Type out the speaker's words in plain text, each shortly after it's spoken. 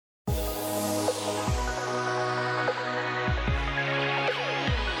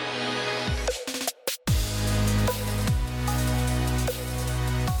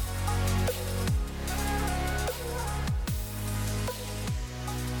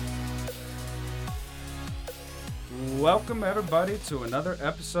Welcome everybody to another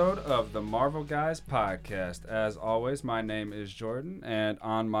episode of the Marvel Guys podcast. As always, my name is Jordan, and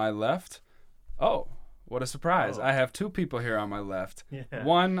on my left, what a surprise. I have two people here on my left. Yeah.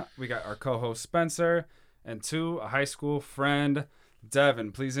 One, we got our co-host Spencer, and two, a high school friend,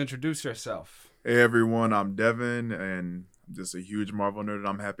 Devin. Please introduce yourself. Hey everyone, I'm Devin, and I'm just a huge Marvel nerd, and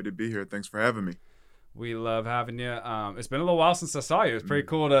I'm happy to be here. Thanks for having me. We love having you. It's been a little while since I saw you. It's pretty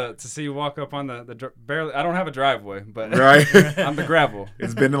cool to see you walk up on the barely. I don't have a driveway, but right. On the gravel.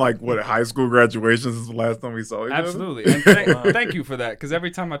 It's been like high school graduation since the last time we saw each other. Absolutely, and thank you for that. Because every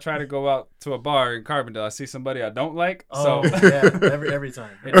time I try to go out to a bar in Carbondale, I see somebody I don't like. Every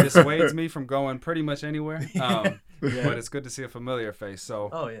time it dissuades me from going pretty much anywhere. But it's good to see a familiar face. So,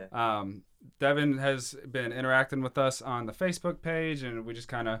 Devin has been interacting with us on the Facebook page, and we just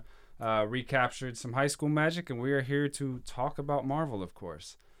kind of recaptured some high school magic, and we are here to talk about Marvel, of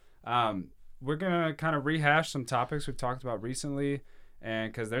course. We're gonna kind of rehash some topics we've talked about recently,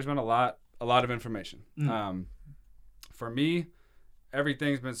 and because there's been a lot of information. For me,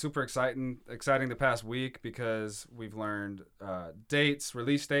 everything's been super exciting the past week because we've learned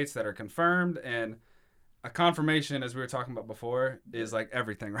release dates that are confirmed, and a confirmation, as we were talking about before, is like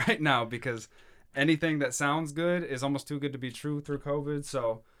everything right now, because anything that sounds good is almost too good to be true through COVID.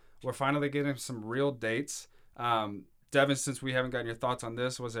 So we're finally getting some real dates. Devin, since we haven't gotten your thoughts on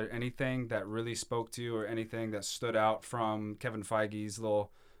this, was there anything that really spoke to you or anything that stood out from Kevin Feige's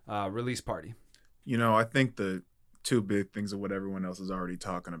little release party? You know, I think the two big things are what everyone else is already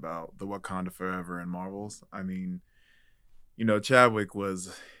talking about, the Wakanda Forever and Marvels. I mean, you know, Chadwick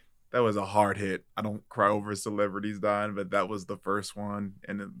that was a hard hit. I don't cry over celebrities dying, but that was the first one.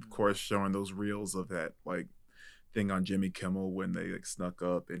 And of course, showing those reels of that, like, thing on Jimmy Kimmel when they snuck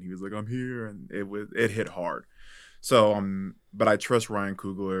up and he was like, I'm here, and it hit hard. So but I trust Ryan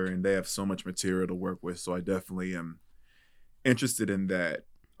Coogler, and they have so much material to work with, so I definitely am interested in that.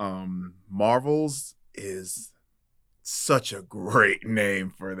 Marvels is such a great name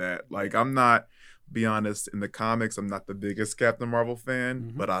for that. Like, be honest, in the comics, I'm not the biggest Captain Marvel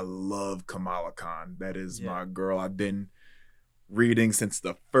fan, but I love Kamala Khan. That is my girl. I've been reading since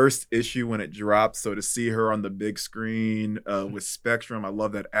the first issue when it dropped, so to see her on the big screen with Spectrum, I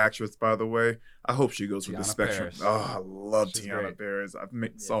love that actress, by the way. I hope she goes with the Spectrum. Paris. Oh, I love Tiana Paris.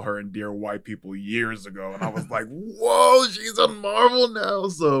 Saw her in Dear White People years ago, and I was like, whoa, she's on Marvel now.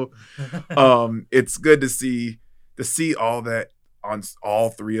 So it's good to see all that on all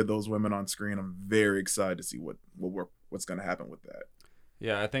three of those women on screen. I'm very excited to see what's going to happen with that.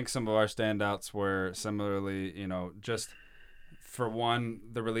 Yeah, I think some of our standouts were similarly, just for one,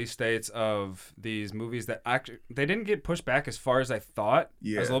 the release dates of these movies that actually they didn't get pushed back as far as I thought.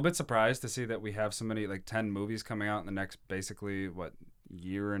 Yeah. I was a little bit surprised to see that we have so many, like 10 movies coming out in the next basically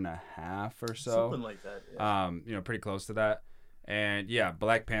year and a half or so. Something like that. Yeah. Pretty close to that. And yeah,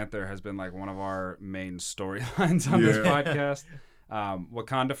 Black Panther has been like one of our main storylines on this podcast.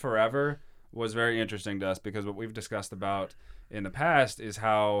 Wakanda Forever was very interesting to us because what we've discussed about in the past is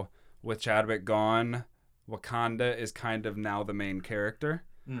how with Chadwick gone, Wakanda is kind of now the main character.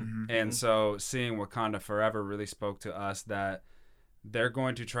 And so seeing Wakanda Forever really spoke to us that they're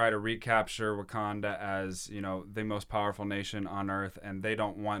going to try to recapture Wakanda as, the most powerful nation on Earth, and they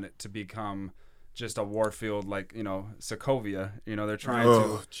don't want it to become just a war field like, Sokovia. They're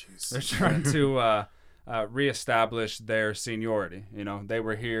trying to reestablish their seniority. They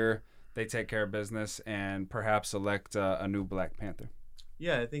were here, they take care of business, and perhaps elect a new Black Panther.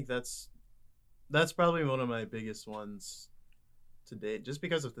 Yeah, I think that's probably one of my biggest ones to date, just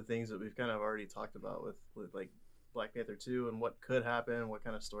because of the things that we've kind of already talked about with like Black Panther 2 and what could happen, what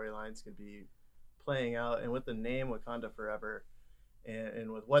kind of storylines could be playing out, and with the name Wakanda Forever,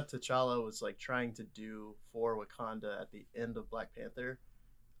 and with what T'Challa was like trying to do for Wakanda at the end of Black Panther,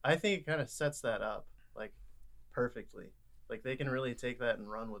 I think it kind of sets that up like perfectly. Like they can really take that and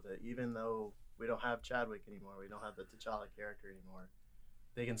run with it, even though we don't have Chadwick anymore, we don't have the T'Challa character anymore.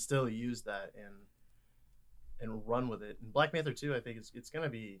 They can still use that and run with it. And Black Panther 2, I think it's going to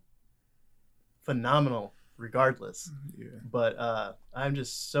be phenomenal regardless. Yeah. But I'm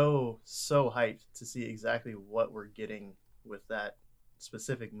just so hyped to see exactly what we're getting with that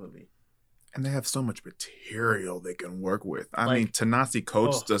specific movie. And they have so much material they can work with. I mean, Ta-Nehisi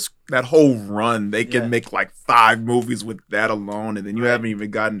Coates does that whole run. They can make like 5 movies with that alone. And then you haven't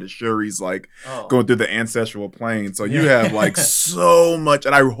even gotten to Shuri's going through the ancestral plane. So you have like so much.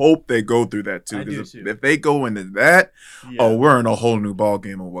 And I hope they go through that too. Because if they go into that, we're in a whole new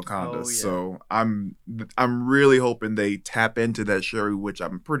ballgame of Wakanda. So I'm really hoping they tap into that Shuri, which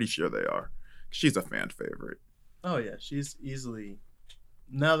I'm pretty sure they are. She's a fan favorite. Oh, yeah. She's easily,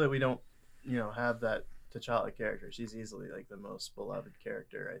 now that we don't have that T'Challa character. She's easily like the most beloved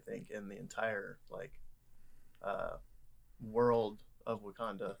character, I think, in the entire like world of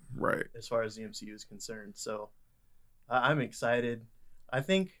Wakanda, right? As far as the MCU is concerned. So I'm excited. I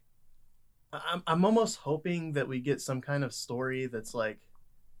think I'm almost hoping that we get some kind of story that's like,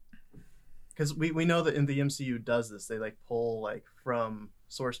 because we know that in the MCU does this. They like pull like from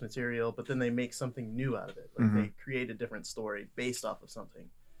source material, but then they make something new out of it. Like they create a different story based off of something.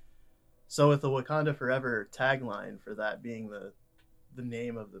 So with the Wakanda Forever tagline for that being the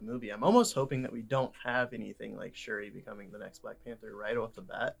name of the movie, I'm almost hoping that we don't have anything like Shuri becoming the next Black Panther right off the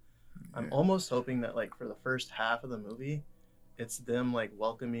bat. Yeah. I'm almost hoping that like for the first half of the movie, it's them like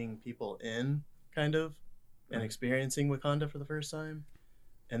welcoming people in kind of and experiencing Wakanda for the first time.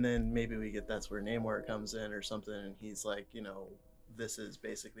 And then maybe we get that's where Namor comes in or something, and he's like, you know, this is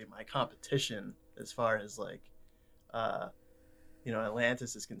basically my competition as far as like you know,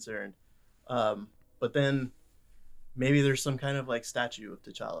 Atlantis is concerned. But then maybe there's some kind of like statue of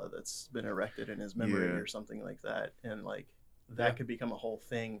T'Challa that's been erected in his memory or something like that. And like that could become a whole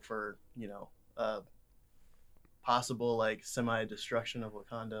thing for, you know, possible like semi-destruction of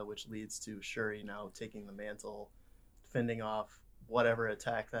Wakanda, which leads to Shuri now taking the mantle, fending off whatever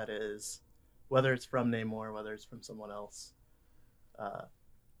attack that is, whether it's from Namor, whether it's from someone else.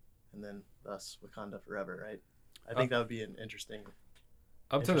 And then thus Wakanda Forever, right? I think that would be an interesting...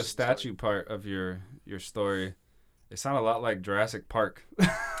 Up to the statue part of your story, it sounded a lot like Jurassic Park.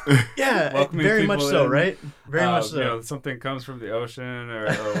 Yeah, very much so, right? Very much so. You know, something comes from the ocean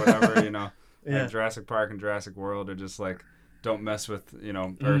or whatever, you know. Yeah. Like Jurassic Park and Jurassic World are just like, don't mess with, you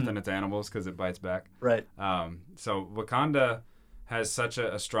know, Earth and its animals because it bites back. Right. So Wakanda has such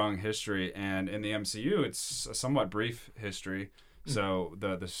a strong history, and in the MCU, it's a somewhat brief history. So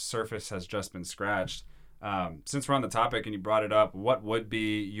the surface has just been scratched. Since we're on the topic and you brought it up, what would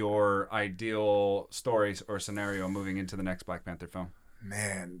be your ideal story or scenario moving into the next Black Panther film?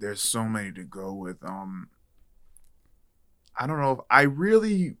 Man, there's so many to go with. I don't know if I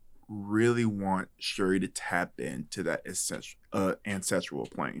really want Shuri to tap into that ancestral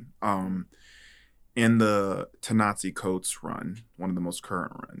plane. In the Ta-Nehisi Coates run, one of the most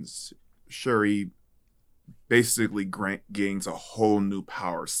current runs, Shuri basically gains a whole new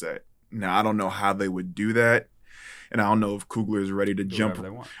power set. Now, I don't know how they would do that, and I don't know if Coogler is ready to jump.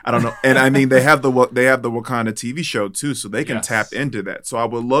 I don't know, and I mean they have the Wakanda TV show too, so they can tap into that. So I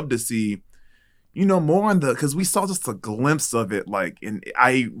would love to see, you know, more on because we saw just a glimpse of it, like, and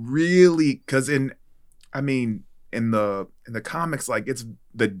I really in the comics, like it's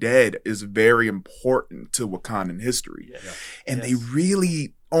the dead is very important to Wakandan history, and they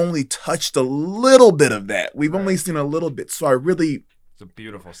really only touched a little bit of that. We've only seen a little bit, so I really. It's a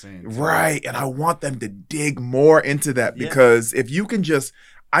beautiful scene. Right. And I want them to dig more into that because if you can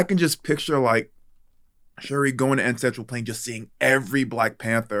I can just picture like Shuri going to Ancestral Plane, just seeing every Black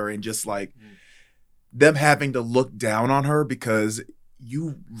Panther and just like them having to look down on her because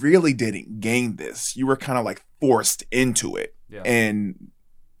you really didn't gain this. You were kind of like forced into it. Yeah. And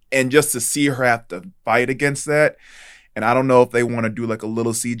just to see her have to fight against that. And I don't know if they want to do like a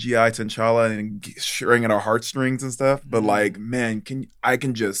little CGI T'Challa and string at our heartstrings and stuff. But like, man,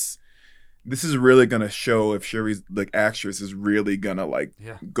 this is really going to show if Shuri's like actress is really going to like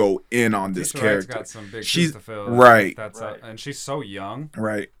go in on this character. Got some big shoes to fill. Right. And she's so young.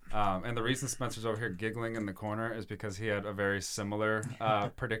 Right. And the reason Spencer's over here giggling in the corner is because he had a very similar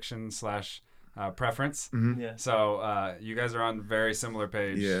prediction / preference. Mm-hmm. Yeah. So you guys are on a very similar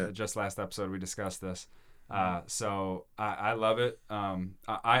page. Yeah. Just last episode we discussed this. So I love it.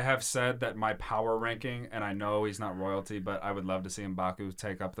 I have said that my power ranking, and I know he's not royalty, but I would love to see M'Baku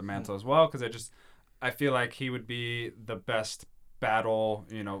take up the mantle as well, because I feel like he would be the best battle,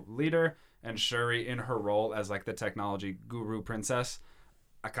 you know, leader, and Shuri in her role as like the technology guru princess,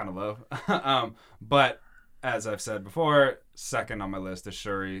 I kind of love. But as I've said before, second on my list is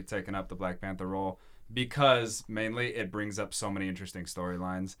Shuri taking up the Black Panther role, because mainly it brings up so many interesting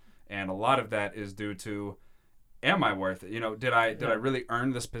storylines. And a lot of that is due to, am I worth it? You know, did I really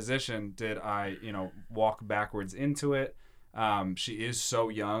earn this position? Did I, you know, walk backwards into it? She is so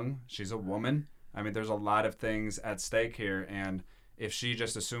young. She's a woman. I mean, there's a lot of things at stake here. And if she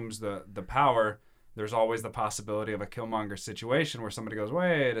just assumes the power, there's always the possibility of a Killmonger situation where somebody goes,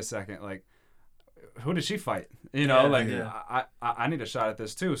 wait a second, like, who did she fight? You know, I need a shot at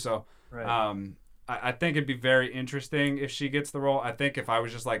this too. So, I think it'd be very interesting if she gets the role. I think if I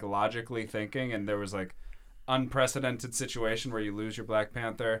was just like logically thinking and there was like unprecedented situation where you lose your Black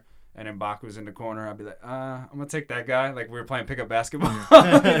Panther and M'Baku's in the corner, I'd be like, I'm going to take that guy. Like we were playing pickup basketball. You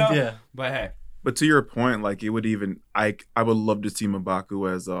know? Yeah. But hey. But to your point, like it would even, I would love to see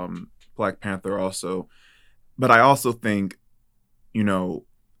M'Baku as Black Panther also. But I also think, you know,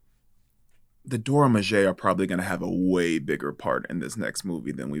 the Dora Milaje are probably going to have a way bigger part in this next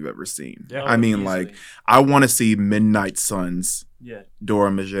movie than we've ever seen. Yeah. I mean, easily. like, I want to see Midnight Suns, Yeah. Dora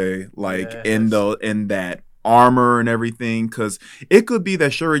Milaje, like, Yes. in that armor and everything, because it could be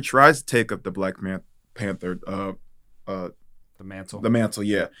that Shuri tries to take up the Black Panther, The mantle. the mantle,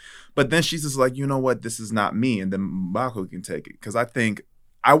 yeah. But then she's just like, you know what, this is not me, and then M'Baku can take it. Because I think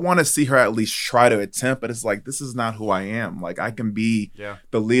I want to see her at least try to attempt, but it's like, this is not who I am. Like, I can be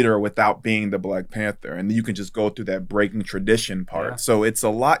the leader without being the Black Panther, and you can just go through that breaking tradition part. Yeah. So it's a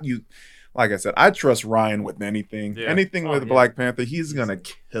lot. Like I said, I trust Ryan with anything. Yeah. Anything with Black Panther, he's gonna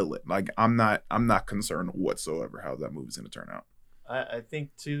kill it. Like, I'm not concerned whatsoever how that movie's gonna turn out. I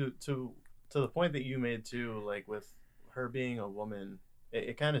think to the point that you made too, like with her being a woman,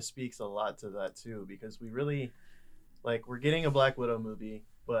 it kind of speaks a lot to that too, because we really, like, we're getting a Black Widow movie,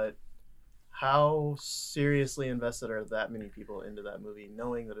 but how seriously invested are that many people into that movie,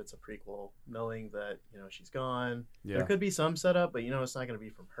 knowing that it's a prequel, knowing that, you know, she's gone. Yeah. There could be some setup, but, you know, it's not going to be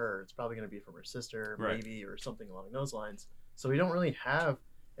from her. It's probably going to be from her sister, Right. maybe, or something along those lines. So we don't really have.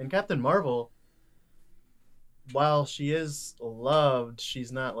 And Captain Marvel, while she is loved,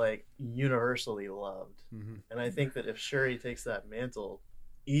 she's not, like, universally loved. Mm-hmm. And I think that if Shuri takes that mantle,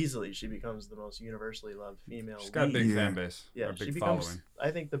 easily she becomes the most universally loved female She's got a lead. big fan base. Yeah, Or a big she becomes, following.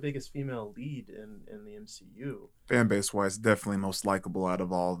 I think, the biggest female lead in the MCU. Fan base wise, definitely most likable out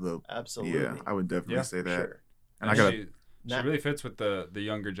of all the. Absolutely. Yeah, I would definitely say that. Sure. And And I got she really fits with the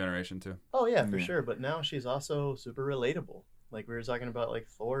younger generation too. Oh yeah, for Yeah. sure. But now she's also super relatable. Like we were talking about, like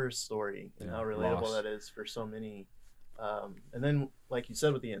Thor's story and Yeah, how relatable loss. that is for so many. And then, like you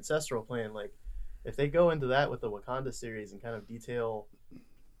said, with the ancestral plan, like if they go into that with the Wakanda series and kind of detail,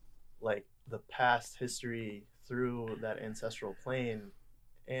 like the past history through that ancestral plane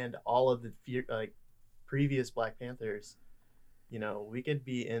and all of the previous Black Panthers, you know, we could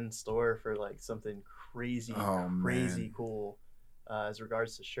be in store for like something crazy man. cool as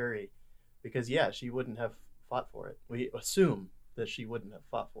regards to Shuri, because yeah, she wouldn't have fought for it. We assume that she wouldn't have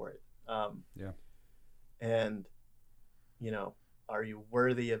fought for it. Yeah. And you know, are you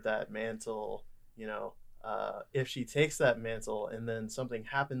worthy of that mantle? You know, if she takes that mantle and then something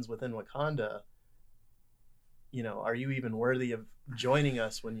happens within Wakanda, you know, are you even worthy of joining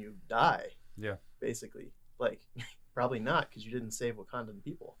us when you die? Yeah. Basically, like probably not, because you didn't save Wakandan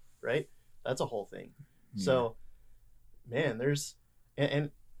people, right? That's a whole thing. Yeah. So, man, there's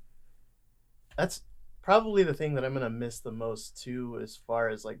and that's probably the thing that I'm gonna miss the most too, as far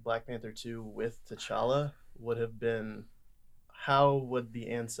as like Black Panther 2 with T'Challa, would have been how would the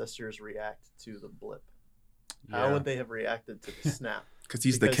ancestors react to the blip? How would they have reacted to the snap? Because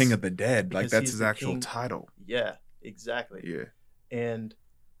he's the king of the dead. Like, because that's he's his the actual king. title. Yeah, exactly. Yeah. And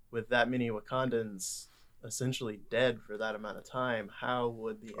with that many Wakandans essentially dead for that amount of time, how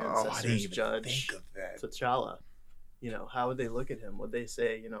would the I ancestors didn't even judge think of that. T'Challa? You know, how would they look at him? Would they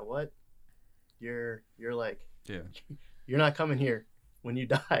say, you know what, you're like, you're not coming here when you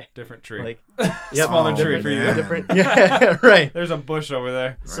die? Different tree. Like, Smaller tree for you. Different, yeah, right. There's a bush over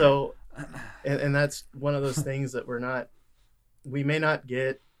there. So, and that's one of those things that we may not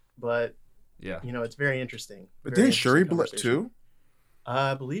get, but Yeah. you know, it's very interesting. But Very didn't Shuri interesting blip conversation. too?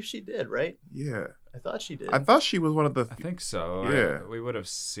 I believe she did, right? Yeah. I thought she did. I thought she was one of the. I think so. Yeah. We would have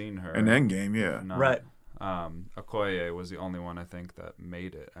seen her. In Endgame, yeah. Not, Right. Okoye was the only one I think that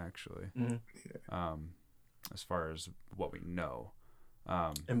made it, actually. Mm-hmm. As far as what we know.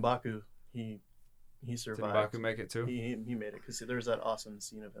 And Baku, he Did survived. Baku make it too? He made it, because there's that awesome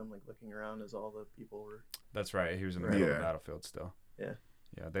scene of him like looking around as all the people were. That's right. He was in the Right. middle of the Yeah. battlefield still. Yeah.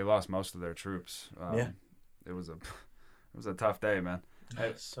 Yeah, they lost most of their troops. Yeah. It was a tough day, man.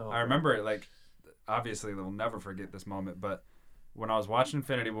 So I remember, like, obviously they'll never forget this moment, but when I was watching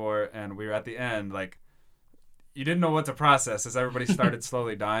Infinity War and we were at the end, like, you didn't know what to process as everybody started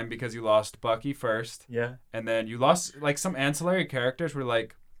slowly dying, because you lost Bucky first. Yeah. And then you lost, like, some ancillary characters were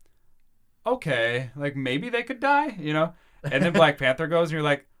like, okay, like, maybe they could die, you know? And then Black Panther goes and you're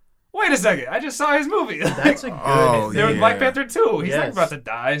like, wait a second, I just saw his movie. That's a good. There was yeah. Black Panther 2. He's not Yes. about to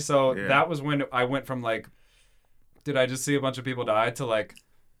die. So Yeah. that was when I went from, like, did I just see a bunch of people die, to, like,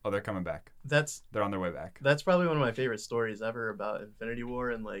 oh, they're coming back. They're on their way back. That's probably one of my favorite stories ever about Infinity War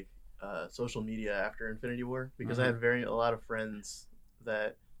and like social media after Infinity War, because I had a lot of friends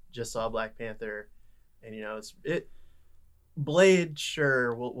that just saw Black Panther, and you know, Blade,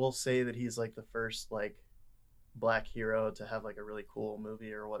 sure, we'll say that he's like the first like Black hero to have like a really cool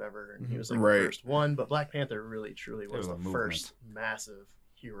movie or whatever, and he was like Right. the first one, but Black Panther really truly was was a the movement. first massive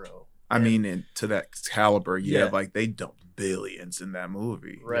hero. I mean, to that caliber, Yeah. like, they dumped billions in that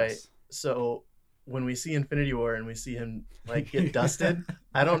movie. Right. Yes. So when we see Infinity War and we see him like get dusted,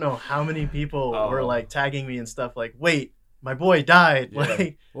 I don't know how many people were like tagging me and stuff like, wait, my boy died. Yeah.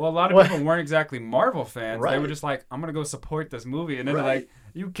 Like, well, a lot of people weren't exactly Marvel fans. Right. They were just like, I'm gonna go support this movie, and then they're like,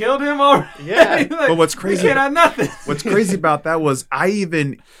 you killed him already. Yeah. like, but what's crazy? You can't have nothing. What's crazy about that was I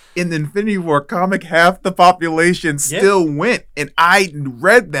even in the Infinity War comic, half the population still went, and I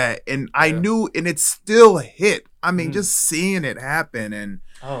read that, and I knew, and it still hit. I mean, just seeing it happen, and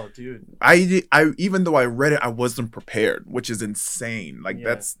oh, dude, I even though I read it, I wasn't prepared, which is insane. Like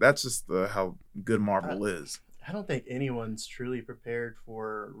that's just how good Marvel is. I don't think anyone's truly prepared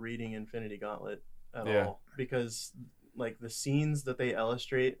for reading Infinity Gauntlet at all, because like the scenes that they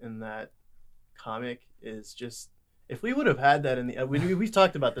illustrate in that comic is just, if we would have had that in the we've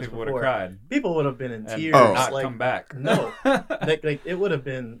talked about this people before, would have cried. People would have been in tears. Not like, come back. No, like it would have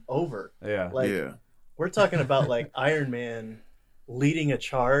been over. We're talking about like Iron Man leading a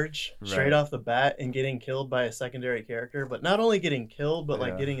charge straight off the bat and getting killed by a secondary character, but not only getting killed, but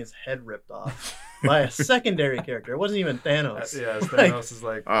like getting his head ripped off by a secondary character. It wasn't even Thanos. Thanos is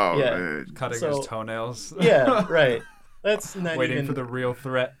like cutting his toenails. Yeah, right. That's not waiting for the real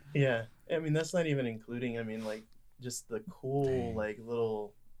threat. Yeah, I mean that's not even including. I mean, like just the cool like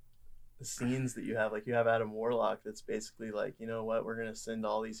little scenes that you have. Like you have Adam Warlock that's basically like, you know what, we're gonna send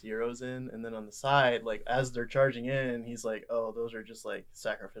all these heroes in, and then on the side, like as they're charging in, he's like, oh, those are just like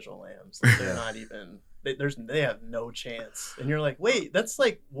sacrificial lambs. Like, they're not even. They have no chance. And you're like, wait, that's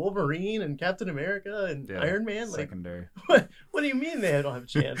like Wolverine and Captain America and Iron Man. Like, secondary. What do you mean they don't have a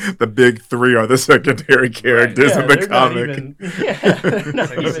chance? The big three are the secondary characters in the comic. They're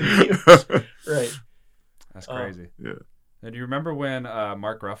not even huge. Right. That's crazy. Yeah. And do you remember when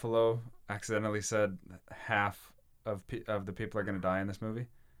Mark Ruffalo accidentally said half of the people are going to die in this movie?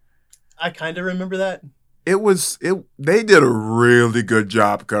 I kind of remember that. They did a really good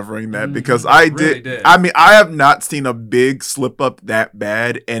job covering that, because I did. I mean, I have not seen a big slip up that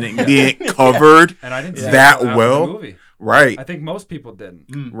bad and it being covered and I didn't see that well. The movie. Right. I think most people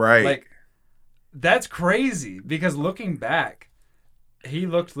didn't. Right. Like, that's crazy, because looking back, he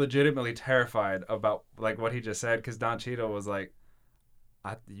looked legitimately terrified about like what he just said, because Don Cheadle was like,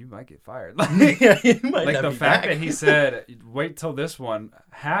 you might get fired. Like, like the fact that he said, wait till this one,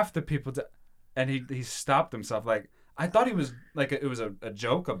 half the people, and he stopped himself. Like, I thought he was like, it was a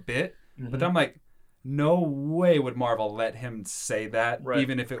joke, a bit, but then I'm like, no way would Marvel let him say that,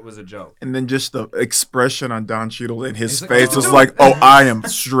 even if it was a joke. And then just the expression on Don Cheadle in his face was like, oh, I am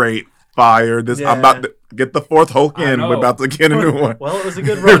straight fired. I'm about to get the fourth Hulk in. We're about to get a new one. Well, it was a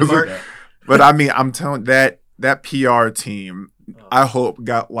good run, Mark. But I mean, I'm telling that PR team, I hope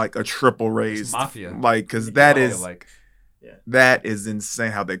got like a triple raise. Mafia. Like, because that is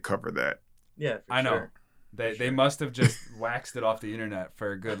insane how they cover that. Yeah, I know. Sure. They must have just waxed it off the internet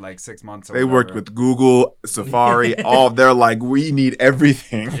for a good like 6 months. They worked with Google, Safari, they're like, we need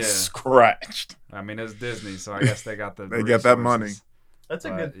everything scratched. I mean, it's Disney, so I guess they got the they got that money. That's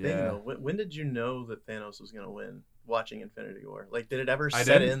a good thing, though. When did you know that Thanos was going to win watching Infinity War? Like, did it ever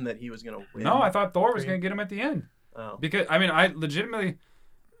set in that he was going to win? No, I thought Thor was going to get him at the end. Oh. Because, I mean, I legitimately,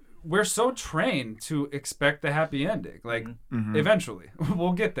 we're so trained to expect the happy ending. Like, eventually,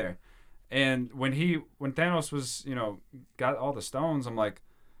 we'll get there. And when Thanos was, got all the stones, I'm like,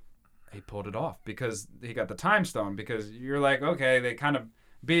 he pulled it off because he got the time stone. Because you're like, okay, they kind of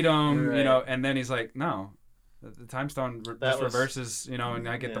beat him, and then he's like, no. The time stone reverses, and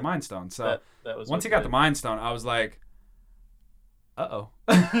I get the mind stone. So that was once he got the mind stone, I was like, uh-oh.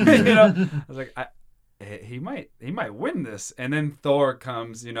 I was like, he might win this. And then Thor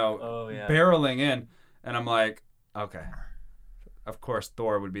comes, barreling in. And I'm like, okay. Of course,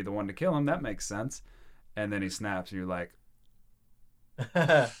 Thor would be the one to kill him. That makes sense. And then he snaps, and you're like,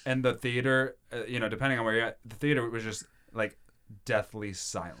 and the theater, depending on where you're at, the theater was just like deathly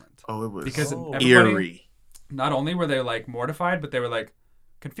silent. Oh, it was because eerie. Not only were they like mortified, but they were like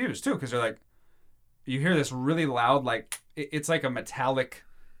confused too, because they're like, you hear this really loud, like it's like a metallic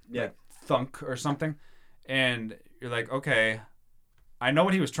like thunk or something, and you're like, okay, I know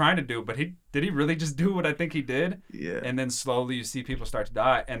what he was trying to do, but did he really just do what I think he did? Yeah. And then slowly you see people start to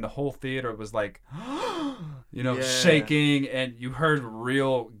die, and the whole theater was like, shaking, and you heard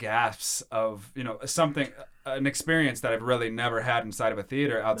real gasps of, an experience that I've really never had inside of a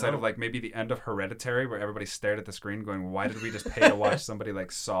theater outside of like maybe the end of Hereditary, where everybody stared at the screen going, why did we just pay to watch somebody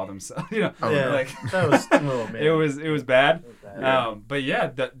like saw themselves? Like that was man. It was bad. It was bad. But yeah,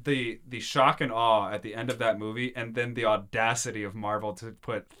 the shock and awe at the end of that movie, and then the audacity of Marvel to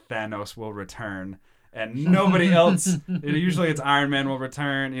put Thanos will return and nobody else. Usually it's Iron Man will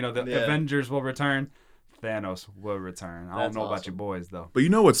return, the Avengers will return. Thanos will return. I don't know about your boys, though. But you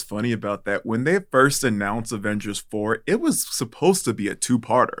know what's funny about that? When they first announced Avengers 4, it was supposed to be a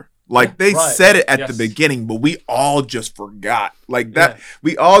two-parter. Like, they said it at the beginning, but we all just forgot. Like, that,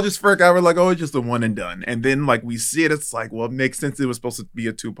 we all just forgot. We're like, oh, it's just a one and done. And then, like, we see it, it's like, well, it makes sense it was supposed to be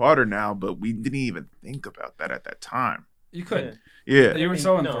a two-parter now, but we didn't even think about that at that time. You couldn't. Yeah. You were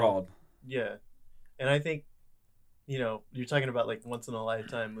so enthralled. Yeah. And I think, you know, you're talking about, like,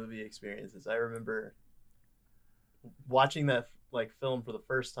 once-in-a-lifetime movie experiences. I remember watching that, like, film for the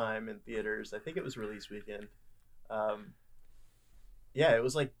first time in theaters. I think it was release weekend. Yeah, it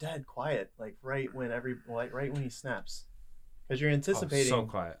was like dead quiet, like right when he snaps, because you're anticipating. So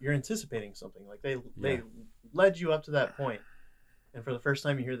quiet. You're anticipating something. Like they led you up to that point, and for the first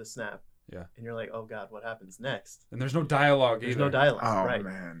time you hear the snap. Yeah. And you're like, oh God, what happens next? And there's no dialogue. There's no dialogue. Oh right.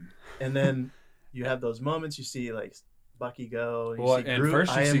 Man. And then you have those moments. You see like Bucky go. And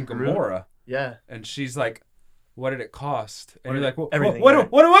first you see Gamora. Yeah. And she's like, "What did it cost?" And you're like, "Well, everything.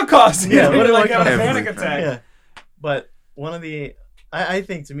 What do it cost?" Yeah. What do I have a panic attack? Yeah. But one of the I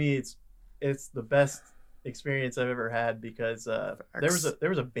think to me it's the best experience I've ever had, because there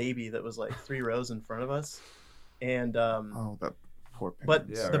was a baby that was like 3 rows in front of us, and that poor baby.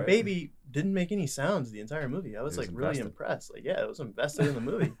 But the baby didn't make any sounds the entire movie. I was like really impressed. Like, yeah, it was invested in the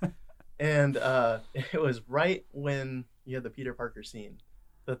movie. And it was right when you had the Peter Parker scene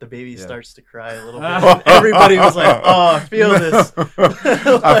that the baby starts to cry a little bit. And everybody was like, "Oh, I feel this."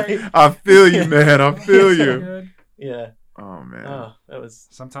 Like, I feel you, man. I feel you. Yeah. Oh man. Oh, that was.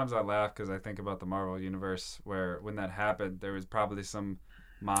 Sometimes I laugh because I think about the Marvel universe, where when that happened, there was probably some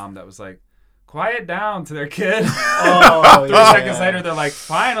mom that was like, "Quiet down" to their kid. Oh, 3 seconds later, they're like,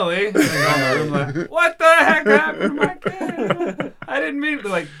 "Finally!" And they're in the room like, "What the heck happened to my kid? I didn't mean it."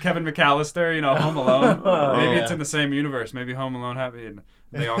 Like Kevin McAllister, Home Alone. Maybe it's in the same universe. Maybe Home Alone happened, and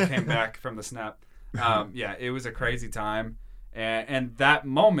they all came back from the snap. Yeah, it was a crazy time. And that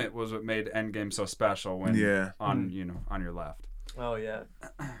moment was what made Endgame so special when on your left. Oh yeah.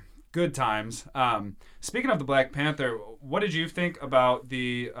 Good times. Speaking of the Black Panther, what did you think about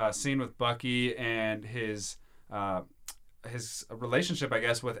the scene with Bucky and his relationship, I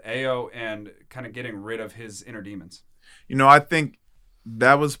guess, with Ayo, and kind of getting rid of his inner demons? I think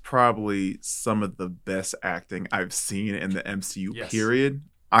that was probably some of the best acting I've seen in the MCU period.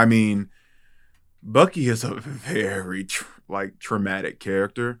 I mean, Bucky is a very traumatic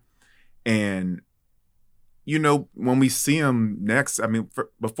character, and when we see him next, I mean,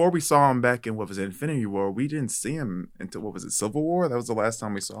 before we saw him back in Infinity War, we didn't see him until Civil War. That was the last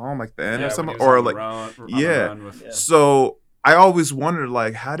time we saw him, like the end or something, So I always wondered,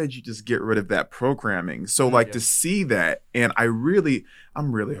 like, how did you just get rid of that programming? So to see that, and I'm really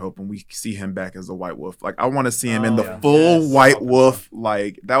hoping we see him back as a White Wolf. Like, I want to see him in the full White Wolf.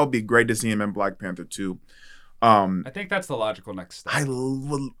 Like, that would be great to see him in Black Panther 2. I think that's the logical next step. I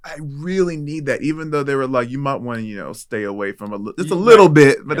really need that, even though they were like, you might want to, stay away from a little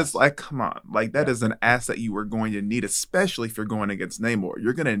bit, but it's like, come on, like that is an asset you were going to need, especially if you're going against Namor.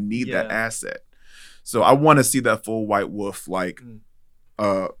 You're going to need that asset. So I want to see that full White Wolf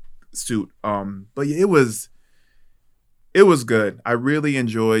suit. But yeah, it was good. I really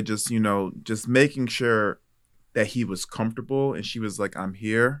enjoyed just making sure that he was comfortable, and she was like, I'm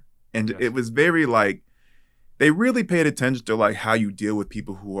here. And it was very they really paid attention to how you deal with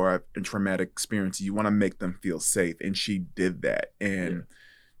people who are in traumatic experiences. You want to make them feel safe, and she did that. And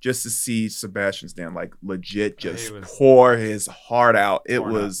just to see Sebastian Stan legit just pour his heart out, it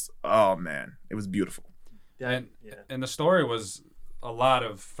was oh man, it was beautiful. And the story was a lot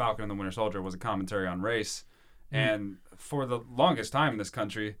of Falcon and the Winter Soldier was a commentary on race, and for the longest time in this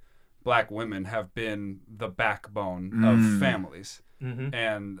country, Black women have been the backbone of families. Mm-hmm.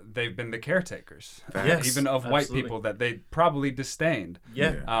 And they've been the caretakers, even of white people that they probably disdained.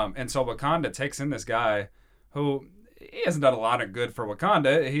 And so Wakanda takes in this guy who he hasn't done a lot of good for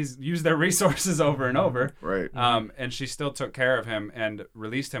Wakanda. He's used their resources over and over. Right. And she still took care of him and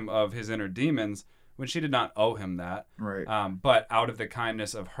released him of his inner demons when she did not owe him that. Right. But out of the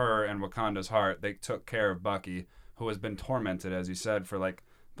kindness of her and Wakanda's heart, they took care of Bucky, who has been tormented, as you said, for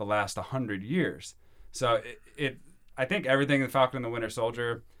the last 100 years. So I think everything in Falcon and the Winter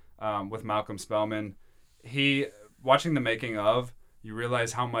Soldier with Malcolm Spellman, watching the making of, you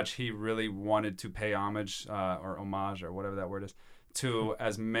realize how much he really wanted to pay homage or whatever that word is to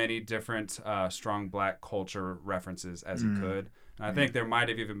as many different strong Black culture references as he could. And I think there might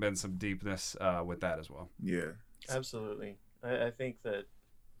have even been some deepness with that as well. Yeah, absolutely. I think that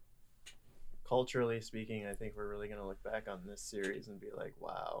culturally speaking, I think we're really going to look back on this series and be like,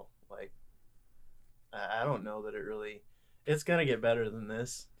 wow, I don't know that it's going to get better than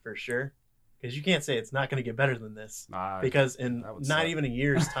this for sure. because you can't say it's not going to get better than this, because in not even a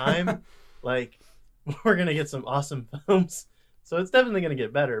year's time, like, we're going to get some awesome films. So it's definitely going to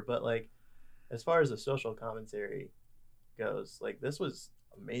get better. But like, as far as the social commentary goes, like, this was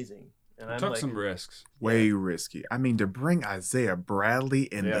amazing. And I took some risks. Way risky. I mean, to bring Isaiah Bradley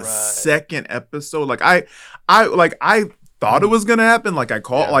in the second episode, like I thought it was gonna happen. Like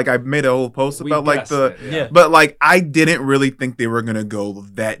like I made a whole post about like but like I didn't really think they were gonna go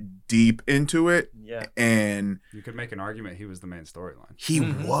that deep into it. Yeah. And you could make an argument he was the main storyline. He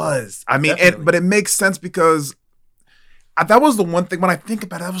was. I mean, but it makes sense because that was the one thing, when I think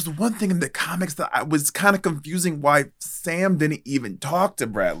about it, that was the one thing in the comics that I was kind of confusing why Sam didn't even talk to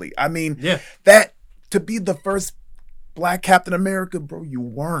Bradley. I mean, that to be the first Black Captain America, bro, you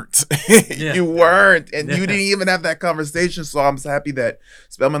weren't. You weren't. And you didn't even have that conversation. So I'm happy that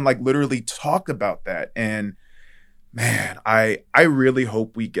Spellman like literally talked about that. And man, I really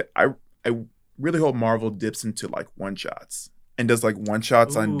hope I really hope Marvel dips into like one-shots and does like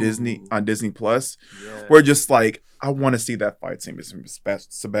one-shots on Disney Plus, where just like I want to see that fight scene between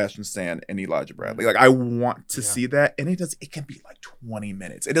Sebastian Stan and Elijah Bradley. Like I want to see that, and it can be like 20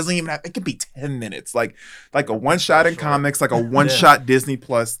 minutes. It doesn't even have. It can be 10 minutes. Like a one-shot in comics, like a one-shot Disney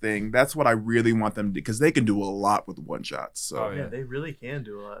Plus thing. That's what I really want them to do, because they can do a lot with one-shots. So they really can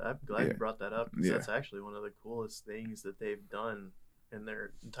do a lot. I'm glad you brought that up, because that's actually one of the coolest things that they've done in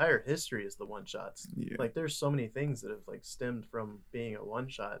their entire history is the one-shots. Like there's so many things that have like stemmed from being a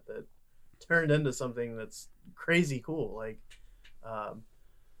one-shot that turned into something that's crazy cool. Like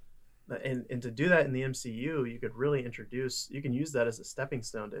and to do that in the MCU, you could really you can use that as a stepping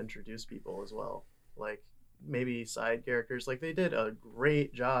stone to introduce people as well, like maybe side characters. Like they did a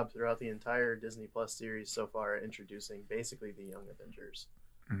great job throughout the entire Disney Plus series so far at introducing basically the Young Avengers,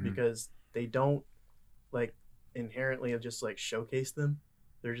 because they don't like inherently have just like showcase them.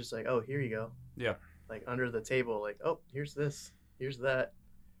 They're just like, oh, here you go, like under the table, like, oh, here's this, here's that.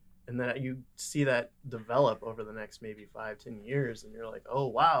 And then you see that develop over the next maybe 5-10 years, and you're like, oh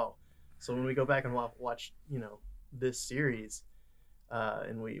wow. So when we go back and watch this series,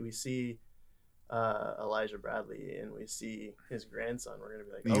 and we see Elijah Bradley and we see his grandson, we're gonna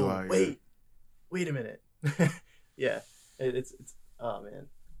be like, oh wait a minute. It's oh man,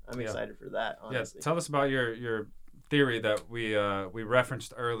 I'm excited for that, honestly. Tell us about your theory that we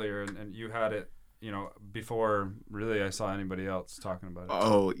referenced earlier, and you had it before really I saw anybody else talking about it.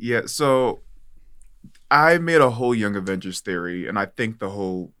 Oh, yeah. So I made a whole Young Avengers theory, and I think the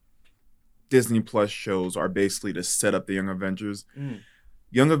whole Disney Plus shows are basically to set up the Young Avengers.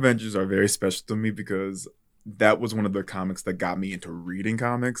 Young Avengers are very special to me because that was one of the comics that got me into reading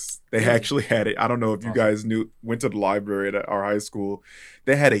comics. They actually had it. I don't know if you guys went to the library at our high school.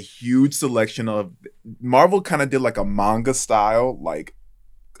 They had a huge selection of Marvel kind of did like a manga style, like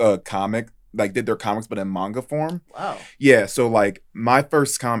comic, like did their comics but in manga form. Wow. Yeah, so like my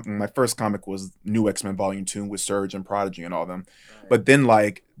first comic was New X-Men Volume 2 with Surge and Prodigy and all them. Right. But then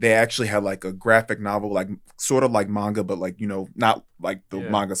like they actually had like a graphic novel, like sort of like manga, but like, not like the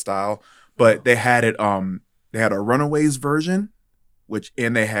manga style. But they had it they had a Runaways version,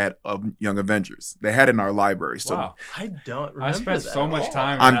 and they had Young Avengers. They had it in our library. So wow. I don't remember. I spent so much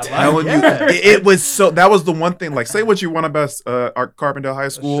time. I'm telling you, it was so. That was the one thing. Like, say what you want about our Carbondale High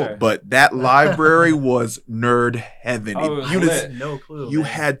School, but that library was nerd heaven. No clue. You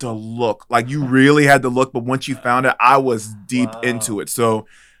had to look. Like, you really had to look. But once you found it, I was deep into it. So,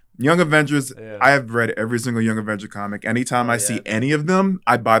 Young Avengers, I have read every single Young Avenger comic. Anytime I see any of them,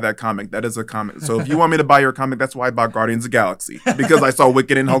 I buy that comic. That is a comic. So if you want me to buy your comic, that's why I bought Guardians of the Galaxy, because I saw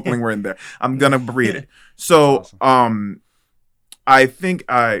Wicked and Hulkling were in there. I'm going to read it. So I think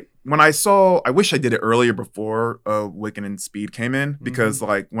I wish I did it earlier before Wiccan and Speed came in, because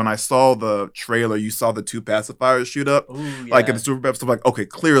like when I saw the trailer, you saw the two pacifiers shoot up, like in the Super Pep stuff. Like, okay,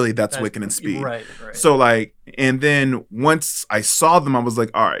 clearly that's Wiccan and Speed. Right. So like, and then once I saw them, I was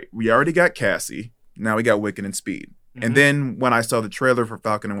like, all right, we already got Cassie. Now we got Wiccan and Speed. And then when I saw the trailer for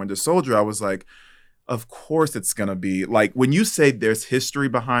Falcon and Winter Soldier, I was like, of course it's gonna be like, when you say there's history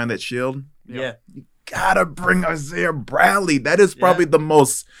behind that shield. Yeah. You gotta bring Isaiah Bradley. That is probably the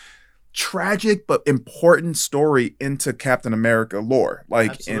most tragic but important story into Captain America lore.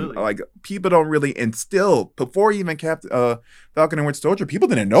 Like, absolutely. And like people don't really, and still before even Falcon and Winter Soldier, people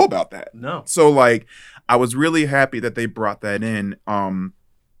didn't know about that. No. So like, I was really happy that they brought that in.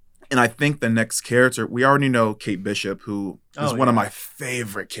 And I think the next character, we already know Kate Bishop, who is one of my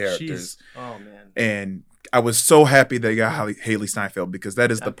favorite characters. Oh man. And I was so happy they got Haley Steinfeld because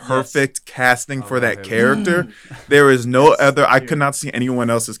that is the perfect casting for that character. There is no other. I could not see anyone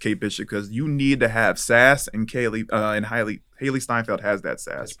else as Kate Bishop because you need to have sass, and Haley Steinfeld has that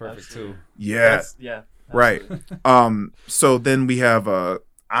sass. That's perfect too. Yeah. Right. So then we have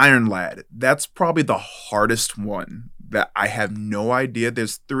Iron Lad. That's probably the hardest one that I have no idea.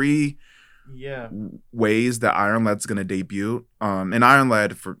 There's 3 ways that Iron Lad's going to debut. And Iron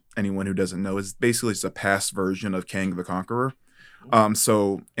Lad, for anyone who doesn't know, is basically just a past version of Kang the Conqueror.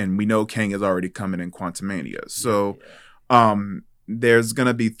 And we know Kang is already coming in Quantumania. So there's going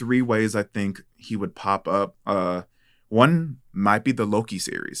to be 3 ways I think he would pop up. One might be the Loki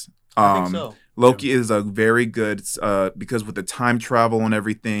series. I think so. Loki is a very good, because with the time travel and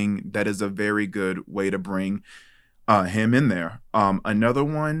everything, that is a very good way to bring him in there. Another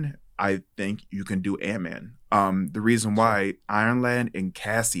one, I think you can do Ant-Man. The reason why Iron Lad and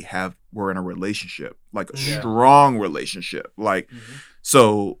Cassie were in a relationship, like a strong relationship. Like,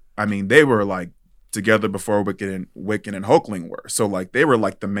 so, I mean, they were like together before Wiccan and Hulkling were. So like they were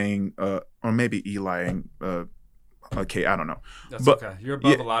like the main, or maybe Eli and okay, I don't know. That's okay. You're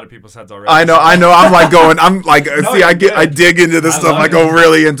above a lot of people's heads already. I know. I'm like, no, see, I dig into this stuff. I go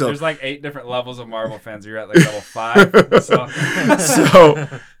really into it. There's like 8 different levels of Marvel fans. You're at like level 5.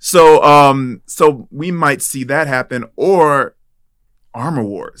 So we might see that happen, or Armor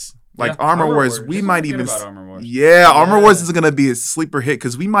Wars. Like Armor Wars, we might even Armor Wars. Armor Wars is gonna be a sleeper hit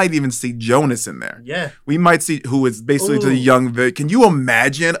because we might even see Jonas in there. Yeah, we might see who is basically the young. Can you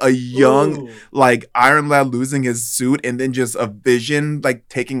imagine a young like Iron Lad losing his suit and then just a Vision like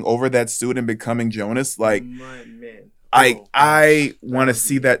taking over that suit and becoming Jonas? Like, man. I want to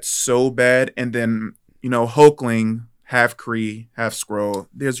see that so bad. And then Hulkling, half Kree, half Skrull.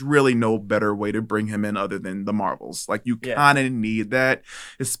 There's really no better way to bring him in other than the Marvels. Like you kind of need that,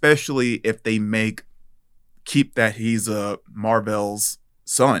 especially if they keep that he's a Marvel's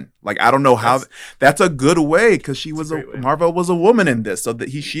son. Like I don't know how that's a good way because Marvel was a woman in this, so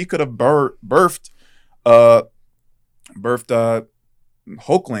that she could have birthed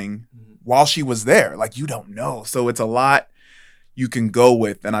Hulkling while she was there. Like you don't know, so it's a lot you can go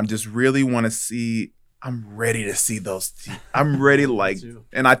with, and I'm just really want to see. I'm ready to see those. I'm ready,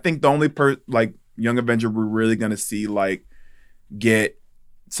 and I think the only Young Avenger we're really gonna see get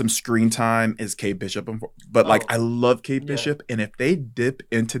some screen time is Kate Bishop. But I love Kate Bishop, and if they dip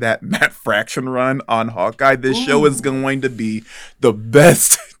into that Matt Fraction run on Hawkeye, this show is going to be the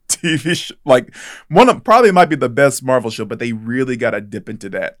best TV show. Probably might be the best Marvel show, but they really gotta dip into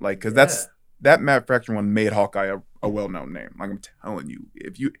that, because that Matt Fraction one made Hawkeye a well-known name. Like I'm telling you,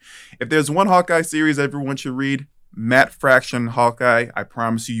 if there's one Hawkeye series everyone should read, Matt Fraction Hawkeye, I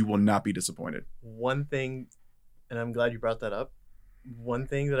promise you will not be disappointed. One thing, and I'm glad you brought that up, one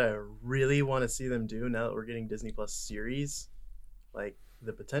thing that I really want to see them do now that we're getting Disney Plus series,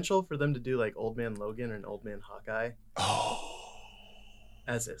 the potential for them to do Old Man Logan and Old Man Hawkeye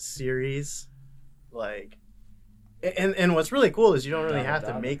as a series, and what's really cool is you don't really have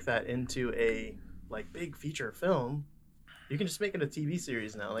to make that into a big feature film. You can just make it a TV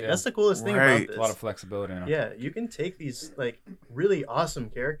series now. That's the coolest thing about this. A lot of flexibility. Yeah, you can take these really awesome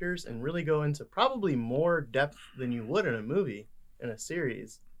characters and really go into probably more depth than you would in a movie, in a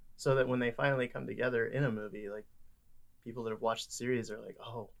series, so that when they finally come together in a movie, people that have watched the series are like,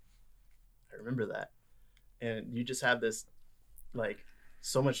 oh, I remember that. And you just have this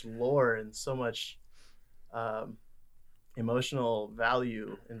so much lore and so much emotional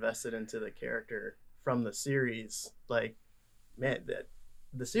value invested into the character from the series. The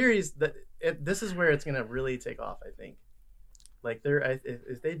series this is where it's gonna really take off, I think.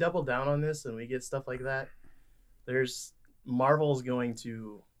 If they double down on this and we get stuff like that, Marvel's going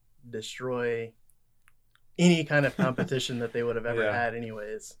to destroy any kind of competition that they would have ever had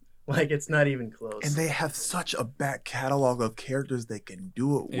anyways. It's not even close. And they have such a back catalog of characters they can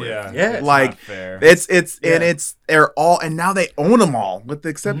do it with. Yeah. It's not fair. And they're all, and now they own them all, with the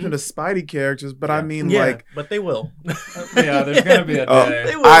exception of Spidey characters. But I mean, but they will. There's gonna be a day.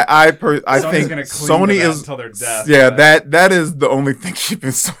 They will. I think gonna Sony is until their death. Yeah, that is the only thing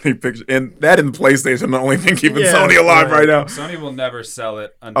keeping Sony pictures, and that in PlayStation, the only thing keeping Sony alive right now. Sony will never sell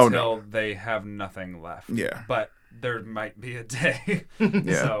it until they have nothing left. Yeah, but there might be a day.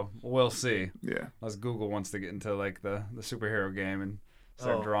 So we'll see. Yeah. Unless Google wants to get into the superhero game and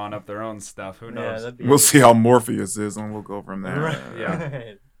start drawing up their own stuff. Who knows? We'll see how Morpheus is and we'll go from there.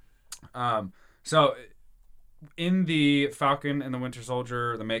 Right. Yeah. So in the Falcon and the Winter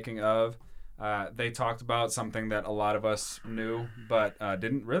Soldier, the making of, they talked about something that a lot of us knew but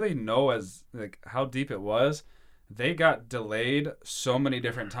didn't really know as how deep it was. they got delayed so many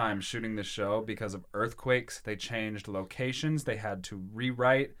different times shooting the show because of earthquakes. They changed locations. They had to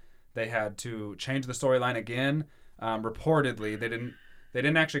rewrite. They had to change the storyline again. Reportedly, they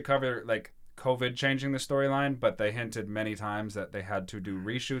didn't actually cover like COVID changing the storyline, but they hinted many times that they had to do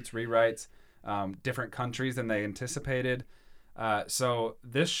reshoots, rewrites, different countries than they anticipated. So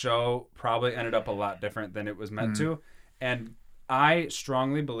this show probably ended up a lot different than it was meant to. And I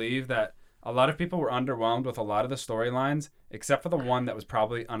strongly believe that a lot of people were underwhelmed with a lot of the storylines, except for the one that was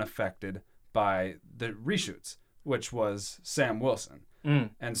probably unaffected by the reshoots, which was Sam Wilson.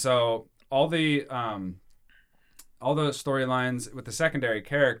 And so all the storylines with the secondary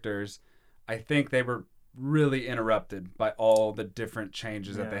characters, I think they were really interrupted by all the different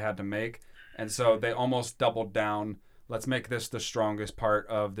changes that they had to make. And so they almost doubled down. Let's make this the strongest part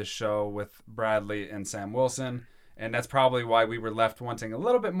of the show with Bradley and Sam Wilson. And that's probably why we were left wanting a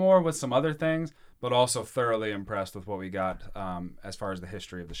little bit more with some other things, but also thoroughly impressed with what we got as far as the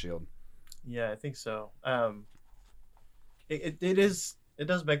history of the S.H.I.E.L.D. Yeah, I think so. It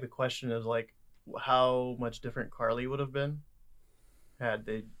does beg the question of like how much different Carly would have been had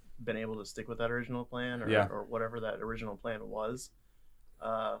they been able to stick with that original plan or whatever that original plan was.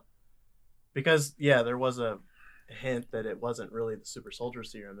 Because there was a hint that it wasn't really the super soldier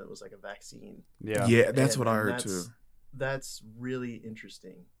serum, it was like a vaccine. Yeah, that's what I heard too. That's really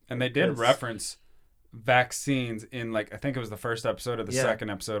interesting. And they did reference vaccines in like I think it was the first episode or the second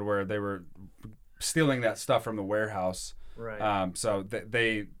episode where they were stealing that stuff from the warehouse. Right. So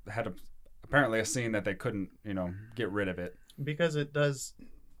they had apparently a scene that they couldn't get rid of it, because it does.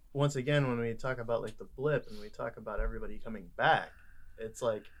 Once again, when we talk about like the blip and we talk about everybody coming back, it's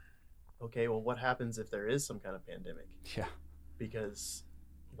like, okay, well, what happens if there is some kind of pandemic? Yeah. Because,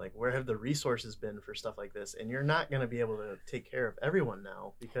 like, where have the resources been for stuff like this? And you're not going to be able to take care of everyone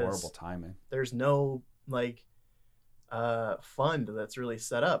now because horrible timing. There's no, like, fund that's really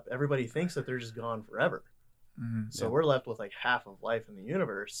set up. Everybody thinks that they're just gone forever. So we're left with, like, half of life in the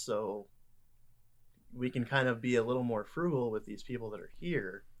universe. So we can kind of be a little more frugal with these people that are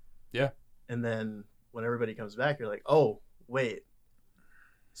here. Yeah. And then when everybody comes back, you're like, oh, wait.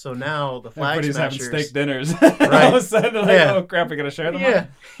 So now the Flag Everybody's Smashers having steak dinners. Right. All of a sudden, they're like, oh crap, we gotta share them. Yeah.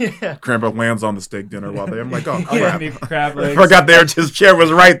 Crambo lands on the steak dinner while I'm like, oh crap. Crab legs. Forgot his chair was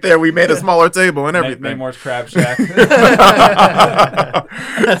right there. We made a smaller table and everything. Maymore's Crab Shack.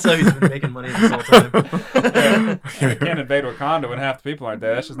 That's how he's been making money this whole time. You can't invade Wakanda when half the people aren't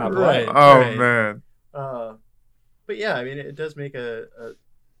there. That's just not polite. Oh man. But yeah, I mean, it does make a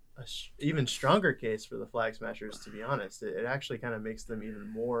even stronger case for the Flag Smashers, to be honest. It actually kind of makes them even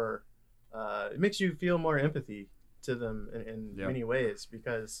more it makes you feel more empathy to them in many ways,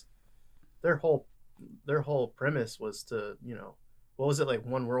 because their whole premise was to, what was it, like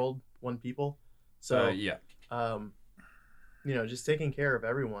one world, one people? So just taking care of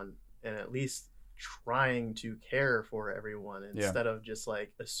everyone and at least trying to care for everyone instead of just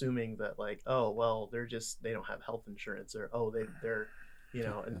like assuming that like, oh well, they don't have health insurance, or oh they're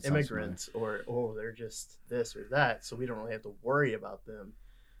an immigrant, or oh they're just this or that, so we don't really have to worry about them.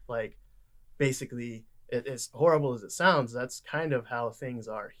 Like, basically, as horrible as it sounds, that's kind of how things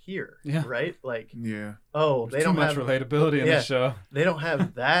are here, right? Like, oh, they don't have relatability in the show. They don't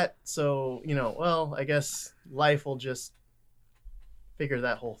have that, so well, I guess life will just figure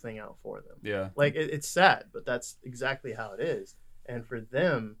that whole thing out for them. Yeah, like it's sad, but that's exactly how it is. And for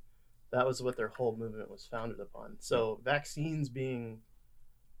them, that was what their whole movement was founded upon. So vaccines being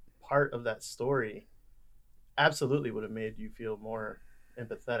part of that story absolutely would have made you feel more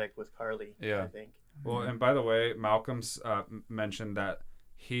empathetic with Carly. I think. Well, and by the way, Malcolm's mentioned that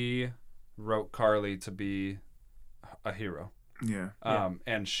he wrote Carly to be a hero.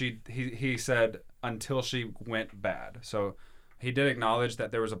 And he said until she went bad. So he did acknowledge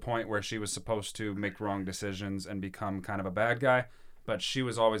that there was a point where she was supposed to make wrong decisions and become kind of a bad guy, but she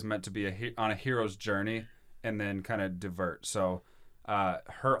was always meant to be on a hero's journey and then kind of divert. So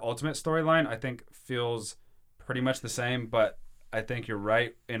her ultimate storyline, I think, feels pretty much the same, but I think you're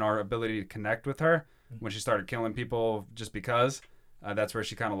right in our ability to connect with her when she started killing people just because. That's where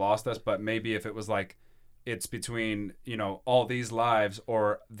she kind of lost us. But maybe if it was like it's between, all these lives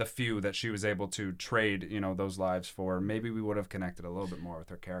or the few that she was able to trade, those lives for, maybe we would have connected a little bit more with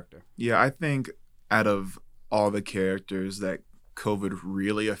her character. Yeah, I think out of all the characters that COVID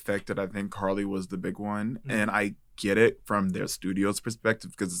really affected, I think Carly was the big one. And I get it from their studio's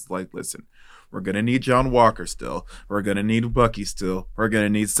perspective, because it's like, listen, we're going to need John Walker still. We're going to need Bucky still. We're going to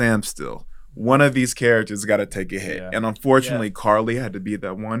need Sam still. One of these characters got to take a hit. Yeah. And unfortunately, Carly had to be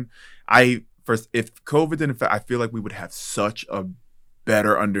that one. If COVID didn't affect, I feel like we would have such a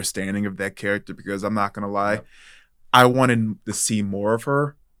better understanding of that character, because I'm not going to lie. I wanted to see more of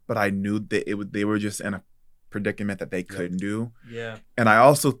her, but I knew that they were just in a predicament that they couldn't do. Yeah. And I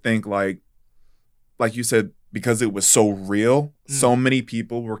also think like you said, because it was so real, so many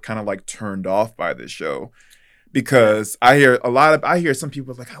people were kind of like turned off by this show. Because I hear some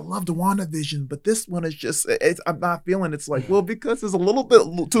people like, I love the WandaVision, but this one is just, I'm not feeling. It's like, well, because it's a little bit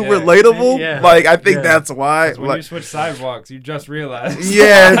too relatable. Yeah. Like, I think that's why. When you switch sidewalks, you just realize.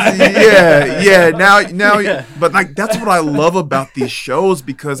 Yeah. Now, but like, that's what I love about these shows,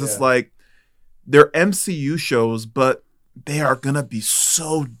 because it's like, they're MCU shows, but they are gonna be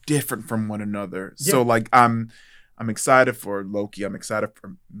so different from one another. Yeah. So like, I'm excited for Loki. I'm excited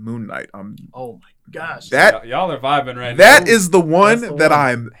for Moon Knight. Oh my gosh, that y'all are vibing right now. That is the one that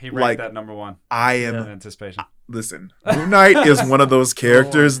I'm like. That number one. I am in anticipation. Listen, Moon Knight is one of those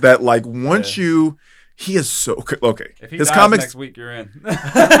characters that like once he is so okay. If he dies next week, you're in.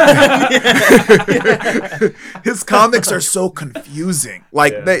 His comics are so confusing.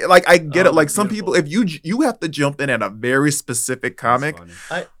 Like I get it. Like some people, if you have to jump in at a very specific comic,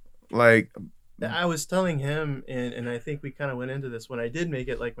 I was telling him, and I think we kind of went into this when I did make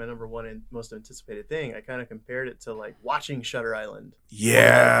it like my number one and most anticipated thing. I kind of compared it to like watching Shutter Island.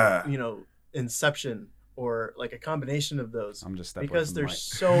 Yeah. Or like, Inception, or like a combination of those. I'm just because there's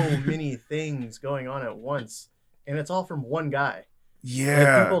so many things going on at once, and it's all from one guy.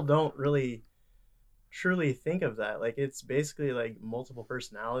 Yeah. Like, people don't really truly think of that. Like, it's basically like multiple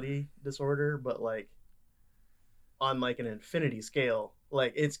personality disorder, but like on like an infinity scale.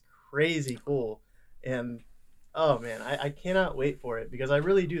 Like, it's crazy cool. And oh man, I cannot wait for it, because I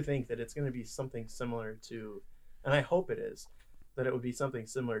really do think that it's going to be something similar to, and I hope it is, that it would be something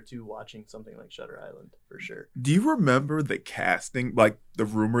similar to watching something like Shutter Island, for sure. Do you remember the casting, like the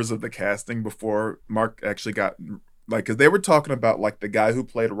rumors of the casting before Mark actually got, like, because they were talking about like the guy who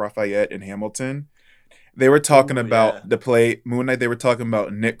played Raphael in Hamilton. They were talking about to play Moon Knight. They were talking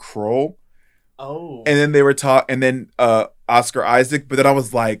about Nick Kroll. Oh. And then they were Oscar Isaac. But then I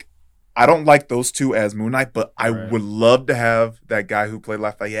was like, I don't like those two as Moon Knight, but I would love to have that guy who played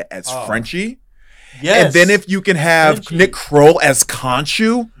Lafayette as Frenchie. Yes. And then if you can have Frenchie. Nick Kroll as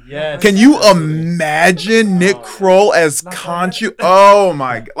Khonshu. Yes. Can you imagine Nick Kroll as Khonshu? Oh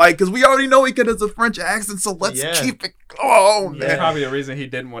my God. Like, because we already know he could as a French accent, so let's keep it. Oh, man. That's probably the reason he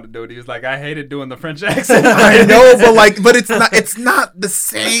didn't want to do it. He was like, I hated doing the French accent. I know, but it's not the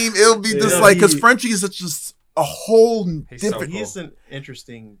same. It'll be just like, because Frenchie is just a whole different. He's an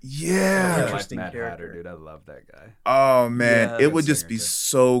interesting, interesting character, Hatter, dude. I love that guy. Oh man, it would just be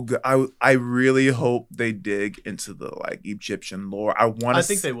so good. I really hope they dig into the like Egyptian lore. I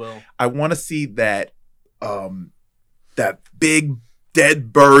think they will. I want to see that that big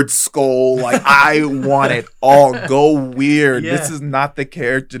dead bird skull. Like, I want it all. Go weird. Yeah. This is not the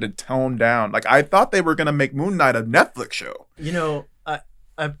character to tone down. Like, I thought they were gonna make Moon Knight a Netflix show.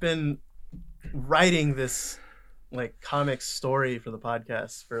 I've been writing this like comic story for the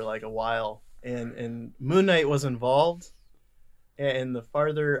podcast for like a while, and Moon Knight was involved, and the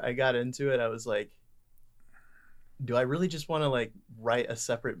farther I got into it, I was like, do I really just want to like write a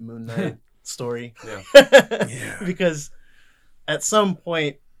separate Moon Knight story? Yeah. Because at some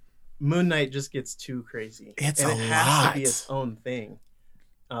point Moon Knight just gets too crazy. It has to be its own thing.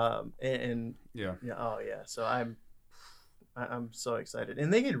 So I'm so excited,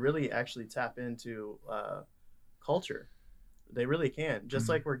 and they could really actually tap into culture. They really can, just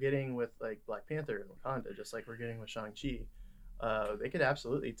like we're getting with like Black Panther and Wakanda, just like we're getting with Shang-Chi. They could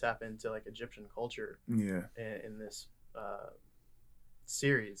absolutely tap into like Egyptian culture in this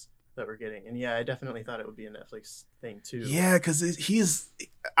series that we're getting. And I definitely thought it would be a Netflix thing too. Yeah, because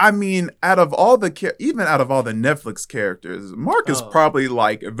out of all the Netflix characters, Mark is probably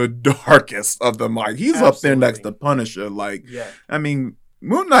like the darkest of them. Like, he's up there next to Punisher. Like, I mean,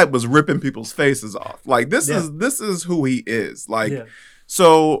 Moon Knight was ripping people's faces off. Like, this is who he is. Like,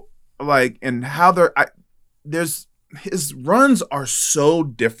 so like, and how his runs are so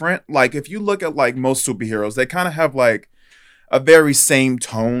different. Like, if you look at like most superheroes, they kind of have like a very same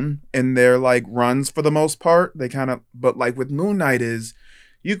tone in their like runs for the most part. But like with Moon Knight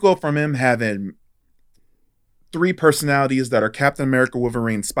you go from him having 3 personalities that are Captain America,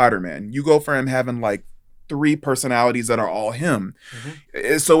 Wolverine, Spider-Man. You go for him having like 3 personalities that are all him.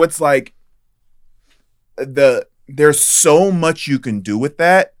 Mm-hmm. So it's like there's so much you can do with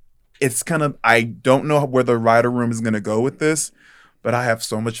that. It's kind of, I don't know where the writer room is going to go with this, but I have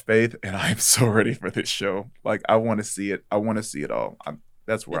so much faith, and I'm so ready for this show. Like, I want to see it. I want to see it all.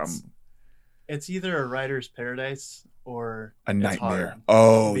 That's where It's either a writer's paradise or a nightmare. Hard.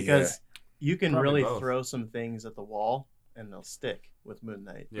 Oh, because you can probably really both. throw some things at the wall, and they'll stick with Moon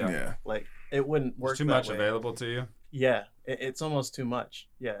Knight. Yeah. Like, it wouldn't work. There's too much available to you. Yeah, it's almost too much.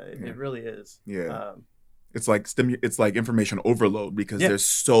 Yeah, it really is. Yeah. It's like information overload because there's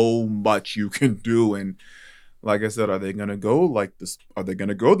so much you can do. And like I said, are they gonna go like this? Are they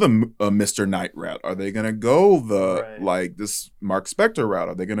gonna go the Mr. Knight route? Are they gonna go the like this Mark Spector route?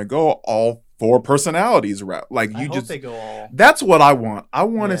 Are they gonna go all 4 personalities route? Like I hope they go all. That's what I want. I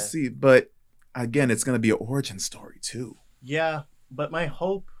want to see, but again, it's gonna be an origin story too. Yeah, but my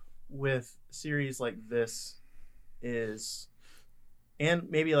hope with series like this is, and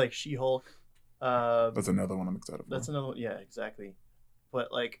maybe like She-Hulk. That's another one I'm excited for. That's another one. Yeah, exactly.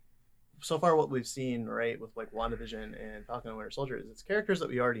 But like, so far what we've seen, right, with like WandaVision and Falcon and Winter Soldier is it's characters that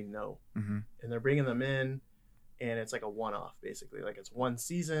we already know, and they're bringing them in, and it's like a one-off basically. Like it's one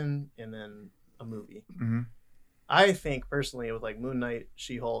season and then a movie. I think personally with like Moon Knight,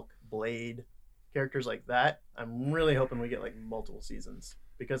 She-Hulk, Blade, characters like that, I'm really hoping we get like multiple seasons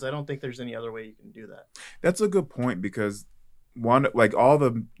because I don't think there's any other way you can do that. That's a good point because like all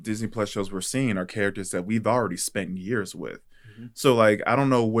the Disney Plus shows we're seeing are characters that we've already spent years with. So like I don't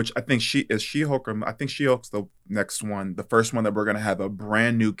know which. I think She-Hulk. I think She-Hulk's the next one, the first one that we're gonna have a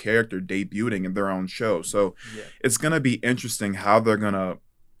brand new character debuting in their own show. So it's gonna be interesting how they're gonna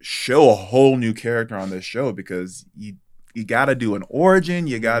show a whole new character on this show because you got to do an origin,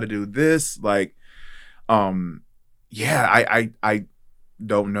 you got to do this. Like, I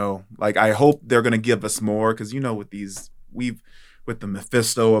don't know. Like I hope they're gonna give us more because with the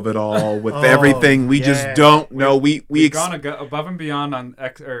Mephisto of it all, with everything, we just don't know. We've gone above and beyond on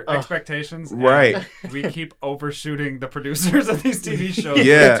expectations. Right. We keep overshooting the producers of these TV shows.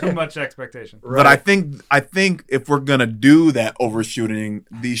 Yeah. Too much expectation. Right. But I think if we're gonna do that overshooting,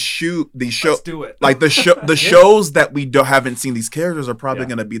 these shows, let's do it. Like the shows that we haven't seen these characters are probably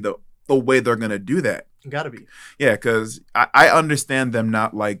gonna be the way they're gonna do that. Gotta be. Yeah, because I understand them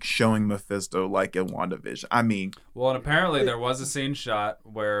not like showing Mephisto like in WandaVision. I mean, well, and apparently there was a scene shot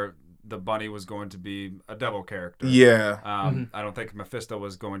where the bunny was going to be a devil character. Yeah. I don't think Mephisto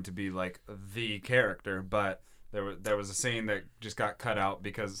was going to be like the character, but there was a scene that just got cut out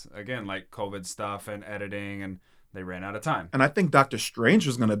because again, like COVID stuff and editing and. They ran out of time. And I think Doctor Strange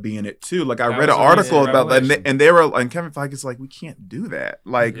was going to be in it too. Like I read an article about that and they were, and Kevin Feige's like, we can't do that.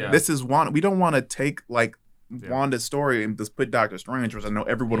 Like this is Wanda. We don't want to take like Wanda's story and just put Doctor Strange, which I know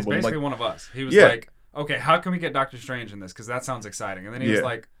everyone He's will basically like. one of us. He was like, okay, how can we get Doctor Strange in this? Because that sounds exciting. And then he was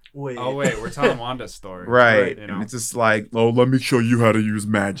like, wait, we're telling Wanda's story. Right. You know? And it's just like, oh, let me show you how to use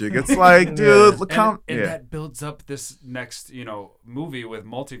magic. It's like, dude, look how. And that builds up this next, movie with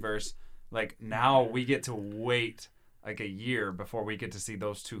multiverse. Like now we get to wait like a year before we get to see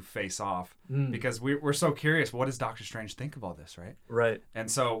those two face off because we're so curious. What does Doctor Strange think of all this, right? Right. And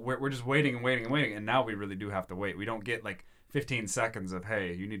so we're just waiting and waiting and waiting, and now we really do have to wait. We don't get like 15 seconds of,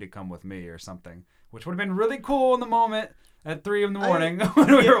 hey, you need to come with me or something, which would have been really cool in the moment at 3 a.m.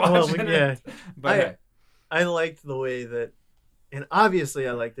 when we were watching it. But I liked the way that, and obviously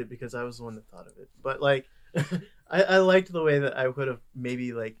I liked it because I was the one that thought of it, but like I liked the way that I would have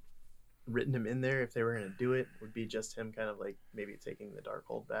maybe like written him in there if they were going to do it would be just him kind of like maybe taking the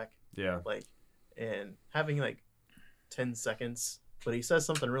Darkhold back. Yeah. Like, and having like 10 seconds, but he says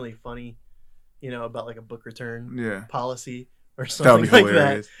something really funny, about like a book return policy or something like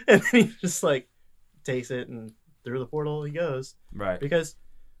that. And then he just like takes it and through the portal he goes. Right. Because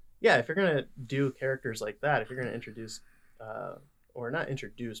if you're going to do characters like that, if you're going to introduce, or not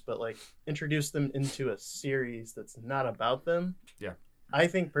introduce, but like introduce them into a series that's not about them. Yeah. I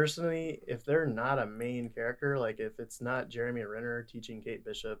think personally, if they're not a main character, like if it's not Jeremy Renner teaching Kate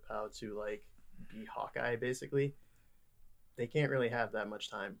Bishop how to like be Hawkeye, basically, they can't really have that much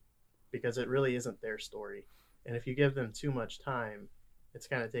time because it really isn't their story. And if you give them too much time, it's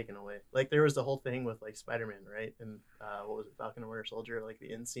kind of taken away. Like there was the whole thing with like Spider-Man, right? And what was it, Falcon and Winter Soldier, like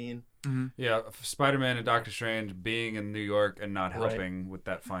the end scene. Mm-hmm. Yeah, Spider-Man and Doctor Strange being in New York and not helping with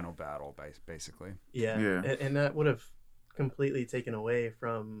that final battle, basically. Yeah. And that would have completely taken away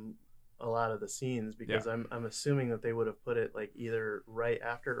from a lot of the scenes because I'm assuming that they would have put it like either right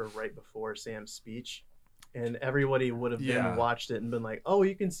after or right before Sam's speech, and everybody would have then watched it and been like, oh,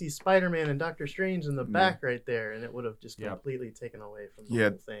 you can see Spider-Man and Doctor Strange in the back right there, and it would have just completely taken away from the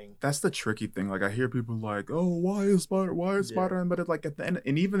whole thing. That's the tricky thing. Like I hear people like, oh, why is Spider-Man? But it's like at the end,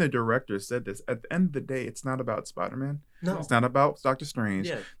 and even the director said this, at the end of the day, it's not about Spider-Man. No. It's not about Doctor Strange.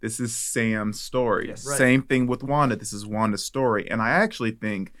 Yeah. This is Sam's story. Yes. Right. Same thing with Wanda. This is Wanda's story. And I actually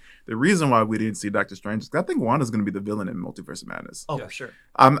think the reason why we didn't see Doctor Strange is because I think Wanda's going to be the villain in Multiverse of Madness. Oh, for sure.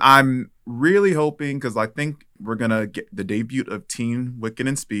 I'm really hoping because I think we're going to get the debut of Teen Wiccan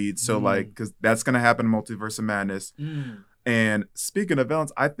and Speed. So because that's going to happen in Multiverse of Madness. And speaking of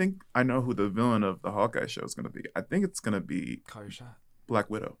villains, I think I know who the villain of the Hawkeye show is going to be. I think it's going to be Call your shot. Black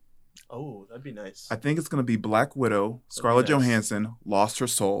Widow. Oh, that'd be nice. I think it's going to be Black Widow. Scarlett Johansson lost her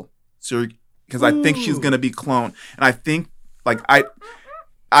soul. So, because I think she's going to be cloned. And I think, like,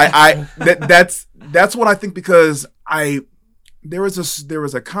 that's what I think, because there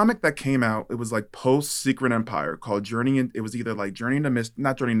was a comic that came out. It was like post Secret Empire called Journey. It was either like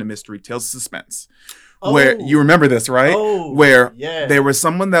not Journey into Mystery, Tales of Suspense. Where you remember this, right? Where there was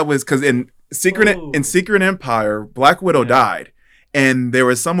someone that was, because in Secret Empire, Black Widow died, and there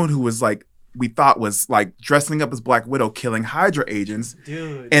was someone who was like, we thought was like dressing up as Black Widow, killing Hydra agents.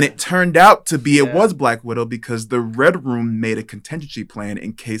 Dude. And it turned out to be it was Black Widow, because the Red Room made a contingency plan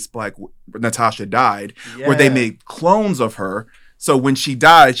in case Natasha died, where they made clones of her. So when she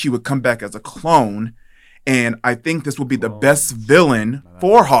died, she would come back as a clone. And I think this would be the best villain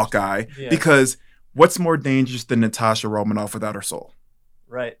for Hawkeye, because what's more dangerous than Natasha Romanoff without her soul?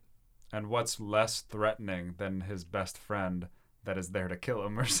 Right. And what's less threatening than his best friend that is there to kill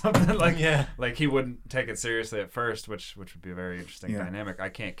him or something? Like he wouldn't take it seriously at first, which would be a very interesting dynamic. I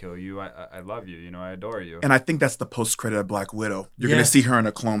can't kill you. I love you. You know, I adore you. And I think that's the post credit of Black Widow. You're gonna see her in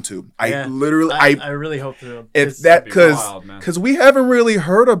a clone tube. I really hope so. If that, because we haven't really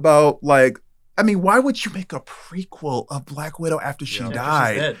heard about, like, I mean, why would you make a prequel of Black Widow after she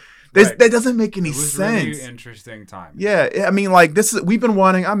died? That doesn't make any sense. Really interesting time. Yeah, I mean, like, we've been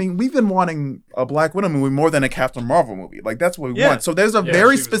wanting a Black Widow movie more than a Captain Marvel movie. Like, that's what we want. So there's a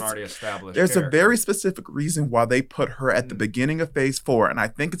very specific reason why they put her at the beginning of Phase 4, and I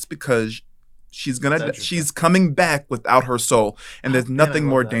think it's because she's coming back without her soul, and there's nothing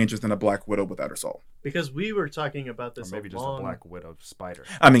more dangerous than a Black Widow without her soul. Because we were talking about this, or maybe just a Black Widow spider.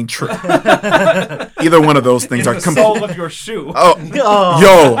 I mean, true. Either one of those things are the sole of your shoe.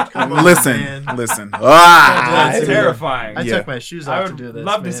 Listen. That's terrifying. I took my shoes off to do this.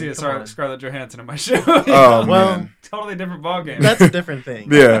 Love to see a Scarlett Johansson in my shoe. Man. Totally different ballgame. That's a different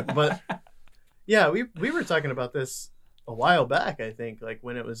thing. Yeah, but we were talking about this a while back. I think, like,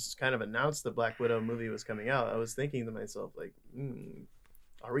 when it was kind of announced the Black Widow movie was coming out, I was thinking to myself, like,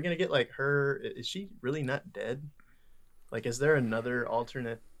 are we gonna get like her? Is she really not dead? Like, is there another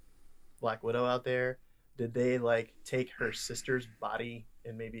alternate Black Widow out there? Did they like take her sister's body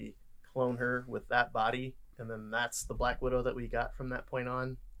and maybe clone her with that body, and then that's the Black Widow that we got from that point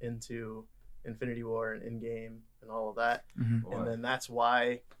on into Infinity War and Endgame and all of that? Mm-hmm. And then that's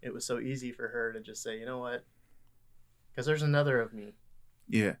why it was so easy for her to just say, you know what? Because there's another of me.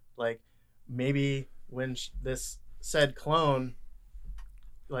 Yeah. Like, maybe when this said clone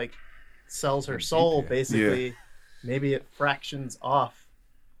like sells her soul, basically, maybe it fractions off,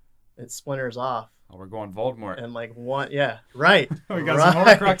 it splinters off. Oh, we're going Voldemort. And like we got some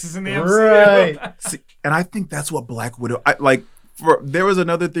Horcruxes in the MCU. Right. See, and I think that's what Black Widow. There was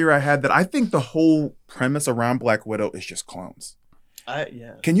another theory I had that I think the whole premise around Black Widow is just clones.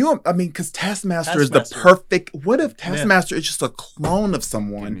 Can you? I mean, because Taskmaster is the perfect. What if Taskmaster is just a clone of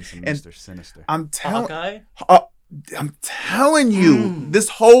someone? Give me some Mr. Sinister. I'm telling you, this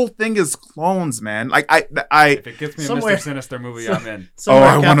whole thing is clones, man. Like if it gets me a Mr. Sinister movie, I'm in.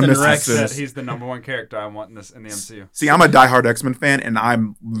 I want a Mr. Sinister. He's the number one character I want in the MCU. See, I'm a diehard X-Men fan, and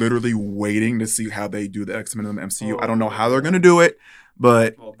I'm literally waiting to see how they do the X-Men in the MCU. I don't know how they're gonna do it,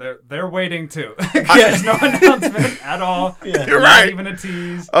 but they're waiting too. There's no announcement at all. You're not right. Even a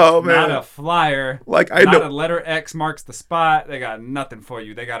tease. Oh man, not a flyer. Like not a letter X marks the spot. They got nothing for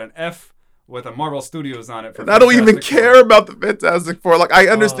you. They got an F with a Marvel Studios on it. I don't even care about the Fantastic Four. Like, I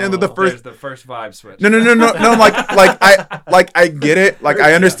understand that the first vibe switch. No. I get it. Like,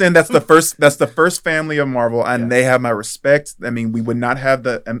 I understand that's the first family of Marvel, and they have my respect. I mean, we would not have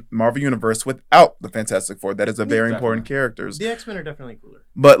the Marvel Universe without the Fantastic Four. That is a very important characters. The X-Men are definitely cooler.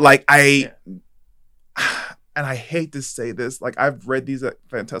 But like and I hate to say this, like, I've read these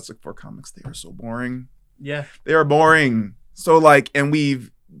Fantastic Four comics. They are so boring. Yeah, they are boring. So like, and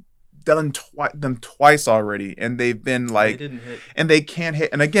we've done them twice already, and they've been like, they didn't hit. And they can't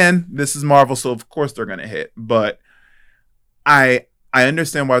hit. And again, this is Marvel, so of course they're gonna hit. But I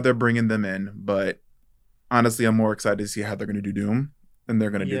understand why they're bringing them in, but honestly, I'm more excited to see how they're gonna do Doom than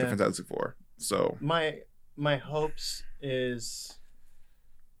they're gonna do the Fantastic Four. So my hopes is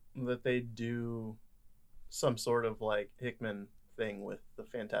that they do some sort of like Hickman thing with the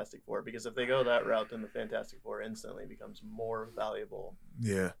Fantastic Four, because if they go that route, then the Fantastic Four instantly becomes more valuable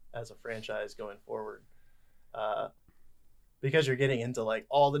as a franchise going forward. because you're getting into like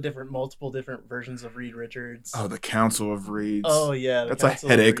all the multiple different versions of Reed Richards. Oh, the Council of Reeds. Oh yeah, that's a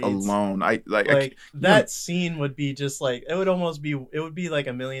headache alone. That scene would be just like it would be like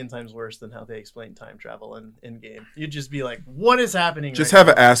a million times worse than how they explain time travel in game. You'd just be like, what is happening? Just have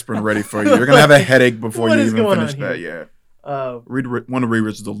an aspirin ready for you. You're gonna have a headache before you even finish that. Here? Yeah. One of Reed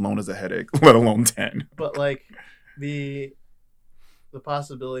Richards alone is a headache, let alone 10. But like the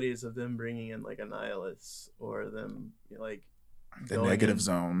possibilities of them bringing in like a Nihilus or them like the negative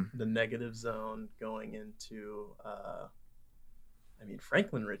zone going into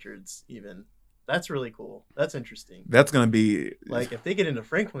Franklin Richards even. That's really cool. That's interesting. That's gonna be like if they get into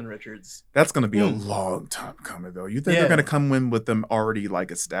Franklin Richards. That's gonna be a long time coming though. You think they're gonna come in with them already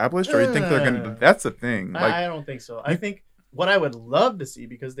like established, or you think they're gonna? That's the thing. Like, I don't think so. I think what I would love to see,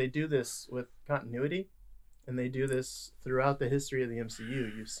 because they do this with continuity. And they do this throughout the history of the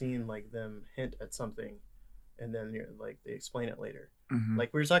MCU. You've seen like them hint at something, and then they explain it later. Mm-hmm.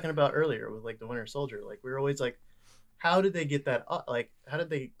 Like we were talking about earlier with like the Winter Soldier. Like we were always like, how did they get that? Like how did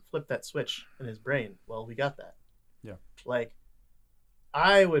they flip that switch in his brain? Well, we got that. Yeah. Like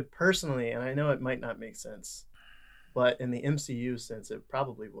I would personally, and I know it might not make sense, but in the MCU sense, it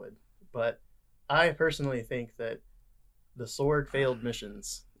probably would. But I personally think that the Sword failed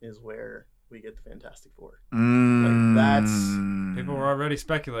missions is where we get the Fantastic Four. Like that's people were already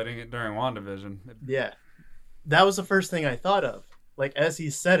speculating it during WandaVision. Yeah, that was the first thing I thought of. Like as he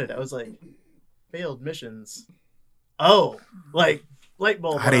said it, I was like, failed missions. Oh, like light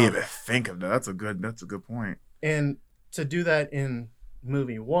bulb. I didn't even think of that. That's a good point. And to do that in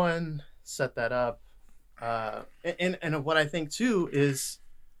movie 1, set that up, and what I think too is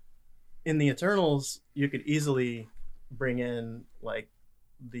in the Eternals, you could easily bring in like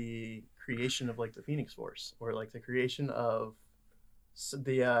the creation of like the Phoenix Force, or like the creation of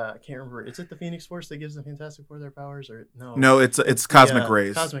the I can't remember. Is it the Phoenix Force that gives the Fantastic Four their powers, or no? No, it's cosmic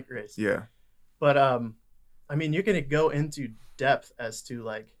rays. Cosmic rays. Yeah. But I mean, you can go into depth as to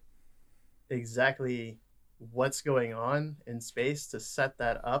like exactly what's going on in space to set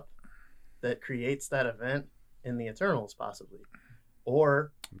that up, that creates that event in the Eternals, possibly.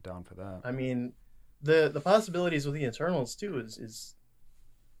 Or I'm down for that. I mean, the possibilities with the Eternals too is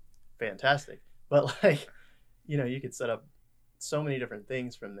fantastic. But like, you could set up so many different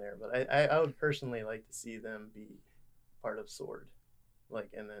things from there. But I would personally like to see them be part of Sword, like,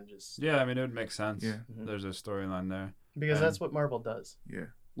 and then just it would make sense. Yeah, there's a storyline there because that's what Marvel does. Yeah,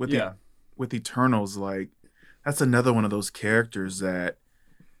 with Eternals, like that's another one of those characters that,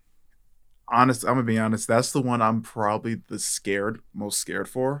 I'm gonna be honest, that's the one I'm probably most scared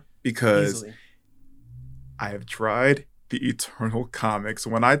for, because Easily. I have tried the Eternal comics.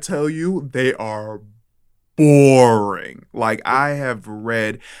 When I tell you, they are boring. Like, I have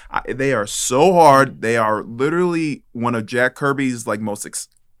read, they are so hard. They are literally one of Jack Kirby's like most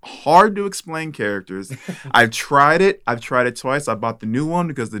hard to explain characters. I've tried it twice. I bought the new one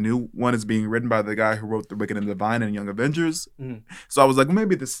because the new one is being written by the guy who wrote The Wicked and the Divine and Young Avengers. So I was like,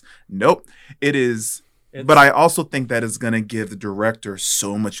 maybe nope, it is. But I also think that is going to give the director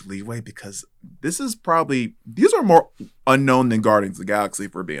so much leeway, because these are more unknown than Guardians of the Galaxy,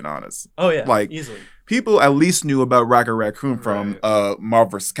 if we're being honest. Oh yeah, like easily. People at least knew about Rocket Raccoon from Marvel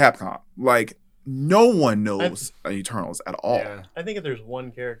vs. Capcom. Like, no one knows Eternals at all. Yeah. I think if there's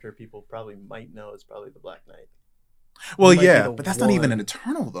one character people probably might know, it's probably the Black Knight. Well, yeah, but that's not even an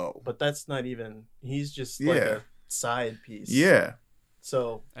Eternal though. But that's not even. He's just like a side piece. Yeah.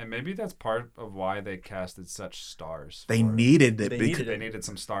 So, and maybe that's part of why they casted such stars. They needed it. They needed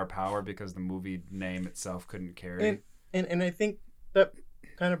some star power because the movie name itself couldn't carry. And I think that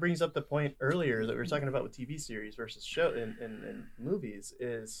kind of brings up the point earlier that we were talking about with TV series versus show and movies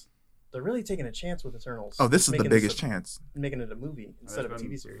is they're really taking a chance with Eternals. Oh, this is the biggest chance. Making it a movie instead of a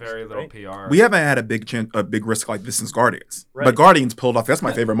TV series. Very little PR. We haven't had a big risk like this since Guardians. Right. But Guardians pulled off. That's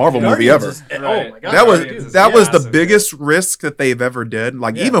my favorite Marvel movie ever. Oh my god. That was the biggest risk that they've ever did.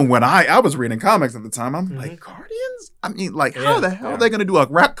 Like, even when I was reading comics at the time, I'm like, Guardians? I mean, like, how the hell are they going to do a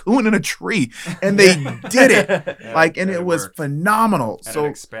raccoon in a tree? And they did it. And it was phenomenal. And so it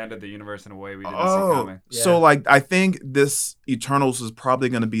expanded the universe in a way we didn't see coming. So like, I think this Eternals is probably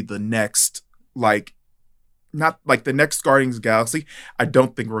going to be the next, like, not like the next Guardians of the Galaxy. I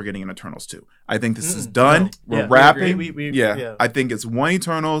don't think we're getting an Eternals 2. I think this is done. No. We're wrapping. We I think it's one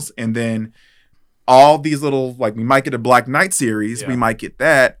Eternals, and then all these little, like, we might get a Black Knight series. We might get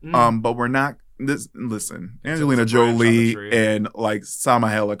that. But we're not. Listen, Angelina Jolie and like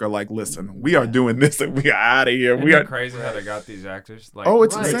Salma Hayek are like, listen, we are doing this and we are out of here. We are crazy how they got these actors. Like,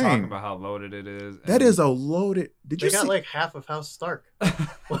 it's insane. They talk about how loaded it is. That is a loaded. They got like half of House Stark.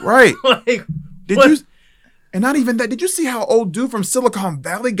 Right. Like, did you? And not even that. Did you see how old dude from Silicon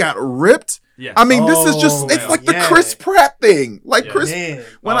Valley got ripped? Yes. I mean, this is just, it's like the Chris Pratt thing. Like Chris,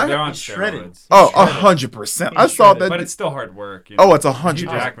 when they're on shredded. Oh, 100%. I saw that. But it's still hard work. You know? Oh, it's 100%. Hugh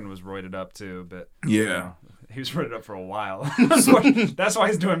Jackman was roided up too, but yeah. He was roided up for a while. That's why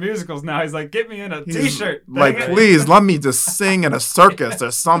he's doing musicals now. He's like, get me in a t-shirt. Like, please, let me just sing in a circus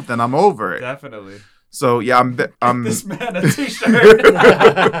or something. I'm over it. Definitely. So yeah, I'm this man a t-shirt.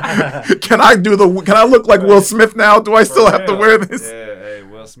 Can I look like Will Smith now? Do I still have to wear this? Yeah, hey,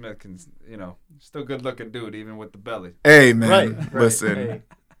 Will Smith can, still good looking dude even with the belly. Hey man, right. Listen, hey.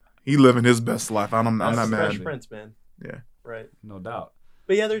 He living his best life. I'm not mad. Fresh Prince, man. Yeah. Right. No doubt.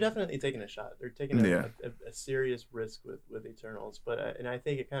 But yeah, they're definitely taking a shot. They're taking a serious risk with Eternals. But and I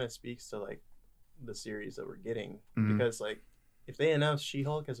think it kind of speaks to like the series that we're getting because like if they announce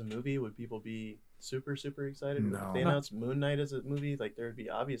She-Hulk as a movie, would people be super excited? No. If they announced Moon Knight as a movie, like there would be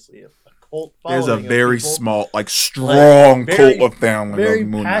obviously a cult following. There's a very people, small, like strong cult of family very of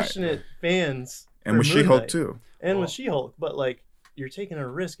Moon Knight. passionate fans, and with She-Hulk too. And with She-Hulk, but like you're taking a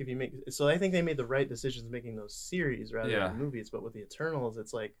risk if you make. So I think they made the right decisions making those series rather than movies. But with the Eternals,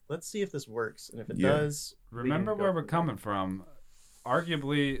 it's like let's see if this works, and if it does, remember where we're coming from.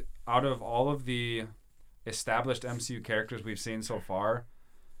 Arguably, out of all of the established MCU characters we've seen so far,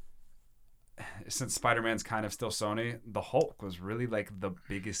 since Spider-Man's kind of still Sony, the Hulk was really like the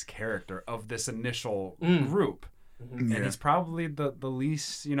biggest character of this initial group. And he's probably the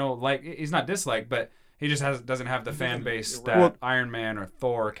least, like he's not disliked, but he just doesn't have the fan base that Iron Man or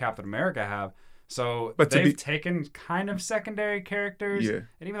Thor or Captain America have. So they've taken kind of secondary characters. Yeah.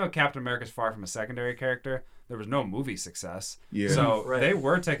 And even though Captain America's far from a secondary character, there was no movie success. Yeah. So they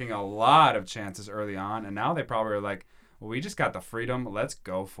were taking a lot of chances early on, and now they probably are like, well, we just got the freedom. Let's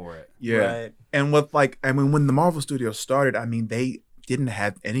go for it. Yeah. Right. And when the Marvel Studios started, they didn't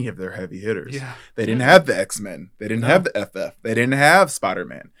have any of their heavy hitters. Yeah. They didn't have the X-Men. They didn't have the FF. They didn't have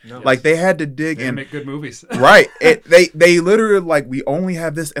Spider-Man. No. Like they had to dig in. Make good movies. Right. They literally like, we only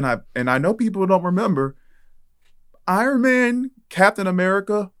have this, and I know people don't remember Iron Man, Captain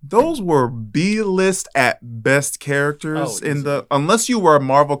America, those were B-list at best characters unless you were a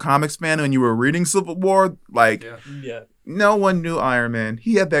Marvel Comics fan and you were reading Civil War, no one knew Iron Man.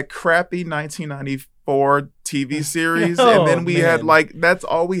 He had that crappy 1994 TV series, and then we had that's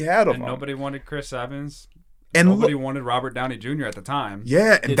all we had of him. Nobody wanted Chris Evans. And nobody wanted Robert Downey Jr. at the time.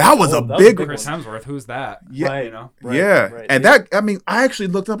 Yeah, and that was a big one. Chris Hemsworth, who's that? Yeah, right, Right. And that, I actually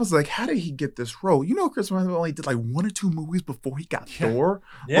looked up. I was like, how did he get this role? Chris Hemsworth only did like 1 or 2 movies before he got Thor.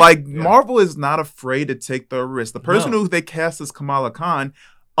 Yeah. Marvel is not afraid to take the risk. The person who they cast as Kamala Khan,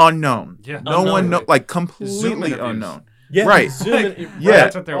 unknown. Yeah, no one knows, completely unknown. Yeah, right.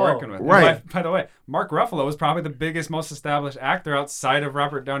 That's what they're working with. Right. By the way, Mark Ruffalo was probably the biggest, most established actor outside of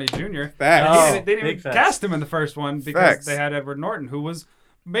Robert Downey Jr. Facts. They didn't even cast him in the first one because they had Edward Norton, who was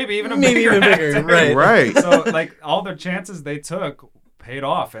maybe even a bigger actor. Right. So all their chances they took paid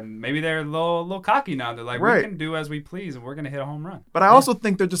off, and maybe they're a little cocky now. They're like, we can do as we please, and we're gonna hit a home run. But I also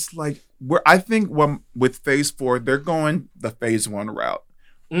think they're just like, I think with Phase 4, they're going the Phase 1 route.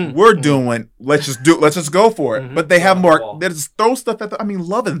 We're doing. Let's just go for it. But they have more. They just throw stuff at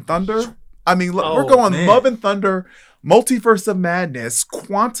Love and Thunder. We're going Love and Thunder, Multiverse of Madness,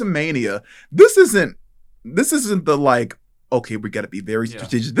 Quantumania. This isn't the okay, we got to be very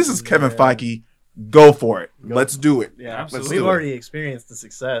strategic. This is Kevin Feige. Go for it. Let's do it. Yeah, absolutely. We've already experienced the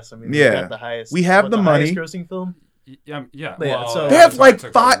success. We got the highest. We have the money. Highest grossing film. Yeah. So they have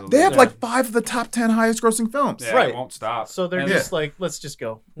 5. They have 5 of the top 10 highest grossing films. Yeah, it won't stop. So they're just let's just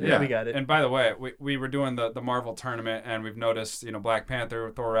go. Yeah, we got it. And by the way, we were doing the Marvel tournament, and we've noticed, Black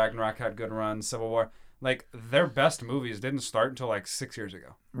Panther, Thor Ragnarok had good runs, Civil War. Their best movies didn't start until 6 years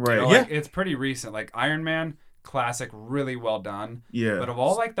ago. Right. It's pretty recent. Iron Man, classic, really well done. Yeah. But of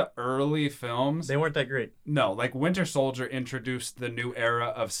all the early films, they weren't that great. No, Winter Soldier introduced the new era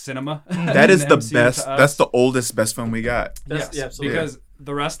of cinema. That is the best. That's the oldest best film we got. Yes, absolutely. Because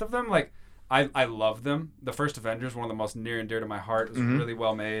the rest of them, I love them. The first Avengers, one of the most near and dear to my heart, was really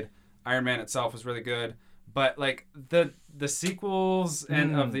well made. Iron Man itself was really good. But the sequels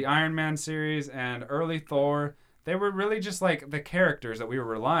and of the Iron Man series and early Thor, they were really just the characters that we were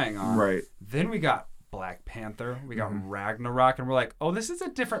relying on. Right. Then we got Black Panther, we got Ragnarok, and we're like, oh, this is a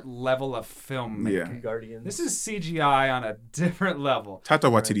different level of filmmaking. Yeah. Guardians. This is CGI on a different level.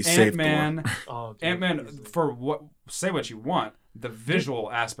 Taika Waititi saved Ant-Man. Ant-Man, say what you want, the visual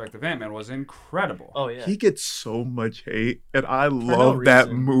aspect of Ant-Man was incredible. Oh yeah. He gets so much hate, and I love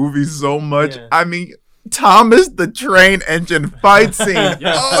that movie so much. Yeah. Thomas the Train Engine fight scene.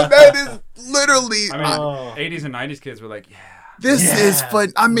 Oh, that is literally. 80s and 90s kids were like, yeah. This is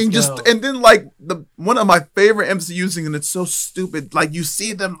fun. I mean, and then like one of my favorite MCU things, and it's so stupid. Like you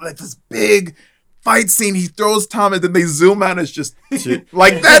see them like this big fight scene, he throws Tom, and then they zoom out, and it's just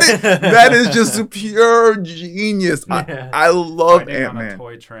like that is just pure genius. I love Ant-Man. On a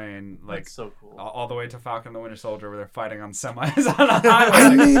toy train, like that's so cool. All the way to Falcon and the Winter Soldier, where they're fighting on semis on a highway.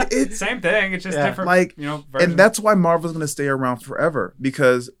 I mean, it's same thing. It's just different, like versions. And that's why Marvel's gonna stay around forever,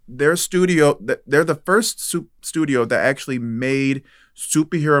 because they're the first studio that actually made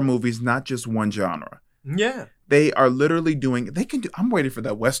superhero movies, not just one genre. Yeah, they are literally doing. They can do. I'm waiting for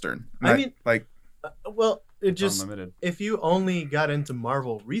that Western. I mean, like. Well, it just unlimited. If you only got into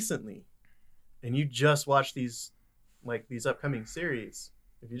Marvel recently, and you just watched these upcoming series,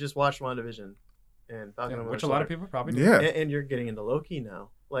 if you just watched WandaVision and Falcon and Winter which a lot of people probably do, and you're getting into Loki now,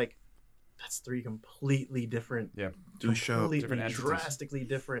 like that's three completely different, drastically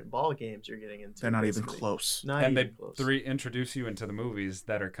different ball games you're getting into. They're not even close. They reintroduce you into the movies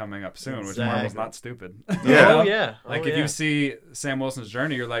that are coming up soon, which Marvel's not stupid. Yeah. If you see Sam Wilson's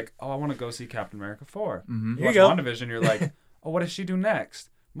journey, you're like, oh, I want to go see Captain America 4. Mm-hmm. You watch WandaVision, you're like, oh, what does she do next?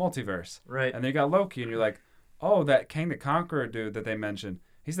 Multiverse. Right. And then you got Loki, and you're like, oh, that King the Conqueror dude that they mentioned,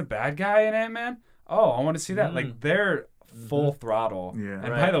 he's the bad guy in Ant-Man? Oh, I want to see that. Like, they're full throttle. Yeah.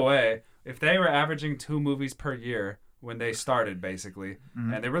 And by the way, if they were averaging 2 movies per year when they started, basically,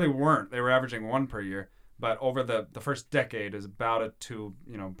 and they really weren't, they were averaging 1 per year, but over the first decade is about a 2,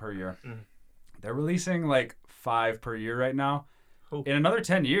 per year. They're releasing like 5 per year right now. In another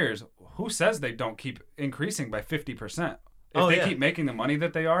 10 years, who says they don't keep increasing by 50%? If they keep making the money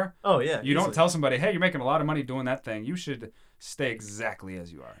that they are, you don't tell somebody, hey, you're making a lot of money doing that thing. You should stay exactly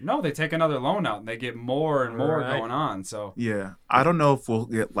as you are. No, they take another loan out and they get more and more going on. So yeah, I don't know if we'll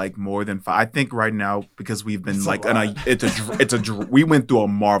get like more than 5. I think right now, because we've been we went through a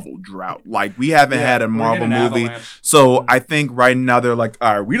Marvel drought. Like we haven't had a Marvel movie. So I think right now they're like,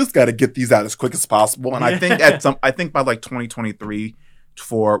 all right, we just got to get these out as quick as possible. And I think by like 2023,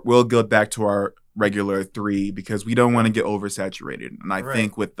 we'll go back to our regular 3, because we don't want to get oversaturated. And I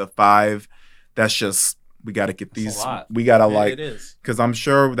think with the 5, that's just, we got to get these. We got to because I'm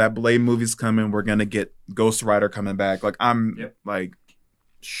sure that Blade movie's coming. We're going to get Ghost Rider coming back. Like I'm like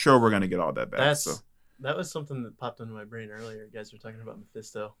sure we're going to get all that back. That was something that popped into my brain earlier. You guys were talking about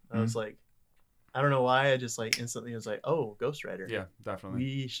Mephisto. I was like, I don't know why. I just like instantly was like, oh, Ghost Rider. Yeah, definitely.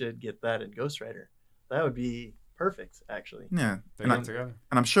 We should get that in Ghost Rider. That would be perfect, actually. Yeah. Together.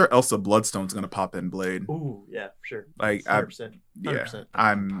 And I'm sure Elsa Bloodstone's going to pop in Blade. Ooh, yeah, for sure. Like 100%. 100%.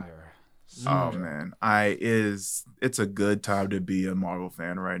 Oh man, it's a good time to be a Marvel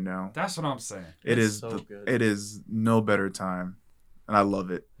fan right now. That's what I'm saying. It is no better time, and I love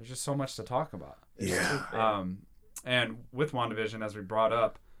it. There's just so much to talk about. Yeah. And with WandaVision, as we brought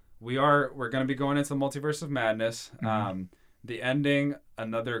up, we're going to be going into the Multiverse of Madness. The ending,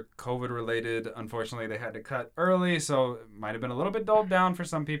 another COVID related. Unfortunately, they had to cut early, so it might have been a little bit dulled down for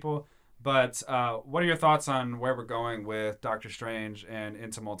some people. But what are your thoughts on where we're going with Doctor Strange and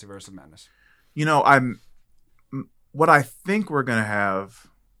into Multiverse of Madness? What I think we're going to have,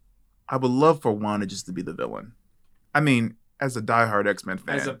 I would love for Wanda just to be the villain. I mean, as a diehard X-Men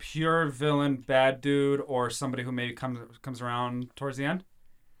fan. As a pure villain, bad dude, or somebody who maybe comes around towards the end?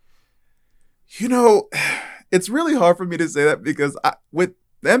 It's really hard for me to say that, because with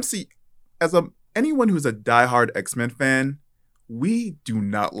the MC, anyone who's a diehard X-Men fan, we do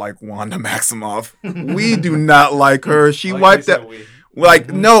not like Wanda Maximoff. We do not like her. She wiped that. Like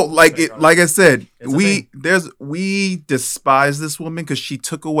I said, we despise this woman because she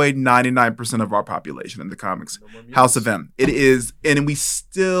took away 99% of our population in the comics. House of M. It is, and we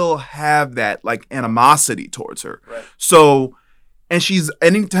still have that like animosity towards her. Right. So, and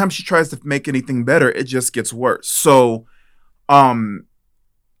anytime she tries to make anything better, it just gets worse. So,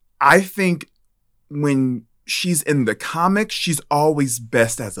 I think when she's in the comics, she's always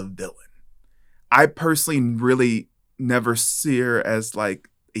best as a villain. I personally really never see her as like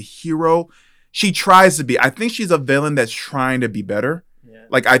a hero. She tries to be. I think she's a villain that's trying to be better. Yeah.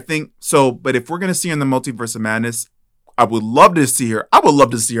 Like I think so. But if we're gonna see her in the Multiverse of Madness, I would love to see her. I would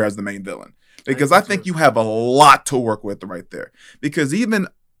love to see her as the main villain, because I think you have a lot to work with right there. Because even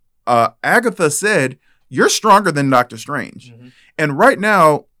Agatha said you're stronger than Doctor Strange, and right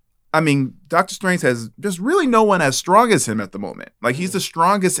now, I mean, Doctor Strange there's really no one as strong as him at the moment. Like he's the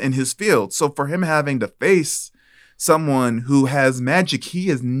strongest in his field. So for him having to face someone who has magic he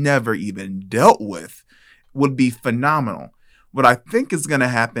has never even dealt with would be phenomenal. What I think is going to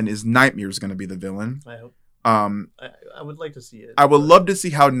happen is Nightmare's going to be the villain. I hope. I would like to see it. I would love to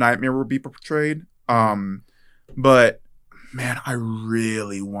see how Nightmare will be portrayed. But man, I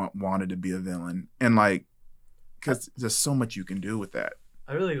really want Wanda to be a villain. And like because there's so much you can do with that.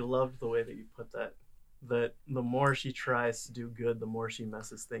 I really loved the way that you put that. That the more she tries to do good, the more she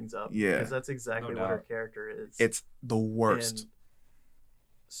messes things up. Yeah. Because that's exactly what her character is. It's the worst. And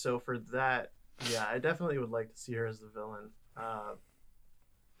so for that, yeah, I definitely would like to see her as the villain.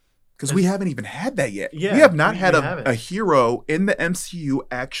 Because we haven't even had that yet. Yeah, we have not had a hero in the MCU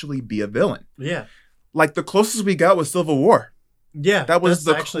actually be a villain. Yeah. Like, the closest we got was Civil War. Yeah. That was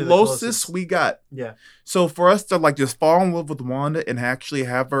the closest we got. Yeah. So for us to, like, just fall in love with Wanda and actually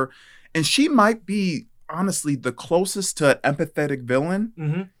have her, and she might be, honestly, the closest to an empathetic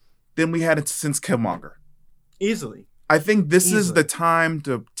villain than we had since Killmonger. Easily. I think this is the time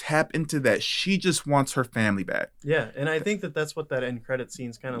to tap into that. She just wants her family back. Yeah, and I think that's what that end credit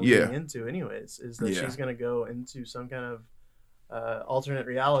scene's kind of leading into anyways, is that she's going to go into some kind of alternate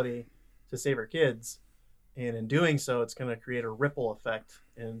reality to save her kids. And in doing so, it's going to create a ripple effect.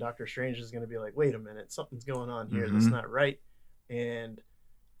 And Doctor Strange is going to be like, wait a minute, something's going on here that's not right. And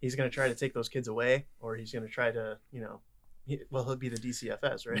he's going to try to take those kids away, or he's going to try to, he'll be the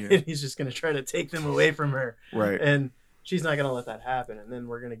DCFS, right? Yeah. He's just going to try to take them away from her. Right. And she's not going to let that happen. And then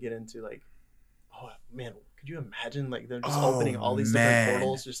we're going to get into like, oh man, could you imagine like them just opening all these different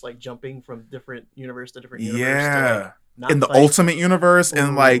portals, just like jumping from different universe to different universe? Yeah. In the Ultimate Universe,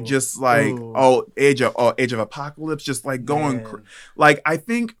 and like just like Age of Apocalypse, just like going like I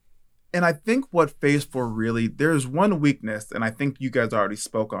think what Phase 4 really, there's one weakness, and I think you guys already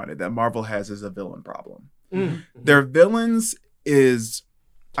spoke on it, that Marvel has is a villain problem. Their villains is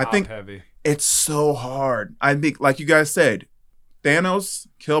I think heavy. It's so hard. I think, like you guys said, Thanos,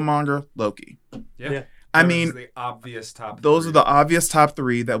 Killmonger, Loki. Yeah. I mean, the obvious top those 3. are the obvious top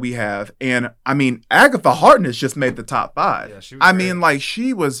 3 that we have. And I mean, Agatha Harkness just made the top 5. Yeah, she was great. Like,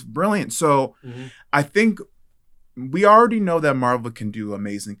 she was brilliant. So I think we already know that Marvel can do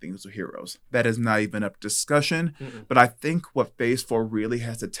amazing things with heroes. That is not even up for discussion. But I think what Phase 4 really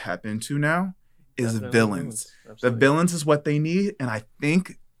has to tap into now is villains. The villains is what they need. And I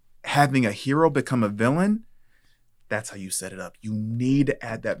think having a hero become a villain, that's how you set it up. You need to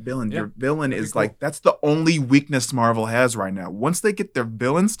add that villain. Your villain is cool. Like, that's the only weakness Marvel has right now. Once they get their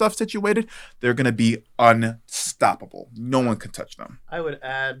villain stuff situated, they're going to be unstoppable. No one can touch them. I would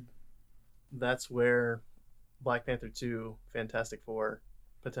add that's where Black Panther 2, Fantastic Four,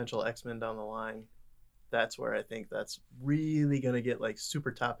 potential X-Men down the line, that's where I think that's really going to get like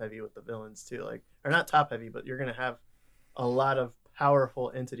super top heavy with the villains too. Like, or not top heavy, but you're going to have a lot of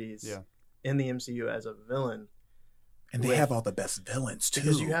powerful entities in the MCU as a villain. And they have all the best villains, too.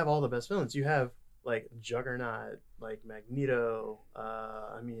 Because you have all the best villains. You have, like, Juggernaut, like Magneto,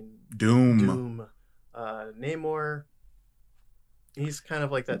 Doom. Namor. He's kind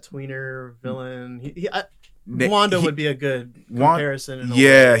of like that tweener villain. Wanda would be a good comparison. In a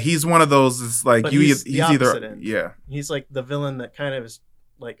way. He's one of those. It's like, he's either... End. Yeah. He's like the villain that kind of is...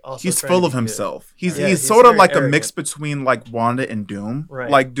 Like also he's full of himself. He's sort of like arrogant. A mix between like Wanda and Doom. Right.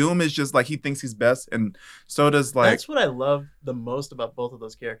 Like Doom is just like he thinks he's best, and so does like. That's what I love the most about both of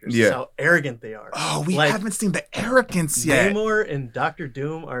those characters. Yeah. Is how arrogant they are. Oh, we haven't seen the arrogance yet. Namor and Doctor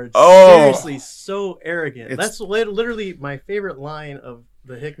Doom are seriously so arrogant. That's literally my favorite line of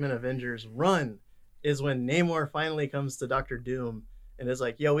the Hickman Avengers run, is when Namor finally comes to Doctor Doom and is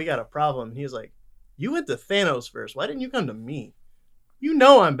like, "Yo, we got a problem." And he's like, "You went to Thanos first. Why didn't you come to me? You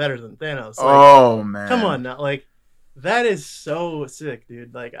know I'm better than Thanos." Like, man. Come on now. Like, that is so sick,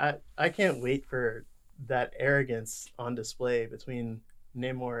 dude. Like, I can't wait for that arrogance on display between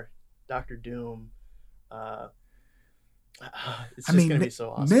Namor, Doctor Doom. It's just going to be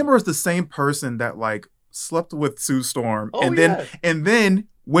so awesome. Namor is the same person that, like, slept with Sue Storm. And then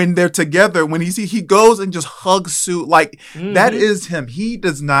when they're together, when he goes and just hugs Sue, like that is him. He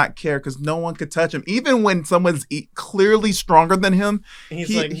does not care because no one could touch him. Even when someone's clearly stronger than him,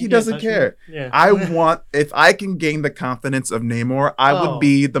 he doesn't care. Yeah. I want, if I can gain the confidence of Namor, I would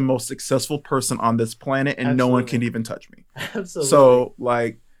be the most successful person on this planet, and no one can even touch me. Absolutely. So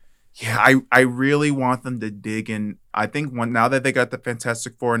like, yeah, I really want them to dig in. I think now that they got the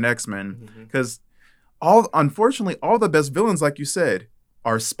Fantastic Four and X-Men, because unfortunately all the best villains, like you said,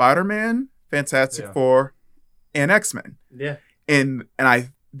 are Spider-Man, Fantastic Four, and X-Men. Yeah. And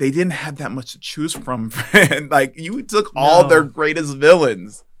they didn't have that much to choose from. Like, you took all their greatest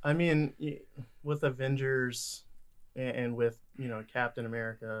villains. I mean, with Avengers and with, Captain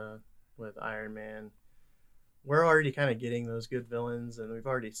America, with Iron Man, we're already kind of getting those good villains, and we've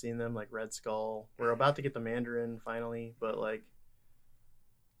already seen them, like Red Skull. We're about to get the Mandarin finally, but like,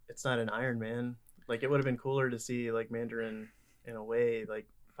 it's not an Iron Man. Like, it would have been cooler to see like Mandarin in a way, like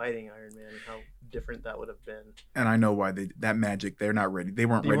fighting Iron Man and how different that would have been. And I know why that magic, they're not ready. They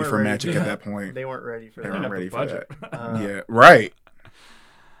weren't ready for magic at that point. They weren't ready for that. They weren't ready for that. Yeah, right.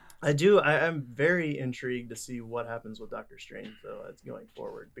 I'm very intrigued to see what happens with Doctor Strange, though, as going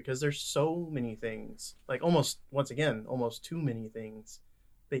forward, because there's so many things, like almost too many things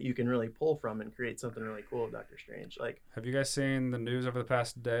that you can really pull from and create something really cool with Doctor Strange. Like, have you guys seen the news over the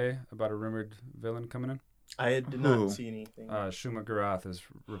past day about a rumored villain coming in? I did not see anything. Shuma Garath is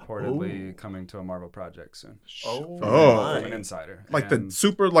reportedly coming to a Marvel project soon. From an insider. Like the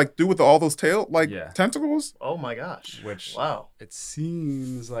super, like, dude with all those tentacles? Oh my gosh. Which, wow. It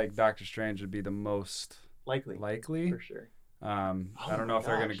seems like Doctor Strange would be the most likely. For sure. I don't know if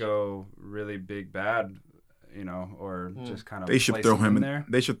they're going to go really big bad, or just kind of they should throw him in there.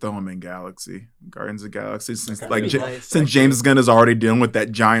 They should throw him in Galaxy, Guardians of the Galaxy, since James Gunn is already dealing with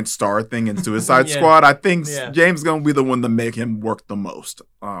that giant star thing in Suicide Squad. I think James Gunn will be the one to make him work the most.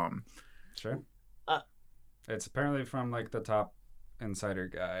 Sure. It's apparently from like the top insider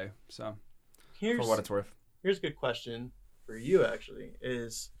guy. So, for what it's worth. Here's a good question for you. Actually,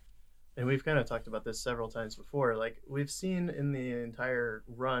 and we've kind of talked about this several times before. Like, we've seen in the entire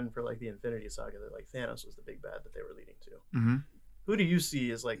run for like the Infinity Saga that like Thanos was the big bad that they were leading to. Mm-hmm. Who do you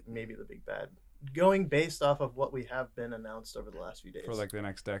see as like maybe the big bad, going based off of what we have been announced over the last few days for like the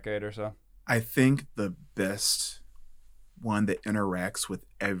next decade or so? I think the best one that interacts with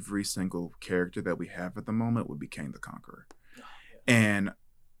every single character that we have at the moment would be Kang the Conqueror, and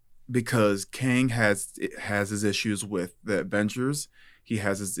because Kang has his issues with the Avengers. He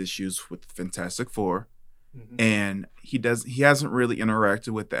has his issues with Fantastic Four, and he hasn't really interacted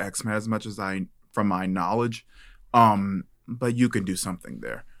with the X-Men as much as from my knowledge. But you can do something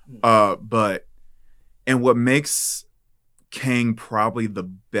there. And what makes Kang probably the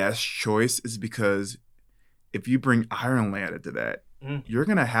best choice is because if you bring Iron Lad into that, you're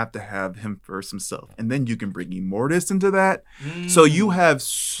gonna have to have him first himself, and then you can bring Immortus into that. So you have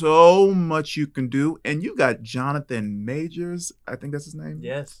so much you can do, and you got Jonathan Majors, I think that's his name.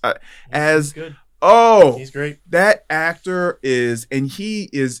 Yes, he's good. He's great. That actor he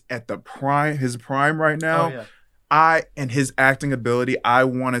is at his prime right now. And his acting ability, I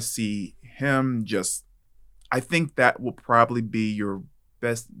want to see him I think that will probably be your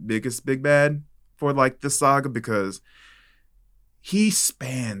biggest big bad for like the saga, because he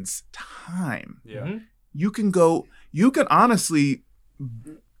spans time. Yeah. You can honestly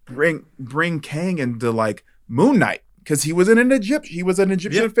bring Kang into like Moon Knight, because he was an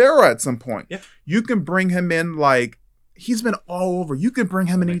Egyptian pharaoh at some point. Yeah. You can bring him in like he's been all over. You can bring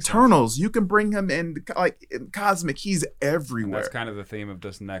him in Eternals. You can bring him in like in Cosmic. He's everywhere. And that's kind of the theme of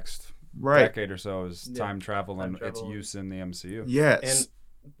this next decade or so is time travel and its use in the MCU. Yes. And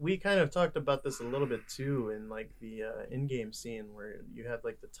we kind of talked about this a little bit too in like the in-game scene where you had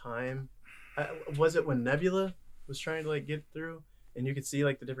like the time. Was it when Nebula was trying to like get through, and you could see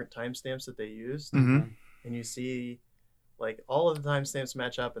like the different timestamps that they used, and you see like all of the timestamps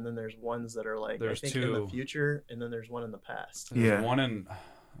match up, and then there's ones that are like I think in the future, and then there's one in the past. There's one in.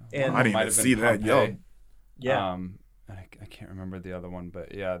 And I didn't even see that. Yo. Yeah. I can't remember the other one,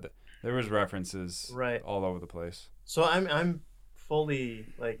 but yeah, there was references all over the place. So I'm fully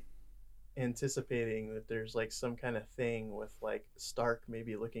like anticipating that there's like some kind of thing with like Stark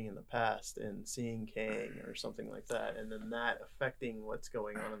maybe looking in the past and seeing Kang or something like that, and then that affecting what's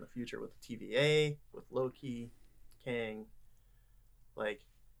going on in the future with TVA, with Loki, Kang. Like,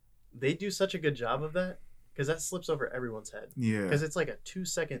 they do such a good job of that, because that slips over everyone's head. Yeah. Because it's like a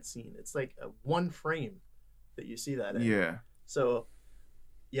 2-second scene. It's like a one frame that you see that in. Yeah. So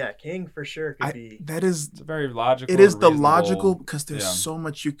yeah, Kang for sure could be. It's a very logical. It is the logical, because there's so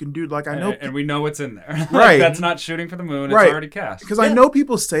much you can do. Like I know, and we know what's in there. Right, that's not shooting for the moon. It's already cast. Because I know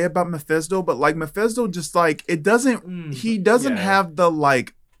people say about Mephisto, but like Mephisto, just like it doesn't. He doesn't have the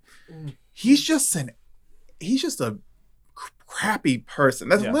like. He's just a crappy person.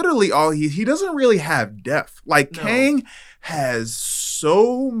 That's literally all he doesn't really have depth. Like Kang has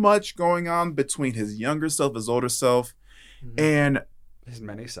so much going on between his younger self, his older self, and his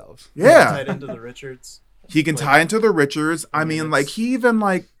many selves. Yeah. Tied into the Richards. He can tie into the Richards. I mean, like, he even,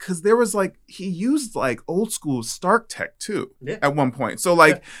 like, because there was, like, he used, like, old school Stark tech, too, at one point. So,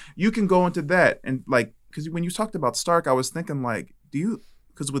 like, you can go into that. And, like, because when you talked about Stark, I was thinking, like,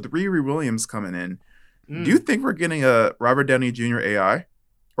 because with Riri Williams coming in, do you think we're getting a Robert Downey Jr. AI?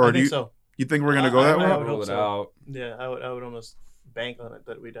 Or I think so. You think we're going to go that way? I would rule it out. Yeah, I would almost bank on it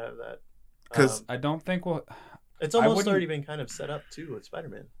that we'd have that. Because I don't think we'll... It's almost already been kind of set up, too, with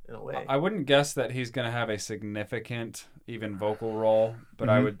Spider-Man, in a way. I wouldn't guess that he's going to have a significant, even vocal role, but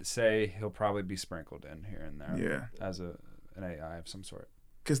I would say he'll probably be sprinkled in here and there as an AI of some sort.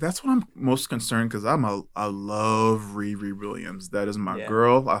 because that's what I'm most concerned. Because I love Riri Williams. That is my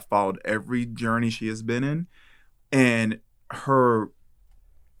girl. I followed every journey she has been in, and her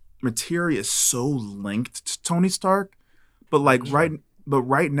materia is so linked to Tony Stark. But like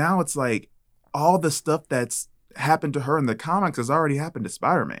right now, it's like all the stuff that's happened to her in the comics has already happened to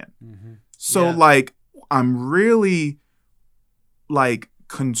Spider-Man. Mm-hmm. So like, I'm really like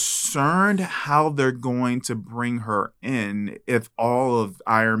concerned how they're going to bring her in if all of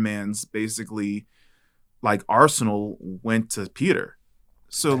Iron Man's basically like arsenal went to Peter.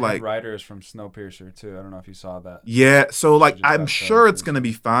 So like writers from Snowpiercer too. I don't know if you saw that. Yeah. So like I'm sure it's gonna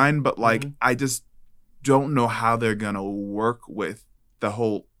be fine, but like I just don't know how they're gonna work with the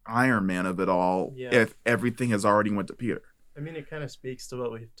whole Iron Man of it all if everything has already went to Peter. I mean, it kind of speaks to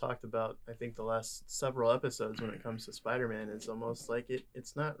what we've talked about, I think, the last several episodes when it comes to Spider-Man. It's almost like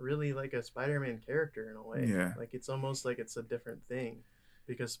it's not really like a Spider-Man character in a way. Yeah. Like, it's almost like it's a different thing.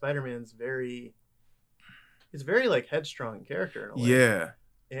 Because Spider-Man's very like, headstrong character in a way. Yeah.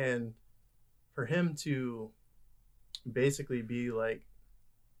 And for him to basically be, like,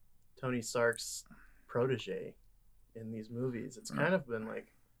 Tony Stark's protege in these movies, it's kind of been,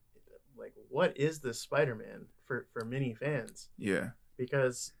 like, what is this Spider-Man for many fans? Yeah.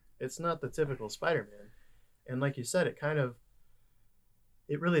 Because it's not the typical Spider-Man. And like you said, it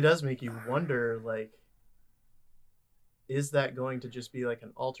really does make you wonder, like, is that going to just be like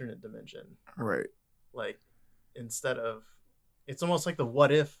an alternate dimension? Right. Like, instead of, it's almost like the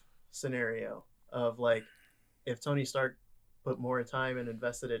what if scenario of like, if Tony Stark put more time and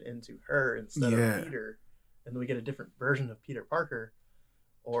invested it into her instead of Peter, and then we get a different version of Peter Parker.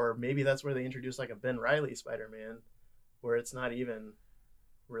 Or maybe that's where they introduce like a Ben Reilly Spider-Man, where it's not even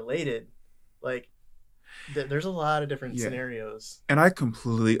related. Like, there's a lot of different scenarios. And I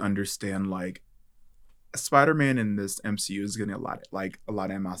completely understand, like, Spider-Man in this MCU is getting a lot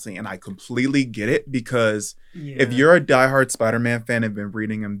of animosity, and I completely get it because if you're a diehard Spider-Man fan and been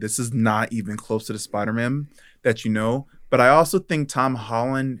reading him, this is not even close to the Spider-Man that you know. But I also think Tom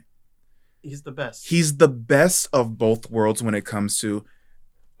Holland, he's the best. He's the best of both worlds when it comes to.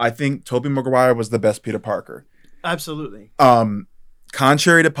 I think Tobey Maguire was the best Peter Parker. Absolutely.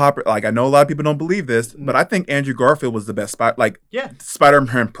 Contrary to popular, like I know a lot of people don't believe this, but I think Andrew Garfield was the best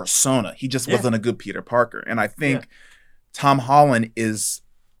Spider-Man persona. He just wasn't a good Peter Parker. And I think Tom Holland is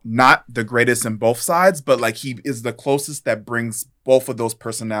not the greatest in both sides, but like he is the closest that brings both of those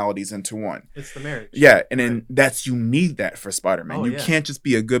personalities into one. It's the marriage. Yeah. And then you need that for Spider-Man. You can't just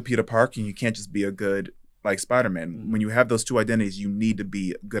be a good Peter Parker and you can't just be a good like Spider-Man. When you have those two identities, you need to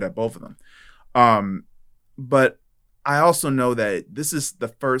be good at both of them. But I also know that this is the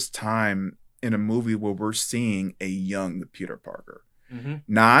first time in a movie where we're seeing a young Peter Parker,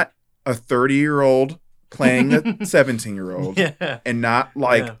 not a 30-year-old playing a 17-year-old, and not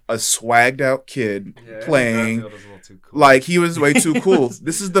like a swagged out kid playing like he was way too cool.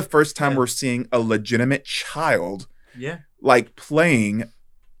 This is the first time we're seeing a legitimate child, like playing.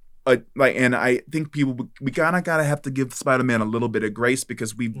 And I think we kind of gotta have to give Spider-Man a little bit of grace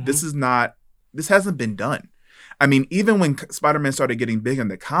because this hasn't been done. I mean, even when Spider-Man started getting big in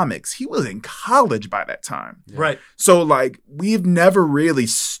the comics, he was in college by that time. Yeah. Right. So like we've never really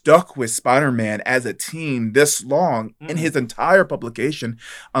stuck with Spider-Man as a team this long in his entire publication.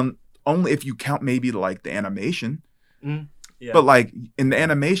 Only if you count maybe like the animation. Yeah. But like in the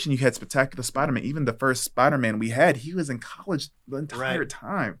animation, you had Spectacular Spider-Man. Even the first Spider-Man we had, he was in college the entire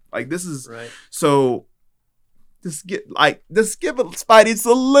time. Like this is so. Just give Spidey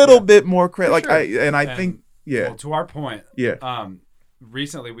a little bit more credit. I think well, to our point.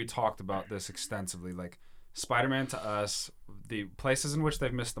 Recently we talked about this extensively. Like Spider-Man to us, the places in which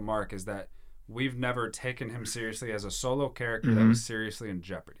they've missed the mark is that we've never taken him seriously as a solo character that was seriously in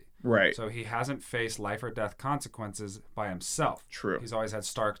jeopardy. Right. So he hasn't faced life or death consequences by himself. True. He's always had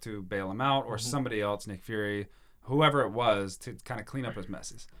Stark to bail him out or somebody else, Nick Fury, whoever it was, to kind of clean up his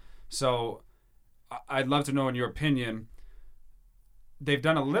messes. So I'd love to know, in your opinion, they've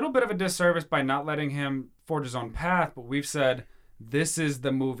done a little bit of a disservice by not letting him forge his own path, but we've said this is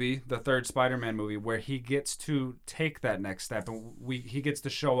the movie, the third Spider-Man movie, where he gets to take that next step and he gets to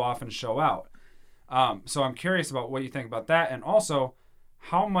show off and show out. So I'm curious about what you think about that, and also,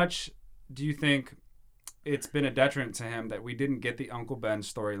 how much do you think it's been a detriment to him that we didn't get the Uncle Ben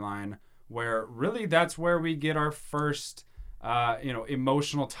storyline, where really that's where we get our first,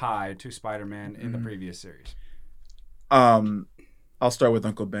 emotional tie to Spider-Man in the previous series? I'll start with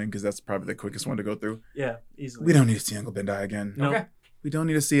Uncle Ben because that's probably the quickest one to go through. Yeah, easily. We don't need to see Uncle Ben die again. No. Okay. We don't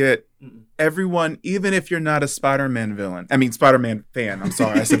need to see it. Everyone, even if you're not a Spider-Man Spider-Man fan. I'm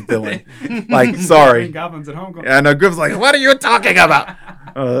sorry, I said villain. Like, sorry. Goblins at home. And Griff's like, what are you talking about?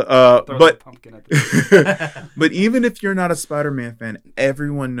 But pumpkin at the but even if you're not a Spider-Man fan,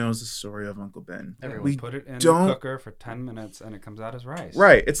 everyone knows the story of Uncle Ben. We put it in the cooker for 10 minutes and it comes out as rice.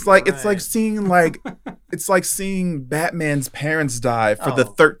 Right. It's like it's like seeing Batman's parents die for the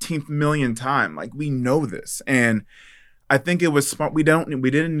 13th millionth time. Like, we know this, and I think it was smart. We didn't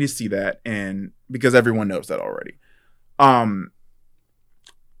need to see that, and because everyone knows that already.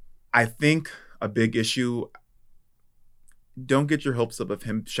 I think a big issue. Don't get your hopes up of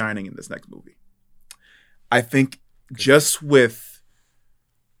him shining in this next movie. I think just with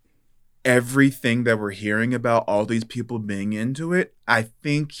everything that we're hearing about all these people being into it, I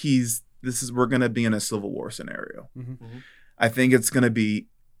think we're going to be in a Civil War scenario. Mm-hmm. I think it's going to be,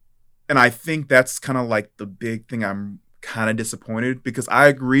 and I think that's kind of like the big thing. I'm kind of disappointed because I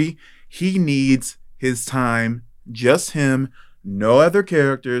agree he needs his time, just him, no other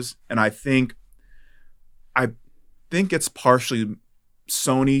characters, and I think it's partially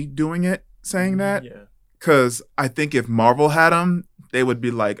Sony doing it, saying that. Yeah. Because I think if Marvel had him, they would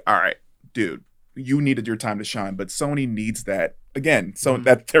be like, all right, dude, you needed your time to shine. But Sony needs that. Again, so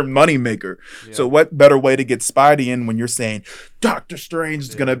that's their moneymaker. Yeah. So what better way to get Spidey in when you're saying Doctor Strange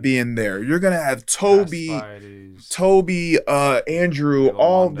is going to be in there? You're going to have Toby, Andrew,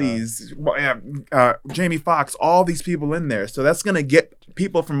 all these, Jamie Foxx, all these people in there. So that's going to get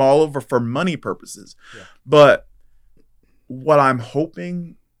people from all over for money purposes. Yeah. But what I'm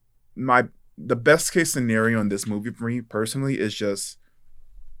hoping, the best case scenario in this movie for me personally is just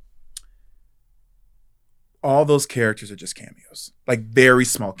all those characters are just cameos, like very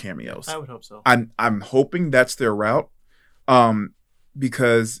small cameos. I would hope so. I'm hoping that's their route,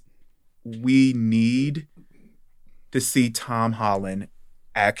 because we need to see Tom Holland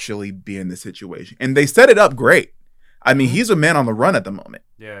actually be in the situation, and they set it up great. I mean, he's a man on the run at the moment.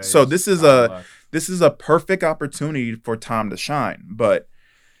 Yeah. So this is a perfect opportunity for Tom to shine. But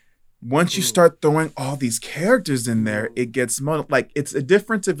once you start throwing all these characters in there, it gets like, it's a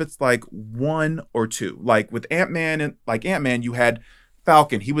difference if it's like one or two. Like with Ant-Man, you had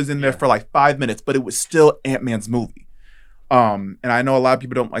Falcon. He was in there for like 5 minutes, but it was still Ant-Man's movie. And I know a lot of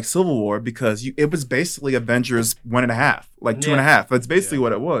people don't like Civil War because it was basically Avengers 1.5, like 2.5. That's basically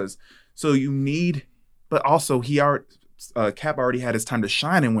what it was. So you need. But also, Cap already had his time to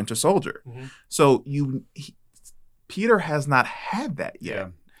shine in Winter Soldier. Mm-hmm. So Peter has not had that yet. Yeah.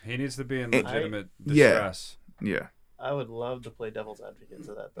 He needs to be in legitimate distress. Yeah. I would love to play devil's advocate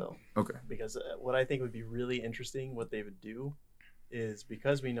to that, though. Okay. Because what I think would be really interesting, what they would do, is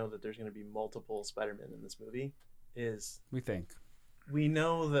because we know that there's going to be multiple Spider-Men in this movie, we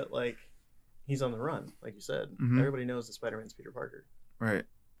know that, like, he's on the run, like you said. Mm-hmm. Everybody knows that Spider-Man's Peter Parker. Right.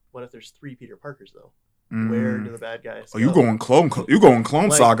 What if there's 3 Peter Parkers, though? Where do the bad guys go? You going clone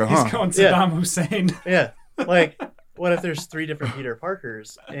saga, huh? He's going Saddam Hussein. Yeah. Like, what if there's 3 different Peter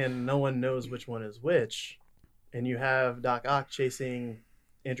Parkers and no one knows which one is which, and you have Doc Ock chasing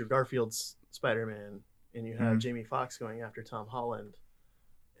Andrew Garfield's Spider-Man, and you have Jamie Foxx going after Tom Holland,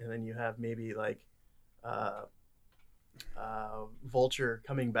 and then you have maybe like Vulture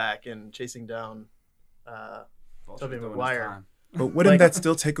coming back and chasing down Tobey Maguire. But wouldn't that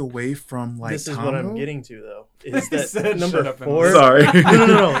still take away from like? This is combo? What I'm getting to though. Is that number 4? Sorry.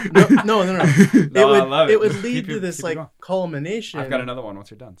 No. It would lead to this like culmination. I've got another one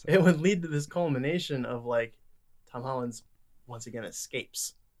once you're done. So. It would lead to this culmination of like Tom Holland's once again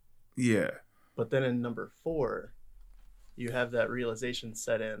escapes. Yeah. But then in number 4, you have that realization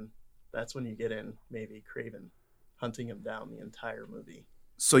set in. That's when you get in maybe Kraven hunting him down the entire movie.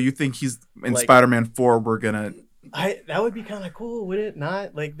 So you think he's in like, Spider-Man 4? We're gonna. That would be kind of cool, would it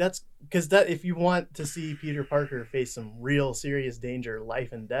not? Like that's because that if you want to see Peter Parker face some real serious danger,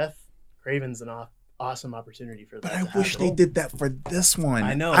 life and death, Kraven's an awesome opportunity for that. But I wish they did that for this one.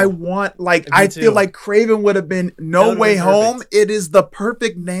 I know. I want I feel like Kraven would have been No Way Home. It is the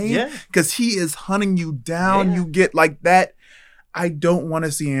perfect name because he is hunting you down. Yeah. You get like that. I don't want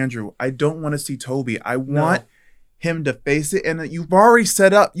to see Andrew. I don't want to see Toby. I want him to face it, and you've already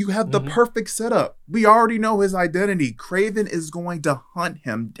set up. You have the perfect setup. We already know his identity. Kraven is going to hunt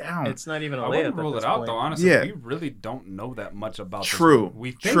him down. It's not even a layup. I wouldn't rule it out, though. Honestly, we really don't know that much about. True. This.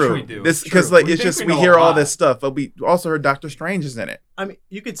 We think we do. This because like it's just we hear all this stuff, but we also heard Doctor Strange is in it. I mean,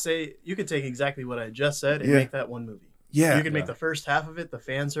 you could take exactly what I just said and make that one movie. Yeah, you could make the first half of it the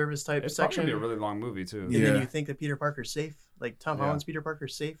fan service type section. It's probably be a really long movie too. And then you think that Peter Parker's safe, like Tom Holland's Peter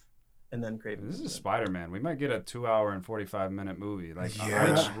Parker's safe. And then Kraven. This is Spider-Man. We might get a 2-hour and 45-minute movie. Like, I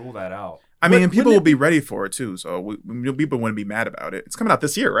just rule that out. I mean, and people will be ready for it too. So people wouldn't be mad about it. It's coming out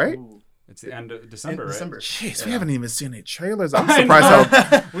this year, right? Ooh. It's the end of December, right? Jeez, we haven't even seen any trailers. I'm surprised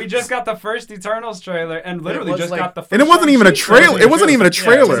how we just got the first Eternals trailer, and literally just got the first. And it wasn't even a trailer. It wasn't even a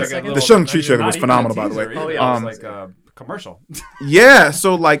trailer. The Shang-Chi trailer was phenomenal, by the way. Oh yeah, it was like a commercial. Yeah,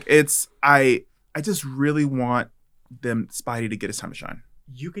 so like I just really want Spidey to get his time to shine.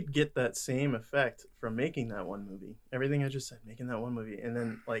 You could get that same effect from making that one movie. Everything I just said, making that one movie, and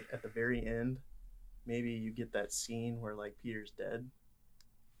then like at the very end, maybe you get that scene where like Peter's dead,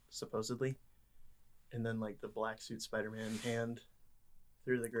 supposedly, and then like the black suit Spider-Man hand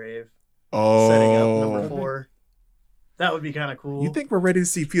through the grave, setting up number 4. That would be kind of cool. You think we're ready to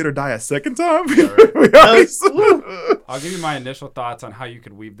see Peter die a second time? I'll give you my initial thoughts on how you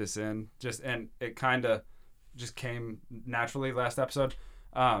could weave this in. And it kind of just came naturally last episode.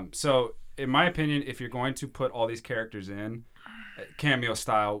 So in my opinion, if you're going to put all these characters in cameo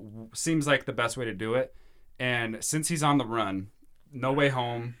style, seems like the best way to do it. And since he's on the run, no way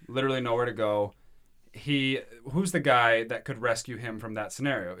home, literally nowhere to go, who's the guy that could rescue him from that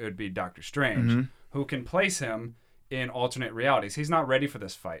scenario? It would be Doctor Strange, who can place him in alternate realities. He's not ready for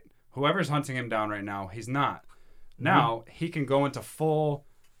this fight. Whoever's hunting him down right now, he's not. Now he can go into full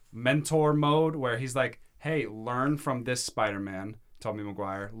mentor mode where he's like, hey, learn from this Spider-Man, Tobey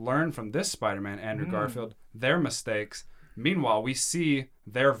Maguire, learn from this Spider-Man, Andrew Garfield, their mistakes. Meanwhile, we see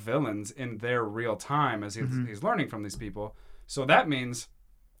their villains in their real time as he's learning from these people. So that means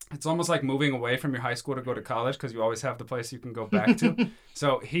it's almost like moving away from your high school to go to college because you always have the place you can go back to.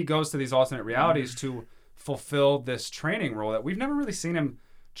 So he goes to these alternate realities to fulfill this training role that we've never really seen him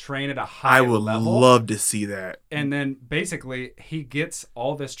train at a high level. I would love to see that. And then basically he gets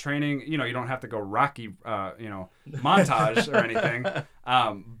all this training. You don't have to go Rocky, montage or anything.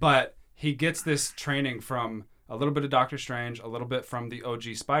 But he gets this training from a little bit of Doctor Strange, a little bit from the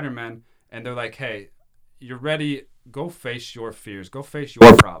OG Spider-Man. And they're like, hey, you're ready. Go face your fears. Go face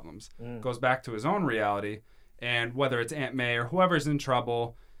your problems. Goes back to his own reality. And whether it's Aunt May or whoever's in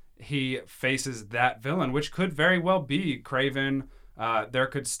trouble, he faces that villain, which could very well be Kraven. There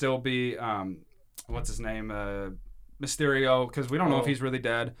could still be, what's his name? Mysterio, because we don't know if he's really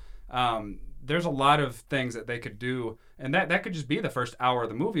dead. There's a lot of things that they could do. And that could just be the first hour of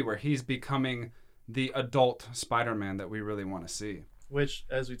the movie where he's becoming the adult Spider-Man that we really want to see. Which,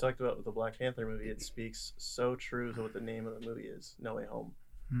 as we talked about with the Black Panther movie, it speaks so true to what the name of the movie is, No Way Home.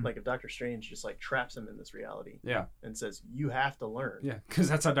 Like if Doctor Strange just like traps him in this reality, and says you have to learn, because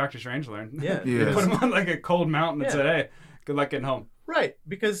that's how Doctor Strange learned. They put him on like a cold mountain and said, "Hey, good luck getting home." Right,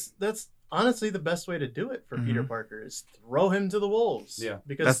 because that's honestly the best way to do it for Peter Parker is throw him to the wolves. Yeah,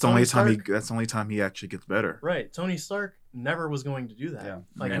 because that's the only time he actually gets better. Right, Tony Stark never was going to do that. Yeah,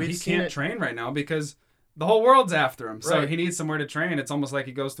 like he can't train right now because the whole world's after him, so he needs somewhere to train. It's almost like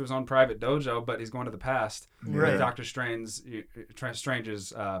he goes through his own private dojo, but he's going to the past. Right. Doctor Strange's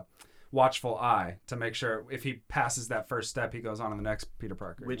watchful eye to make sure if he passes that first step, he goes on to the next Peter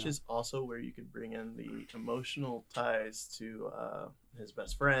Parker. Which is also where you could bring in the emotional ties to his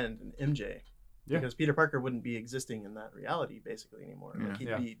best friend and MJ. Yeah. Because Peter Parker wouldn't be existing in that reality basically anymore. Yeah. Like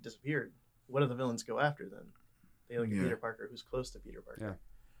he'd be disappeared. What do the villains go after then? They look at Peter Parker, who's close to Peter Parker.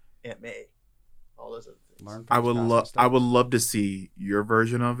 Yeah. Aunt May. All those other things. I would love to see your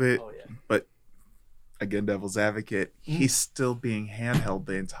version of it. Oh, yeah. But again, devil's advocate, he's still being handheld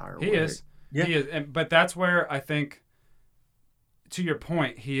the entire way. He is. But that's where I think, to your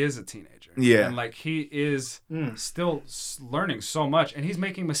point, he is a teenager. Yeah. And like he is still learning so much, and he's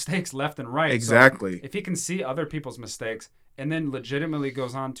making mistakes left and right. Exactly. So if he can see other people's mistakes and then legitimately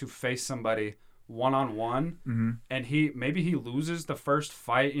goes on to face somebody one-on-one, and maybe he loses the first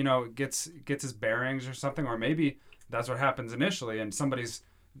fight, gets his bearings or something, or maybe that's what happens initially, and somebody's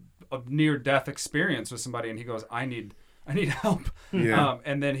a near-death experience with somebody, and he goes, I need help. Yeah.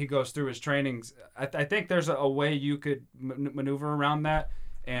 And then he goes through his trainings. I think there's a way you could maneuver around that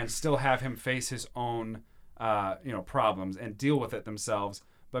and still have him face his own problems and deal with it themselves,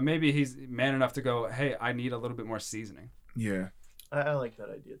 but maybe he's man enough to go, hey, I need a little bit more seasoning. Yeah. I like that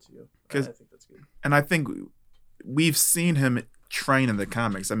idea too. I think that's good. And I think we've seen him train in the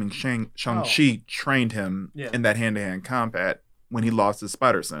comics. I mean, Shang-Chi trained him in that hand-to-hand combat when he lost his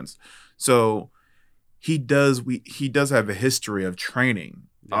spider sense. So he does have a history of training.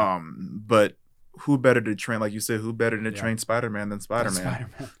 Yeah. But who better to train, like you said, who better to train Spider-Man than Spider-Man?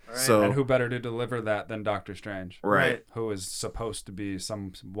 Right. So, and who better to deliver that than Doctor Strange? Right. Who is supposed to be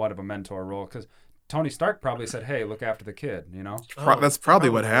somewhat of a mentor role, because Tony Stark probably said, hey, look after the kid, That's probably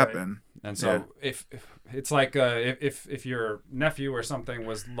what happened. Right. And so if it's like if your nephew or something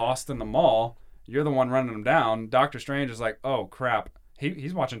was lost in the mall, you're the one running him down. Doctor Strange is like, oh, crap.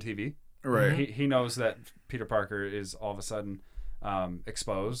 He's watching TV. Right. He knows that Peter Parker is all of a sudden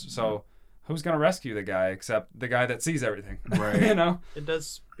exposed. So who's going to rescue the guy except the guy that sees everything? Right. You know? It does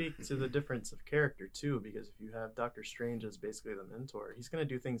speak to the difference of character, too, because if you have Doctor Strange as basically the mentor, he's going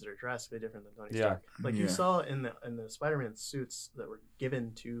to do things that are drastically different than Tony Stark. Like you saw in the Spider-Man suits that were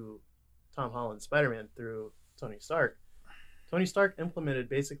given to Tom Holland's Spider-Man through Tony Stark. Tony Stark implemented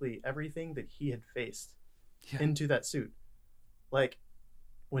basically everything that he had faced into that suit. Like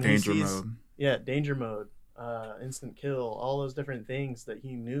when danger he sees mode. Yeah, danger mode, instant kill, all those different things that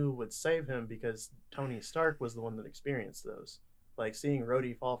he knew would save him because Tony Stark was the one that experienced those. Like seeing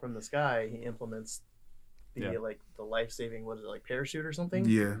Rhodey fall from the sky, he implements the the life-saving, what is it, like parachute or something?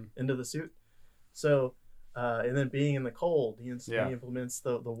 Yeah. Into the suit. So and then being in the cold, he implements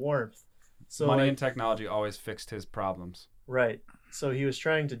the warmth. So money and technology always fixed his problems. Right. So he was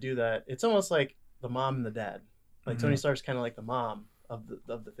trying to do that. It's almost like the mom and the dad. Like Tony Stark's kind of like the mom of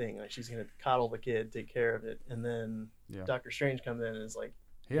the thing. Like she's gonna coddle the kid, take care of it, and then Doctor Strange comes in and is like,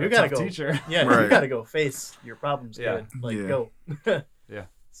 "You gotta go, teacher. Yeah, right. You gotta go face your problems. Good. Like go." Yeah.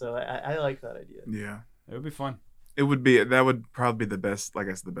 So I like that idea. Yeah. It would be fun. That would probably be the best, like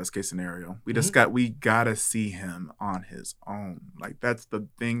I said, the best case scenario. We gotta see him on his own. Like that's the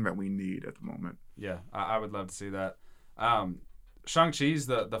thing that we need at the moment. Yeah, I would love to see that. Shang-Chi's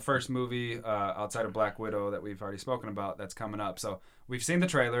the first movie outside of Black Widow that we've already spoken about that's coming up. So we've seen the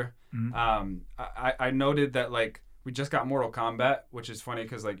trailer. I noted that like we just got Mortal Kombat, which is funny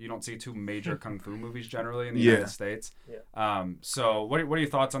because like you don't see two major kung fu movies generally in the United States. Yeah. So what are your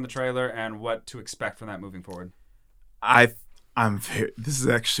thoughts on the trailer and what to expect from that moving forward? This is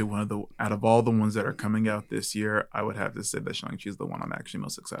actually one of the, out of all the ones that are coming out this year, I would have to say that Shang-Chi is the one I'm actually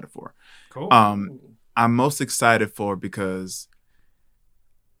most excited for. Cool. I'm most excited for because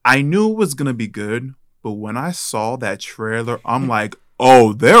I knew it was going to be good, but when I saw that trailer, I'm like,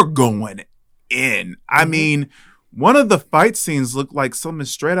 oh, they're going in. I mean, one of the fight scenes looked like something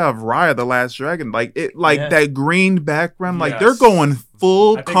straight out of Raya the Last Dragon. Like that green background, like they're going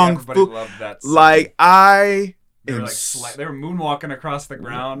full kung fu. Loved that scene. Like they were they were moonwalking across the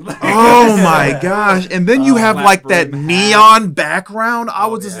ground. Oh my gosh. And then you have like that neon background. I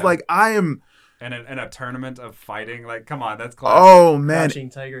was just like, I am. And a tournament of fighting. Like, come on, that's classic. Oh man. Crouching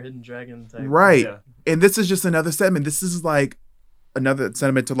Tiger, Hidden Dragon type. Right. Yeah. And this is just another segment. This is like another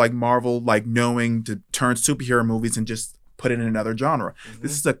sentiment to like Marvel, like knowing to turn superhero movies and just put it in another genre.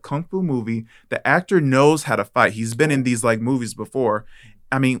 This is a kung fu movie. The actor knows how to fight. He's been in these like movies before.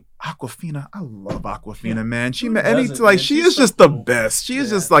 I mean, Awkwafina, I love Awkwafina, man. She is just the best. She is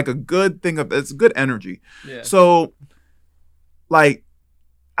just like a good thing. It's good energy. Yeah. So, like,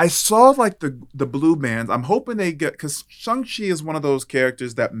 I saw like the blue bands. I'm hoping they get, because Shang-Chi is one of those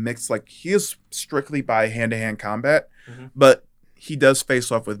characters that mix, like, he is strictly by hand-to-hand combat, but he does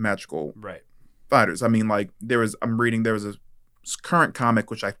face off with magical fighters. I mean, like, there was a current comic,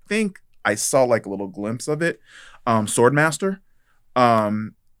 which I think I saw like a little glimpse of it, Swordmaster.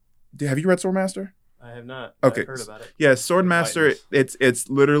 Have you read Swordmaster? I have not. Okay. I've heard about it. Yeah, Swordmaster, it's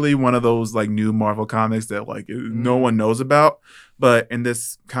literally one of those like new Marvel comics that like no one knows about. But in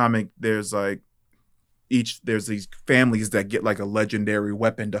this comic, there's these families that get like a legendary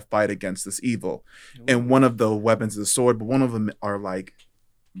weapon to fight against this evil. Ooh. And one of the weapons is a sword, but one of them are like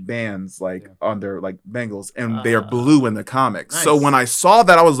bands like on their like bangles, and they are blue in the comics. Nice. So when I saw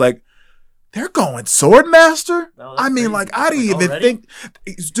that, I was like, they're going Swordmaster? I mean, crazy. Like, I didn't even think,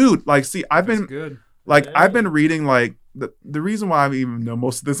 dude, like, see, I've been reading, like, the reason why I even know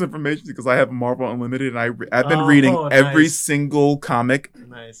most of this information is because I have Marvel Unlimited, and I've been reading every single comic,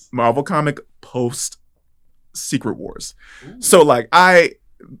 Marvel comic post Secret Wars. Ooh. So, like,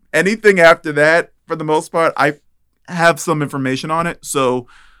 anything after that, for the most part, I have some information on it. So,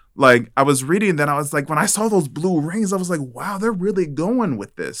 like, I was reading, then I was like, when I saw those blue rings, I was like, wow, they're really going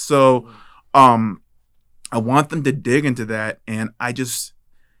with this. So, I want them to dig into that, and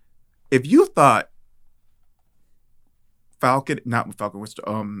if you thought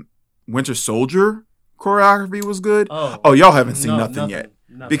Winter Soldier choreography was good, y'all haven't seen nothing yet.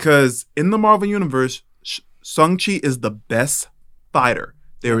 Because in the Marvel Universe, Shang-Chi is the best fighter.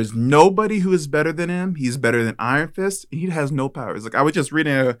 There is nobody who is better than him. He's better than Iron Fist, and he has no powers. Like, I was just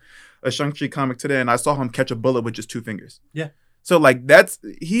reading a Shang-Chi comic today, and I saw him catch a bullet with just 2 fingers. Yeah. So, like,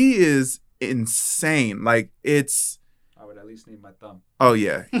 he is insane. Like, I would at least need my thumb. Oh,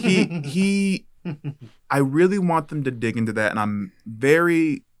 yeah. I really want them to dig into that, and I'm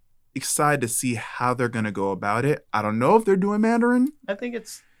very excited to see how they're going to go about it. I don't know if they're doing Mandarin. I think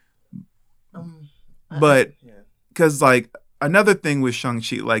it's... but, because, like, another thing with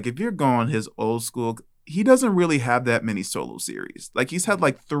Shang-Chi, like, if you're going his old school, he doesn't really have that many solo series. Like, he's had,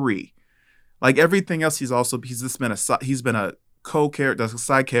 like, 3. Like, everything else, he's been a co-character, the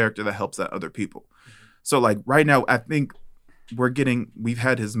side character that helps out other people. So like right now, I think we've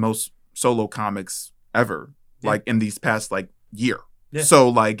had his most solo comics ever, like in these past like year. Yeah. So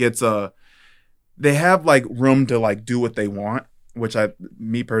like they have like room to like do what they want, which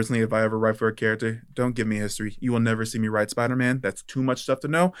me personally, if I ever write for a character, don't give me history. You will never see me write Spider-Man. That's too much stuff to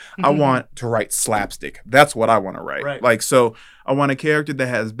know. I want to write slapstick. That's what I want to write. Right. Like, so I want a character that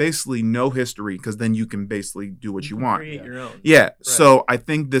has basically no history, because then you can basically do what you want. Create your own. Yeah. Right. So I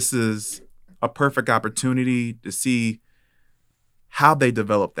think this is a perfect opportunity to see how they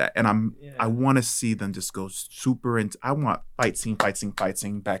develop that. And I want to see them just go super into, I want fight scene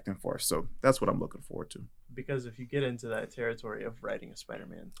back and forth. So that's what I'm looking forward to. Because if you get into that territory of writing a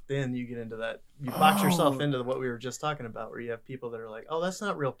Spider-Man, then you get into that, you box yourself into what we were just talking about, where you have people that are like, oh, that's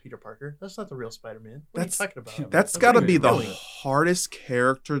not real Peter Parker. That's not the real Spider-Man. What are you talking about? That's got to be the hardest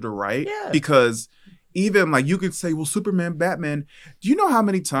character to write. Yeah. Because even like you could say, well, Superman, Batman, do you know how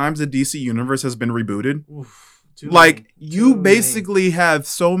many times the DC universe has been rebooted? Oof, you basically have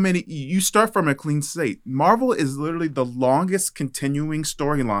so many, you start from a clean slate. Marvel is literally the longest continuing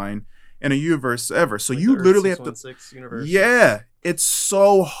storyline in a universe ever. So like you literally have to, universe. Yeah, it's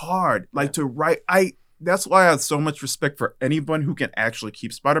so hard to write. That's why I have so much respect for anyone who can actually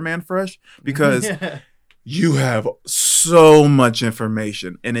keep Spider-Man fresh, because you have so much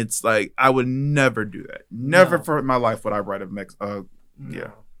information, and it's like, I would never do that. Never for my life would I write a mix.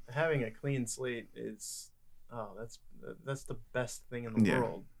 Having a clean slate is, that's the best thing in the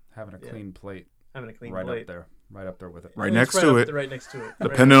world. Having a clean plate. Having a clean plate. Right up there with it. Right next to it. Right next to it.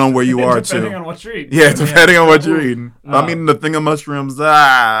 Depending on where you are, too. Depending on what you're eating. Yeah, depending on what you're eating. I'm eating the thing of mushrooms.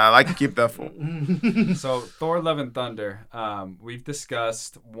 I can keep that full. So, Thor: Love and Thunder. We've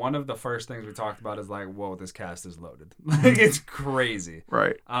discussed, one of the first things we talked about is like, whoa, this cast is loaded. Like, it's crazy.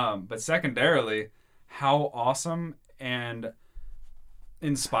 Right. But secondarily, how awesome and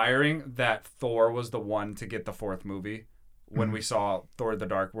inspiring that Thor was the one to get the fourth movie. When we saw Thor: The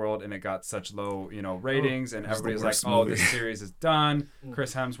Dark World and it got such low, ratings, and everybody's like, oh, this series is done.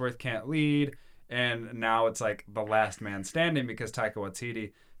 Chris Hemsworth can't lead. And now it's like the last man standing, because Taika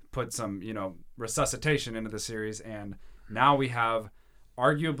Waititi put some, resuscitation into the series. And now we have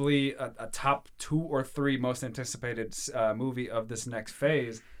arguably a top 2 or 3 most anticipated movie of this next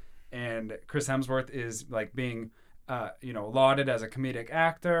phase. And Chris Hemsworth is like being, lauded as a comedic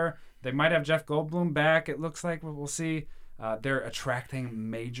actor. They might have Jeff Goldblum back. It looks like, we'll see. They're attracting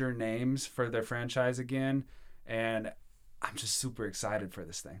major names for their franchise again, and I'm just super excited for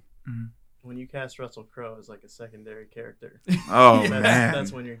this thing. Mm-hmm. When you cast Russell Crowe as like a secondary character, man,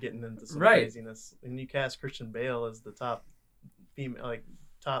 that's when you're getting into some craziness. And you cast Christian Bale as the top female,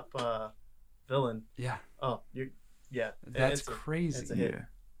 villain. Yeah. Oh, that's crazy. It's a hit.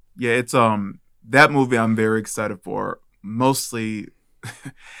 Yeah. It's that movie I'm very excited for. Mostly,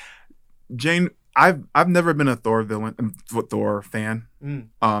 Jane. I've never been a Thor fan,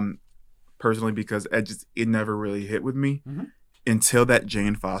 personally, because it never really hit with me until that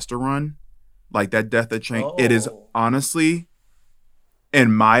Jane Foster run, like that Death of Jane. Oh. It is honestly,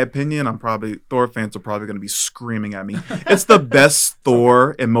 in my opinion, Thor fans are probably going to be screaming at me. It's the best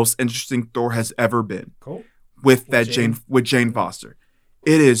Thor and most interesting Thor has ever been. Cool. With Jane Foster.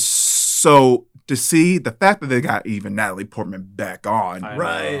 It is so. To see the fact that they got even Natalie Portman back on,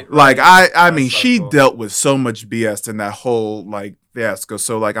 right? Like I mean, she dealt with so much BS in that whole fiasco.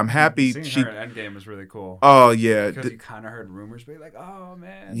 So like, I'm happy. Seeing her in Endgame was really cool. Oh yeah, because you kind of heard rumors, but like, oh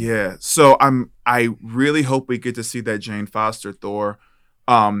man. Yeah. So I really hope we get to see that Jane Foster Thor.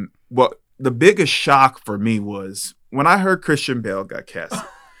 What the biggest shock for me was when I heard Christian Bale got cast.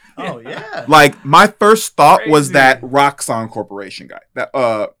 Oh yeah. Like my first thought was that Roxxon Corporation guy.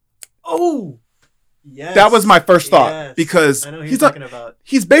 That Yes. That was my first thought, because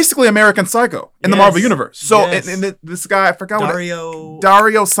he's basically American Psycho in the Marvel universe. So and this guy, I forgot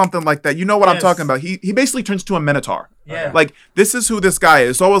Dario something like that. You know what I'm talking about? He basically turns to a Minotaur. Yeah. Like, this is who this guy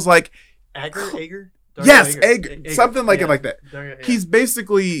is. So I was like, Ager? Yes, Ager. Something like it like that. He's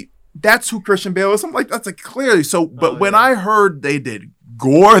basically, that's who Christian Bale is. I'm like, that's like clearly. So, but when I heard they did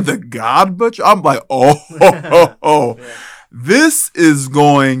Gore the God Butcher, I'm like, oh. Yeah. This is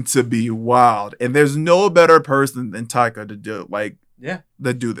going to be wild, and there's no better person than Taika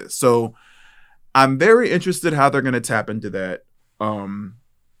to do this. So I'm very interested how they're going to tap into that,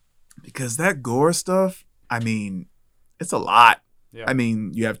 because that gore stuff, I mean, it's a lot. Yeah. I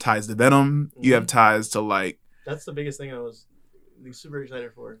mean, you have ties to Venom, you have ties to That's the biggest thing I was super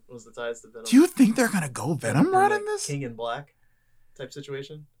excited for, was the ties to Venom. Do you think they're going to go Venom route in this? King in Black type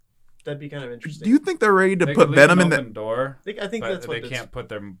situation? That'd be kind of interesting. Do you think they're ready to put Venom in the door? I think that's what they can't put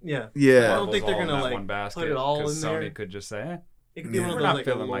their I yeah. don't think they're gonna one basket, put it all in Sony there. could just say, It could be one of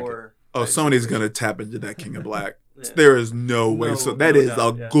those like lore. Oh, Sony's gonna tap into that King of Black. Yeah. There is no way. So that no is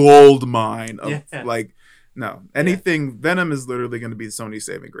doubt, a gold mine of like. No, anything. Venom is literally going to be Sony's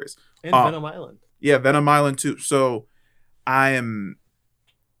saving grace. And Venom Island. Yeah, Venom Island too. So I'm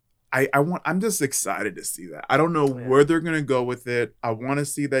just excited to see that. I don't know where they're going to go with it. I want to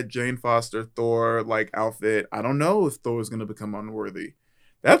see that Jane Foster Thor like outfit. I don't know if Thor is going to become unworthy.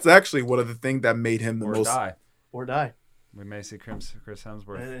 That's actually one of the things that made him the most or die. We may see Chris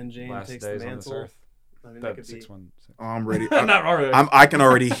Hemsworth and Jane last takes days the on this earth. I mean, that could 616. Oh, I'm ready. Not already. I can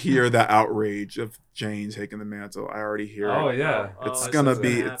already hear the outrage of Jane taking the mantle. I already hear it. Oh yeah, it's gonna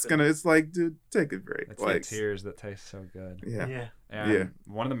be. It's like, dude, take a break. It's like the tears that taste so good. Yeah. And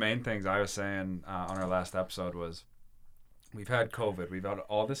one of the main things I was saying on our last episode was, we've had COVID, we've had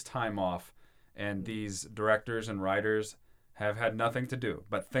all this time off, and these directors and writers have had nothing to do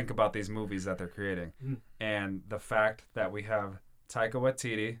but think about these movies that they're creating, and the fact that we have Taika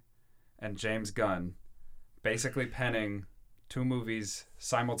Waititi and James Gunn basically penning 2 movies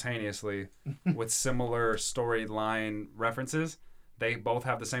simultaneously with similar storyline references. They both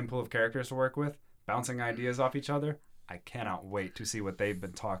have the same pool of characters to work with, bouncing ideas off each other. I cannot wait to see what they've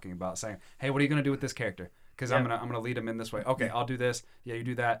been talking about, saying, hey, what are you going to do with this character? Because I'm gonna lead him in this way. Okay, I'll do this. Yeah, you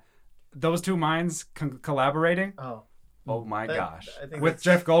do that. Those 2 minds collaborating. Oh my gosh. With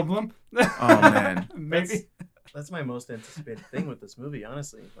Jeff Goldblum? Oh, man. Maybe. That's my most anticipated thing with this movie,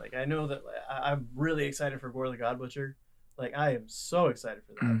 honestly. Like, I know that I'm really excited for Gore the God Butcher. Like, I am so excited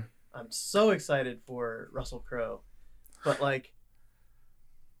for that. I'm so excited for Russell Crowe. But, like,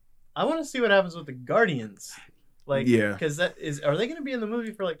 I want to see what happens with the Guardians. Like, because are they going to be in the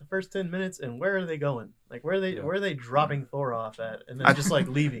movie for like the first 10 minutes, and where are they going? Like, where are they dropping Thor off at, and then just like